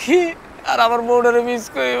সমুদ্র দেখি আর আমার বউটারে মিস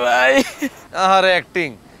করি ভাই আহারে অ্যাক্টিং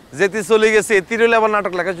যেতে চলে গেছে এতি রইলে আবার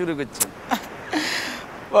নাটক লেখা শুরু করছে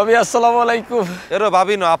ভাবি আসসালামু আলাইকুম এরো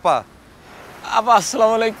ভাবি না আপা আপা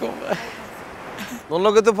আসসালামু আলাইকুম তোর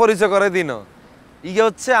লোকে তো পরিচয় করে দিন ইগে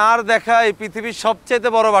হচ্ছে আর দেখা এই পৃথিবীর সবচেয়ে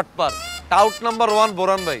বড় বাটপার টাউট নাম্বার 1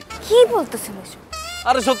 বোরান ভাই কি বলতেছেন এসব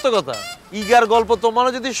আরে সত্য কথা ইগার গল্প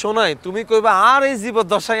তোমারও যদি শোনাই তুমি কইবা আর এই জীব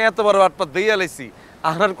দশায় এত বড় বাটপার দেইয়া লাইছি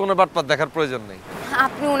আর কোনো বাটপার দেখার প্রয়োজন নেই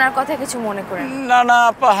আপনি ওনার কথা কিছু মনে করেন না না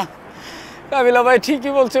আপা কাবিলা ভাই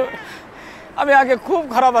ঠিকই বলছো আমি আগে খুব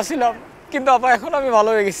খারাপ আছিলাম কিন্তু আপা এখন আমি ভালো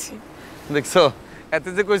হয়ে গেছি দেখছো এতে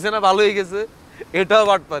যে কইছে না ভালো হয়ে গেছে এটাও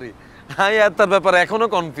বাটপারি আমি আর তার ব্যাপারে এখনো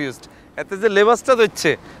কনফিউজড এতে যে লেবাসটা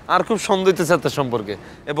দিচ্ছে আর খুব সন্দেহ হইতেছে তার সম্পর্কে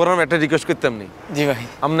এ বরং একটা রিকোয়েস্ট করতাম নি জি ভাই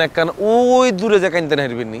আপনি একখান ওই দূরে যা কাইনতে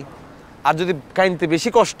হারবেন নি আর যদি কাইনতে বেশি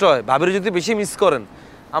কষ্ট হয় ভাবির যদি বেশি মিস করেন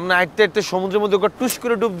আপনি আইতে আইতে সমুদ্রের মধ্যে টুস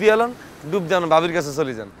করে ডুব দিয়ে এলেন ডুব দেন ভাবির কাছে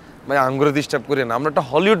চলে যান ভাই আঙ্গুরে ডিস্টার্ব করেন আমরা একটা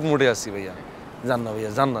হলিউড মুডে আছি ভাইয়া যান না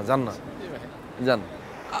ভাইয়া যান না যান না যান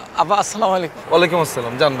আপা আসসালামু আলাইকুম ওয়ালাইকুম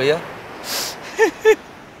আসসালাম যান ভাইয়া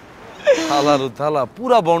থালার থালা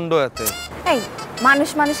পুরা বন্ড এতে এই মানুষ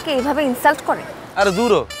মানুষকে এইভাবে ইনসাল্ট করে আরে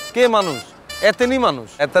দূর কে মানুষ এতেনি মানুষ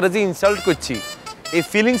এতারে যে ইনসাল্ট করছি এই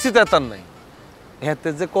ফিলিংসই তো এতার নাই এতে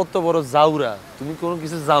যে কত বড় জাউরা তুমি কোনো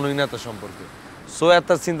কিছু জানোই না তার সম্পর্কে সো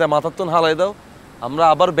এতার চিন্তা মাথার তো হালাই দাও আমরা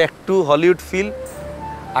আবার ব্যাক টু হলিউড ফিল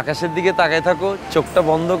আকাশের দিকে তাকায় থাকো চোখটা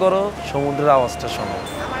বন্ধ করো সমুদ্রের আওয়াজটা শোনো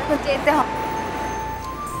আমার যেতে হবে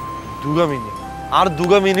 2 মিনিট আর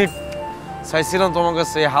 2 মিনিট চাইছিলাম তোমার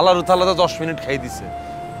কাছে হালার উথালাতে 10 মিনিট খাই দিছে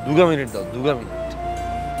 2 মিনিট দাও 2 মিনিট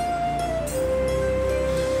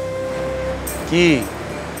কি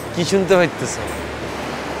কি শুনতে পাইতেছে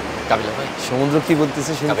কাবিলা ভাই সমুদ্র কি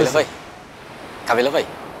বলতেছে কাবিলা ভাই কাবিলা ভাই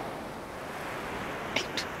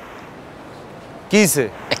কিছে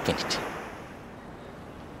 1 মিনিট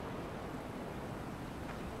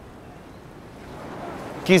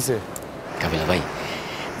কিছে কাবিলা ভাই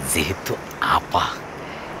যেহেতু আপা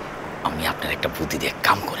আমি আপনার একটা বুদ্ধি দিয়ে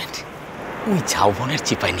কাম করেন ওই ঝাউবনের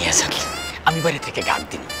চিপাই নিয়ে যান আমি বাইরে থেকে গার্ড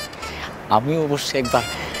দিন আমি অবশ্যই একবার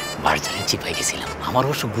বারজানের চিপাই গেছিলাম আমার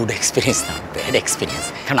অবশ্য গুড এক্সপিরিয়েন্স না ব্যাড এক্সপিরিয়েন্স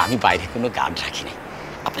কারণ আমি বাইরে কোনো গার্ড রাখি নাই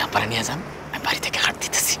আপনি আপারা নিয়ে যান আমি বাড়ি থেকে গার্ড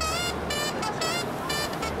দিতেছি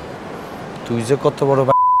তুই যে কত বড়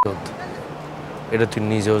এটা তুই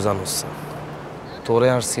নিজেও জানোস তোরে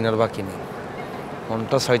আর সিনার বাকি নেই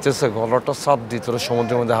মনটা চাইতেছে গলাটা চাপ দি তোর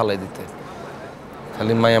সমুদ্রের মধ্যে হালাই দিতে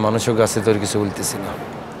খালি মায়া মানুষের কাছে তোর কিছু বলতেছি না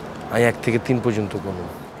আমি 1 থেকে 3 পর্যন্ত করবো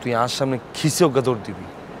তুই আর সামনে খিসে অজ্ঞা দৌড় দিবি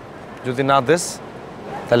যদি না দেস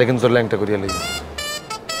তাহলে কিন্তু তোর ল্যাংটা করিয়া লইবি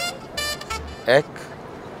 1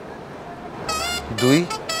 2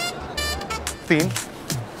 3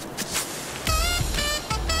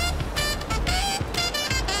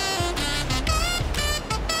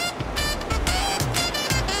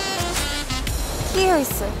 কি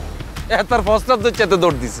হইছে তার ফস্টার তো চেতে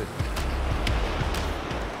দৌড় দিছে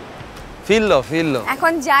ফিল লো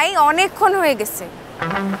এখন যাই অনেকক্ষণ হয়ে গেছে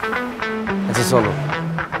আচ্ছা চলো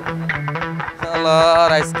আল্লাহ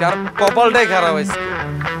আজকে আর কপালটাই খারাপ হয়েছে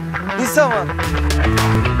দিছে আমার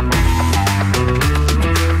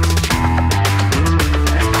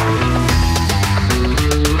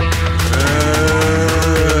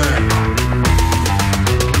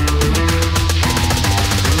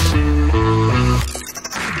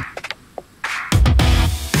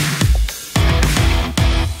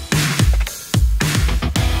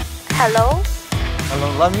হ্যালো হ্যালো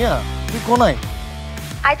লামিয়া তুই কোনায়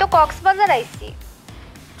আই তো কক্সবাজার আইছি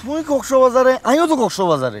তুই কক্সবাজারে আমিও তো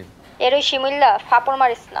কক্সবাজারে এর ওই শিমুল্লা ফাপড়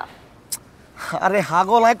মারিস না আরে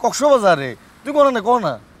হাগল আই কক্সবাজারে তুই কোনা না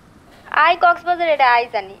কোনা আই কক্সবাজার এটা আই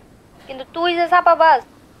জানি কিন্তু তুই যে চাপাবাস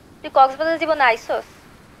তুই কক্সবাজার জীবনে আইছস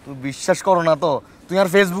তুই বিশ্বাস করো না তো, তুই আর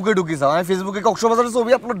ফেসবুকে ঢুকিস, আমি ফেসবুকে কক্সবাজারের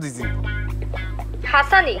ছবি আপলোড দিছি।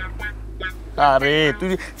 হাসানি আরে তুই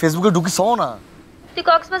ফেসবুকে ঢুকিস না? তুই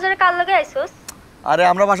কক্সবাজারে কার লগে আইছস? আরে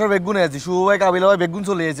আমরা বাসার বেগুনে আছি, শুভ ভাই কাবিলা ভাই বেগুন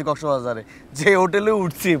চলে এসেছি কক্সবাজারে, যে হোটেলে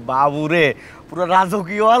উঠছি বাবুরে পুরো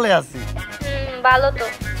রাজকীয় হলে আছি। ভালো তো,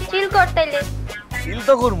 চিল করতাইলে। চিল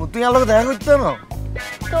তো করবো, তুই আমার লগে দেখা করতে না?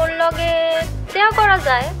 তোর লগে দেখা করা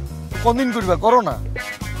যায়। কোনদিন করবা, করো না?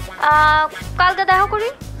 কালকে দেখা করি।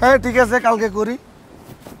 হ্যাঁ ঠিক আছে, কালকে করি।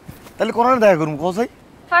 তাহলে কোন দেখা করবো কোথায়?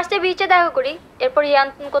 ফার্স্টে বিচে দেখা করি, এরপর ইয়ান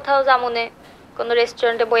কোথাও যামুনে কোনো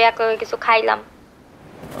রেস্টুরেন্টে বই একলগে কিছু খাইলাম।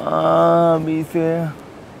 বিচে,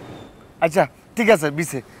 আচ্ছা ঠিক আছে,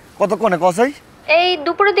 বিচে কতক্ষণে কসাই? এই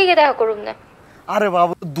দুপুরের দিকে দেখা করুম না। আরে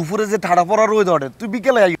বাবা, দুপুরে যে ঠাড়া পড়া রোদ ওঠে, তুই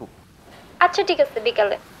বিকেলে আইও। আচ্ছা ঠিক আছে,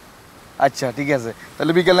 বিকালে। আচ্ছা ঠিক আছে,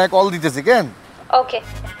 তাহলে বিকেলে কল দিতেছি কেন? ওকে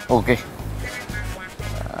ওকে।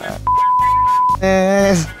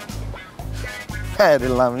 হ্যাঁ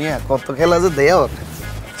দিলাম নিয়া, কত খেলা যে দেয়।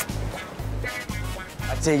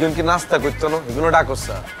 আচ্ছা এইগুলো কি নাস্তা করতো না? এগুলো ডাকস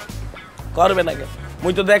করবে নাকি?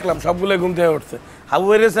 মুই তো দেখলাম সবগুলো ঘুম থেকে উঠছে। হাবু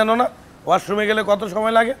বেরিয়েছেন না, ওয়াশরুমে গেলে কত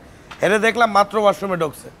সময় লাগে? হেরে দেখলাম মাত্র ওয়াশরুমে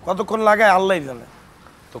ঢুকছে, কতক্ষণ লাগে আল্লাহ জানে।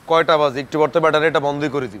 তো কয়টা বাজে? একটু পর তো ব্যাটারি এটা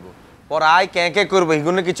বন্ধই করে দিব। পর আয় কে করবো,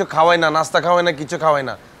 এগুলো কিছু খাওয়াই না, নাস্তা খাওয়াই না, কিছু খাওয়াই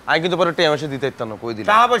না। আয় কিন্তু পরে টেম এসে দিতে ইত্যান্ন কই দিল।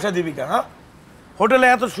 টাকা পয়সা দিবি কা? হ্যাঁ, হোটেলে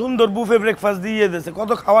এত সুন্দর বুফে ব্রেকফাস্ট দিয়ে দিয়েছে, কত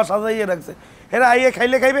খাওয়া সাজাইয়ে রাখছে। এরা আইয়ে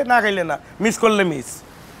খাইলে খাইবে, না খাইলে না, মিস করলে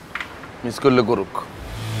মিস করলে করুক।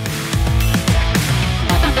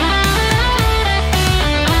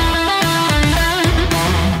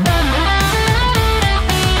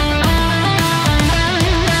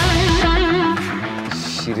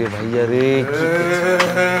 রে ভাইয়া রে,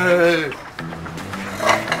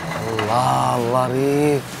 আল্লাহ আল্লাহ রে,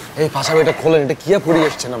 এই পাশাপাশি এটা খোলেন, এটা কিয়া পড়ে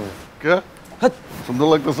আসছেন আপনি? কে সুন্দর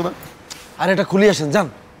লাগতেছে না? আর এটা খুলে আসেন, যান।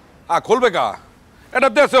 খুলবে কা? এটা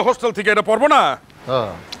দেশে হোস্টেল থেকে এটা পড়বো না?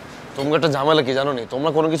 তোমরা একটা ঝামেলা কি জানো নি? তোমরা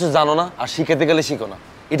কোনো কিছু জানো না, আর শিখাতে গেলে শিখো না।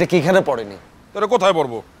 এটা কি এখানে পড়েনি? তোরা কোথায়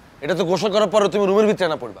পড়বো? এটা তো গোসল করার পরে তুমি রুমের ভিতরে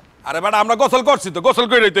না পড়বা। আরে বেটা, আমরা গোসল করছি তো, গোসল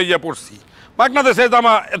করে তো ইয়ে পড়ছি, বাগনাদেশে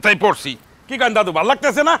জামা এটাই পড়ছি। কি কান দাদু, ভালো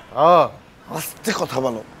লাগতেছে না? আস্তে কথা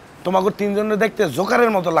বলো, তোমাকে তিনজনের দেখতে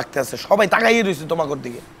জোকারের মতো লাগতেছে, সবাই তাকাইয়ে রয়েছে তোমাকে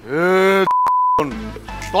দিকে।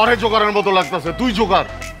 তোরে জোকারের মতো লাগতেছে, তুই জোকার।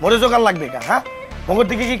 মোরে জোকার লাগবে কা? হ্যাঁ, মগর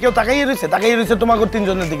দিকে কি কেউ তাকাইয়ে রয়েছে তোমাকে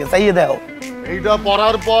তিনজনের দিকে, চাইয়ে দাও। এইটা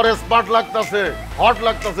পড়ার পর স্মার্ট লাগতেছে, হট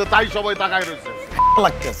লাগতেছে, তাই সবাই তাকাই রয়েছে।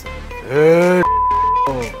 লাগতেছে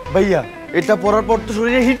ভাইয়া, এটা পরার পর তো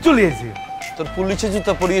শরীরে হিট চলে এসেছে। তোর পুলিশে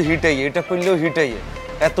জুতা পরিয়ে হিট আইয়ে, এটা পরলেও হিট আইয়ে।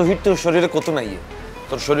 এত হিট তোর শরীরে কত নাই,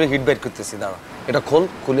 তোর শরীরে হিট বাইট করতেছি। দাঁড়া, এটা খোল,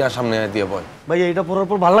 খুলে আর সামনে দিয়ে বয়। ভাইয়া এটা পরার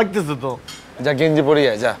পর ভালো লাগতেছে তো। যা গেঞ্জি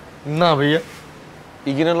পরিয়ে যা। না ভাইয়া,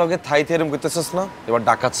 ইগিনের লগে থাই থেরম করতেছিস না, এবার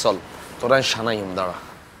ডাকাত চল, তোরা সানাইম। দাঁড়া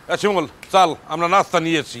শিমুল চল, আমরা নাস্তা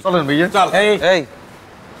নিয়েছি, চলেন ভাইয়া। চল। এই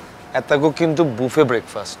এতগো কিন্তু বুফে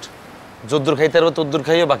ব্রেকফাস্ট, যদ্দুর খাইতে পারবো তদ্দুর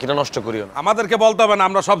খাইয়ে, বাকিটা নষ্ট করিও না। আমাদেরকে বলতে হবে না,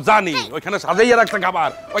 আমরা সব জানি। ওইখানে সাজাইয়া রাখতে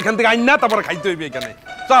খাবার, ওইখান থেকে আইন না, তারপরে খাইতে হইবে এখানে।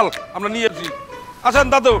 চল, আমরা নিয়েছি। আসেন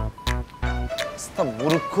দাদু।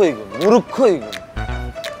 মূর্খ হইগুন, মূর্খ হইগুন।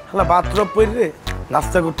 হ্যাঁ, বাথরুম পরে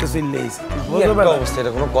নাস্তা করতে চলে এসেছি। অবস্থা,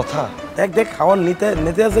 এটা কোনো কথা? দেখ খাওয়ার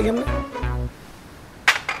নিতে আছে কেমনে।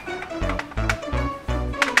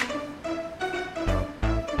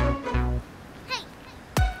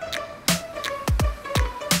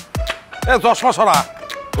 চশমা সরা।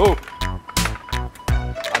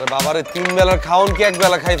 আরে বাবারে, 3 বেলার খাওন কি 1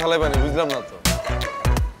 বেলা খাই ফেলাই মানে? বুঝলাম না তো।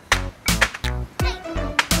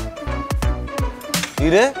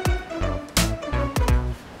 রে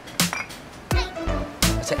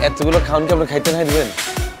আচ্ছা, এতগুলো খাওন কি আমরা খাইতে নাই দিবেন?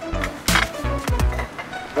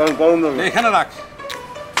 এখানে রাখ।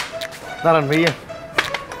 দাঁড়ান ভাইয়া।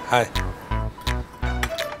 হ্যাঁ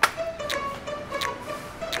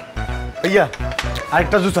ভাইয়া,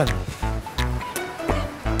 আরেকটা জুতা।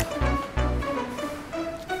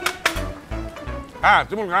 হ্যাঁ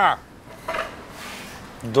তুমি হ্যাঁ,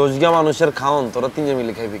 দোষগা মানুষের খাওন, তোরা 3 জন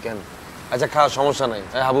মিলে খাইবি কেন? আচ্ছা খা, সমস্যা নাই।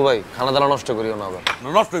 হাবু ভাই, খানা দানা নষ্ট করিও না আবার।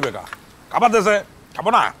 নষ্ট হইবে কা? খাবার দেশে খাবো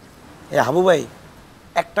না। হাবু ভাই,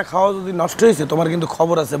 একটা খাওয়া যদি নষ্ট হয়েছে, তোমার কিন্তু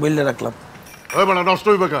খবর আছে, বললে রাখলাম। নষ্ট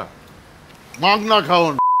হইবে কা? মাগ না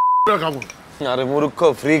খাওন, খাবো। আরে মূর্খ,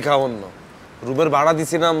 ফ্রি খাওন না। রুমের ভাড়া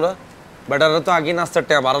দিছি না আমরা, বেটারা তো আগে নাস্তার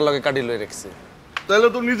টাকা ভাড়া লগে কাটি লই রাখছে। তাহলে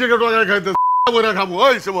তো নিজেকে টাকা খাইতে বইরা খাবো।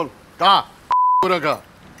 ওই শিমুল, কা বইরা খা।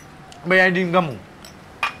 ভাই আই ডিম খামু।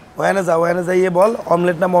 ওখানে যাইয়ে বল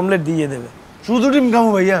অমলেট না মমলেট দিয়ে দেবে। শুধু ডিম খামু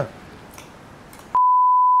ভাইয়া।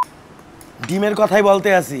 ডিমের কথাই বলতে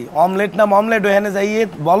আসি, অমলেট না মমলেট ওখানে যাইয়ে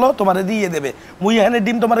বলো, তোমারে দিয়ে দেবে। মুই এখানে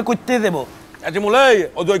ডিম তোমারে করতে দেবো। শিমুল,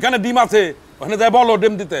 ওইখানে ডিম আছে, ওখানে যাই বলো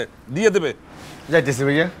ডিম দিতে দিয়ে দেবে যাইতেছি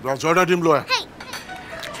ভাইয়া 6টা ডিম লয়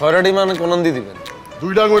 6টা ডিম মানে কোন দিয়ে দিবেন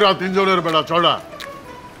 2টা কইরা 3 জনের বেলা 6টা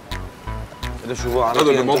এটা শুভ আলো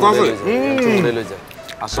মত আছে চলে লই যায়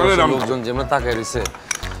আসলে লোকজন যেমন তাকায় রইছে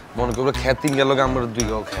মনে করবে খেত 3 গেল আমরা 2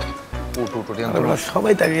 গাও খেত আমরা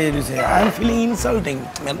সবাই তাকিয়ে রইছে I am feeling insulting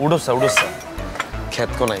man উড়োসা খেত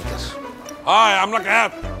কোন আইকার হাই আমরা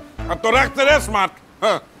খেত আর তোর একটা রে স্মার্ট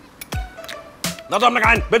হ্যাঁ দাদা আমরা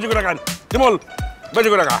খান বেশি করে খান শিমুল বেশি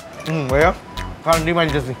করে খা ভাইয়া কারণ ডিম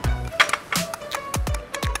আনতেছি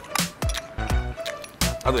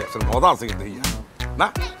আরে একটা মজা আছে কিন্তু না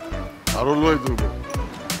আরো লই তুলবো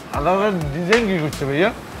আলাদা ডিজাইন কি করছে ভাইয়া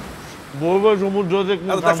বলবো সমুদ্র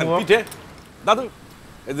দেখতে পিঠে দাদু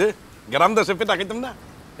এই যে গ্রাম দেশে পিঠা খাইতাম না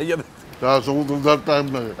এই যে সমুদ্র টাইম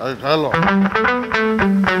লাগে আরে খাইলো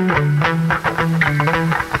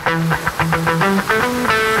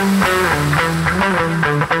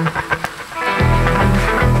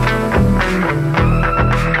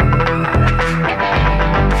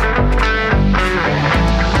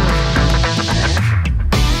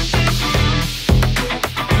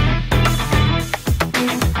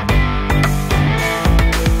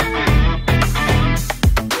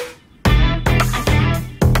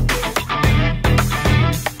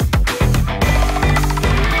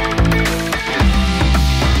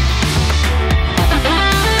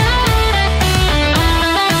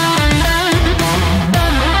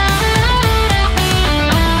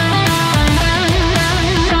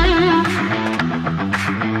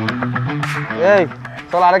এই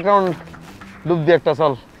চল আরেক রাউন্ড ডুব দি একটা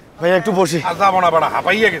চল ভাই একটু বসি যাবো না বড়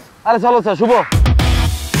হাঁপাইয়া গেছে আরে চলো স্যার শুভ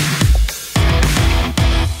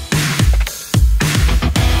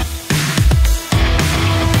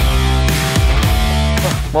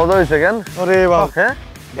মজা হয়েছে কেন আরে বাবা হ্যাঁ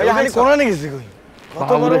ভাই আমি কোনা নিয়ে গেছি কই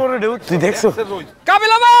কত বড় বড় ঢেউ তুই দেখছো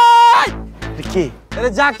কাবিলা ভাই কি আরে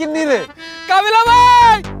জাকির নি রে কাবিলা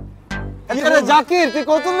ভাই আরে জাকির তুই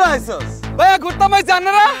কতক্ষণ না আইছস ভাইয়া ঘুরতাম আইছি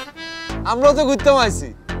আপনারা আমরাও তো ঘুরতাম আইছি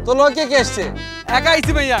তো লোক কে আসছে একা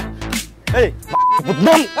আইছি ভাইয়া এই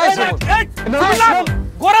নাম এই শুভ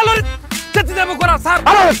গোরা লরি চেতে দেব গোরা স্যার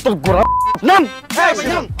আরে তোর গোরা নাম এই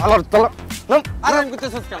নাম আলার তালা নাম আরাম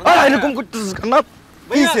করতেছস কেন আরে এরকম করতেছস কেন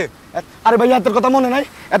কিছে আরে ভাইয়া তোর কথা মনে নাই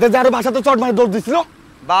এতে যে আরো ভাষাতে চট মারে দৌড় দিছিল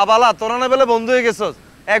বাবালা তোরা না বেলে বন্ধু হয়ে গেছস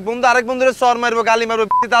এক বন্ধু আরেক বন্ধুরে চর মারবো গালি মারবো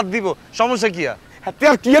দাঁত দিব সমস্যা কি তুই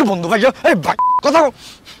আর কি এর বন্ধু ভাইয়া এই কথা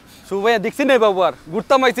সুভাইয়া দেখছি না বাবু আর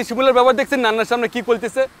ঘুরতাম আইছি শিমুলের ব্যবহার দেখছেন নান্নার সামনে কি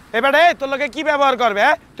বলতেছে এবারে তোর লগে কি ব্যবহার করবে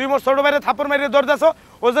হ্যাঁ তুই মোর ছোট ভাইরে থাপ্পড় মেরে দৌড় দাসো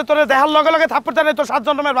ও যে তোরে দেখার লগে লগে থাপ্পড় টানে তোর 7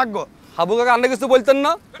 জন্মের ভাগ্য হাবু কাকা আন্না কিছু বলতেন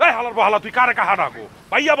না এই হালার বহালা তুই কারে কাহা ডাকো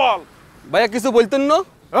ভাইয়া বল ভাইয়া কিছু বলতেন না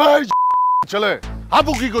এই ছেলে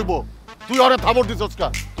হাবু কি কইবো তুই ওরে থাপড় দিছস কা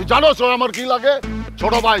তুই জানোস ও আমার কি লাগে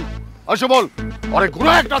ছোট ভাই আসে বল ওরে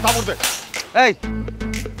ঘুরে একটা থাপড় দে এই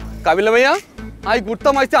কাবিলা ভাইয়া আই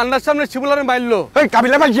ঘুরতাম আইছি আন্নার সামনে শিমুলারে মারলো এই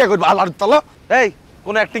কাবিলা ভাই কি করব আলার তালা এই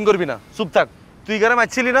কোন অ্যাক্টিং করবি না চুপ থাক তুই গারে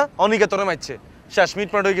মারছিলি না অনিকে তোরে মারছে 6 মিনিট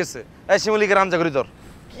পর হয়ে গেছে এই শিমুলিকে রামজা করি তোর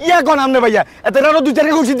কি এখন আমনে ভাইয়া এতে আরো দুই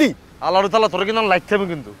চারকে ঘুষি দি আল্লাহর তাআলা তোরে কিন্তু লাইক থাকবে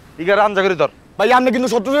কিন্তু ইগা রামজা করি তোর ভাই আপনি কিন্তু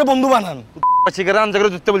শত্রুদের বন্ধু বানান চিকে রামজা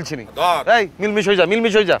করে দিতে বলছি নি এই মিলমিশ হই যা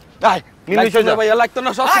মিলমিশ হই যা এই মিলমিশ হই যা ভাইয়া লাগতো না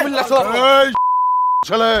সব শিমুল লাগতো এই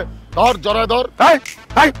ছেলে ধর জড়ায় ধর এই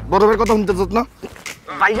এই বড়বের কথা শুনতেছস না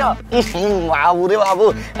ভাইয়া বাবু রে বাবু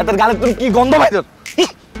এত গালে তুমি কি গন্ধ ভাই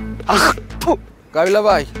তোর কাবিলা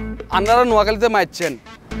ভাই আন্নারা নোয়াখালীতে মারছেন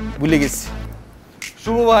ভুলে গেছি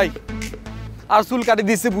শুভ ভাই আর চুল কাটি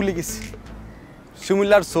দিয়েছে ভুলে গেছি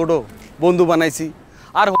শিমুলার ছোটো বন্ধু বানাইছি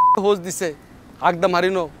আর হোস দিছে একদম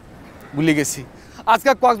হারিনো ভুলে গেছি আজকে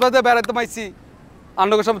কক্সবাজারে বেড়াতে মাইছি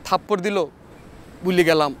আন্নকে সব থাপ্পড় দিল ভুলে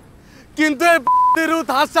গেলাম কিন্তু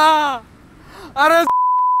হাসা আরে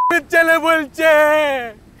ছেলে বলছে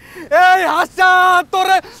এই হাসা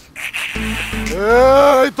তোরে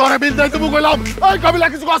এই তোরে বিল দেই তুমি কইলাম এই কাবিলা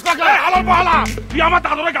কিছু কষ্ট কা হালার বহালা তুই আমার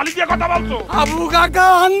দাদুরে গালি দিয়ে কথা বলছো আবু কাকা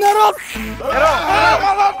আন্নার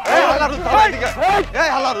এই হালার তালা এদিকে এই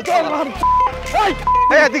হালার তালা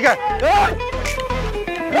এই এদিকে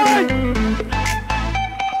এই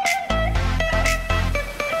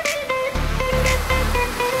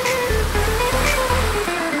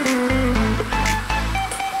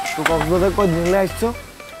তো কক্সবাজার কই দিন আসছো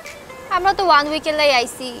আমরা তো 1 উইকেলাই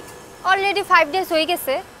আইছি অলরেডি 5 ডেজ হয়ে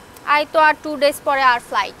গেছে আই তো আর 2 ডেজ পরে আর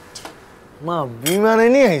ফ্লাইট মা বিমানে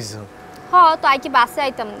নিয়ে আইছো হ্যাঁ তো আই কি বাসে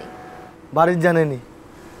আইতাম নি বাড়ির জানেনি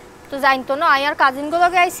তো জানতো না আই আর কাজিন গুলো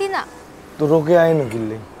আইছি না তো রোকে আইনো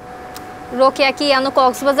কিনলে রোকে কি আনো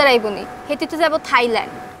কক্সবাজার আইবনি হেতি তো যাব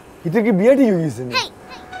থাইল্যান্ড হিতে কি বিয়া ঠিক হইছে না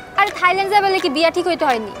আরে থাইল্যান্ড যাবে কি বিয়া ঠিক হইতে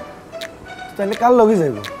হয়নি তাহলে কাল লগে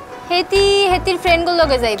যাইবো হেতির ফ্রেন্ডগুলো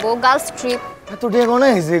লগে যাইবো গার্লস ট্রিপ। এত টাকা কোনে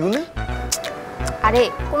হইছে এগুলো? আরে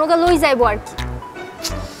কোনো গা লই যাইবো আর কি।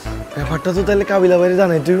 ব্যাপারটা তো তাহলে কাবিলা ভাই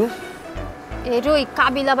জানে তুই? এরই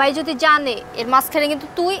কাবিলা ভাই যদি জানে এর মাঝখানে কিন্তু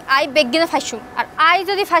তুই আই বেগিনে ফাঁসুম, আর আই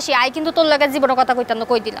যদি ফাঁসি আই কিন্তু তোর লাগে জীবনের কথা কইতাম না,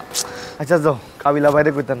 কই দিলাম। আচ্ছা যাও, কাবিলা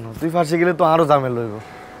বাইরে কইতাম না, তুই ফাঁসি গেলে তো আরো ঝামেলা হইব।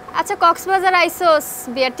 আচ্ছা কক্সবাজার আইসোস,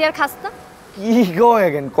 বিয়ার টিয়ার খাস না? কি গো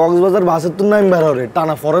এখন কক্সবাজার বাসের তো নাম বের হরে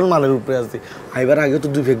টানা ফরেন মালের উপরে আছে, আইবার আগে তো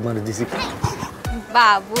 2 ফেক মারি দিছি।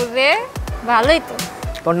 বাবু রে ভালোই তো।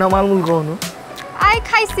 তোর না মালমুল কোন? আই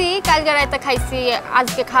খাইছি, কালকে রাতে খাইছি,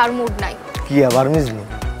 আজকে খাওয়ার মুড নাই। কি আবার মিজনি?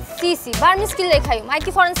 সিসি বার্মিস কিলে খাই, আই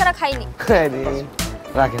কি ফরেন ছাড়া খাইনি। আরে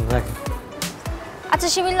রাখেন রাখেন। আচ্ছা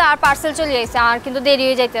শিমিল্লা আর পার্সেল চলে আইছে, আর কিন্তু দেরি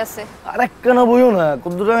হয়ে যাইতে আছে। আরে কেন বইও না,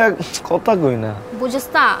 কতটা কথা কই না। বুঝছ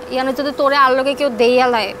না ইয়ানো যদি তোরে আর লগে কেউ দেইয়া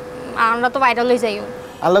লাই, আমরা তো ভাইরাল হই যাইও।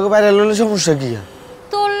 আর লগে ভাইরাল হলে সমস্যা কি?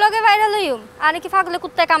 তোর লগে ভাইরাল হইও আরে কি পাগলে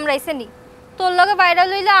কুত্তা কামড়াইছে নি? তোর লগে ভাইরাল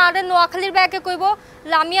হইলে আরে নোয়াখালীর ব্যাকে কইবো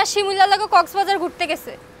লামিয়া শিমুলার লগে কক্সবাজার ঘুরতে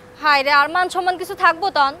গেছে। হায় রে আর মান সম্মান কিছু থাকবো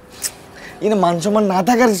তন? ইনে মান সম্মান না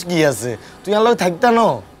থাকার কি আছে? তুই আর লগে থাকতা না?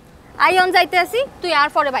 আই অন যাইতে আসি, তুই আর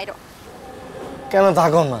পরে বাইরো। কেন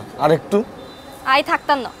থাকো না আর একটু? আই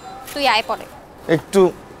থাকতাম না, তুই আয় পরে একটু।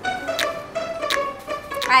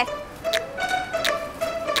 আয়।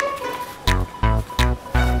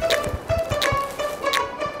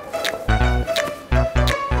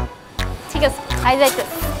 ঠিক আছে আই যাইতে,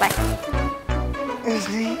 বাই।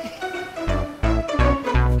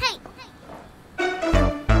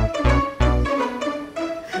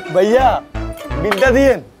 भैया बिल्टा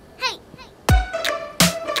दिए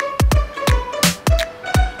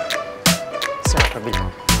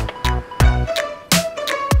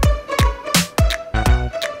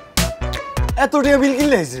এত টাকা বিল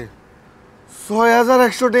কিনলে আছে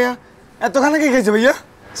 6100 টাকা এতখানে কে খেয়েছে ভাইয়া?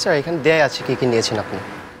 স্যার এখানে দেয়া আছে কি কি নিয়েছেন আপনি?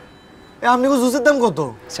 আপনি কো জুসের দাম কত?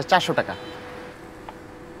 স্যার 400 টাকা।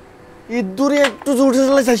 এই দূরে একটু জোরে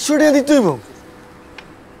চলে 400 টাকা দিতে হইব।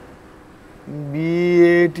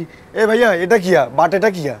 বিএটি এ ভাইয়া এটা কিয়া বাট এটা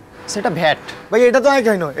কিয়া? সেটা ভ্যাট ভাইয়া এটা তো আই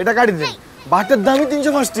খাই না, এটা কাটি দেন। বাটের দামই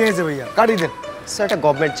 305 টাকা আছে ভাইয়া, কাটি দেন। স্যার এটা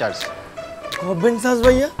গভর্নমেন্ট চার্জ। গভর্নমেন্ট চার্জ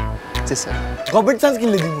ভাইয়া? জি স্যার। গভর্নমেন্ট চার্জ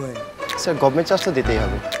কিনলে দিব ভাই? স্যার গভর্নমেন্ট চার্জ তো দিতেই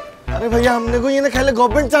হবে। আরে ভাইয়া আপনি কই এনে খাইলে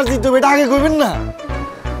গভর্নমেন্ট চার্জ দিতে হবে, এটা আগে কইবেন না?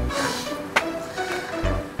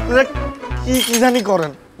 কি কি জানি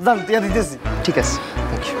করেন, জান টিয়া দিতেছি। ঠিক আছে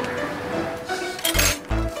থ্যাংক ইউ।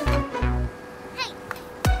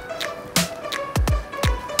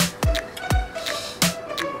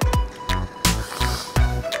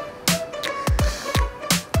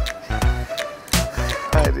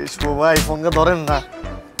 আরে সবাই ফোনটা ধরেন না।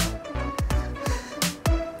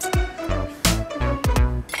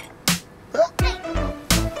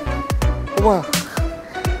 ওমা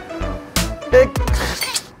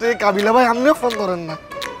এই কাবিলা ভাই আপনিও ফোন ধরেন না,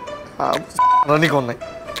 রানি কোন নাই।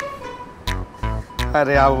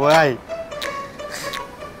 আরে আবু ভাই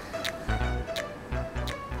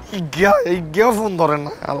এই গিয়া ফোন ধরেন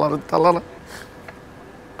না, আল্লাহর তাআলা না।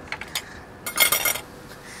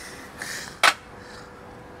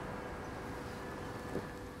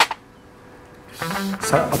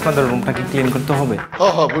 স্যার আপনাদের রুমটা কি ক্লিন করতে হবে?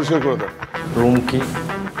 হ্যাঁ হ্যাঁ পরিষ্কার করে দাও। রুম কি?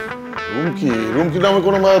 রুম কি নামে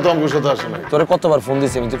কোনো মায়া তো আমার সাথে আসে নাই। তোরে কতবার ফোন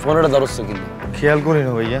দিছি আমি, তুই ফোনটা ধরছ কিন্তু? খেয়াল করি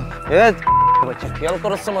না ভাইয়া। বাচ্চা খেয়াল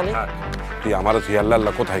করছ মানে? তুই আমারও খেয়াল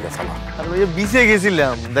আল্লাহ কোথায় গেছালা? আর ভাইয়া বিছে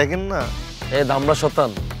গেছিলাম দেখেন না। এই দামড়া শতান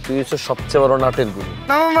তুই হচ্ছে সবচেয়ে বড় নাটের গুরু।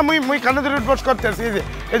 না না না মুই কানে ধরে উঠবস করতেছি,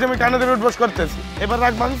 এই যে মুই কানে ধরে উঠবস করতেছি। এবার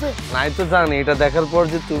রাগ ভাঙছে? নাই তো জানি, এটা দেখার পর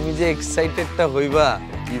যে তুমি যে এক্সাইটেডটা হইবা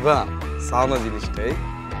কিবা চাও না জিনিসটাই।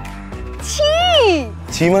 ছি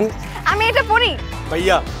ছি মানে? আমি এটা পড়ি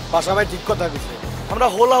ভাইয়া বাসা ভাই ঠিক কথা কইছে, আমরা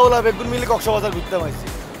হোলা হোলা বেগুন মিলে কক্সবাজার ঘুরতে পাইছি।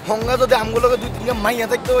 হঙ্গা যদি আমগুলোকে 2-3টা মাইয়া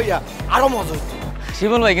থাকতে ভাইয়া আরো মজা হতো।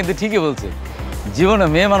 শিমুল ভাই কিন্তু ঠিকই বলছে, জীবনে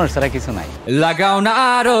মেয়ে মানুষ ছাড়া কিছু নাই। লাগাও না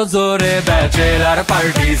আরো জোরে ব্যাচেলার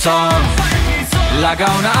পার্টি সং,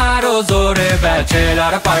 লাগাও না আরো জোরে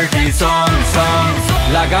ব্যাচেলার পার্টি সং সং,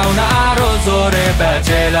 লাগাও না আরো জোরে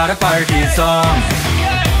ব্যাচেলার পার্টি সং,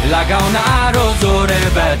 লাগাও না আরো জোরে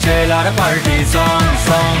bachelor party song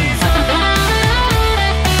song.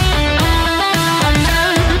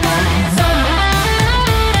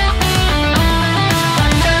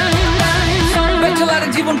 Bachelor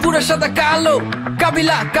জীবন পুরো সাদা কালো,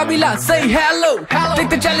 কাবিলা কাবিলা সেই হ্যালো,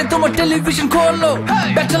 দেখতে চাইলে তোমার টেলিভিশন খোলো।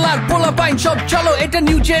 ব্যাচেলার পোলা পাইন সব চলো, এটা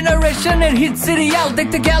নিউ জেনারেশনের হিট সিরিয়াল,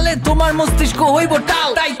 দেখতে গেলে তোমার মস্তিষ্ক হইব টাল।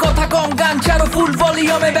 তাই কথা কম গান ছাড়ো ফুল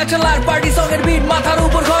ভলিউমে, ব্যাচেলার পার্টি সং এর বিট মাথার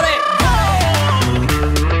উপর ঘরে।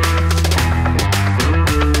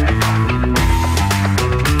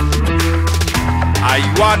 I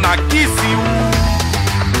wanna kiss you.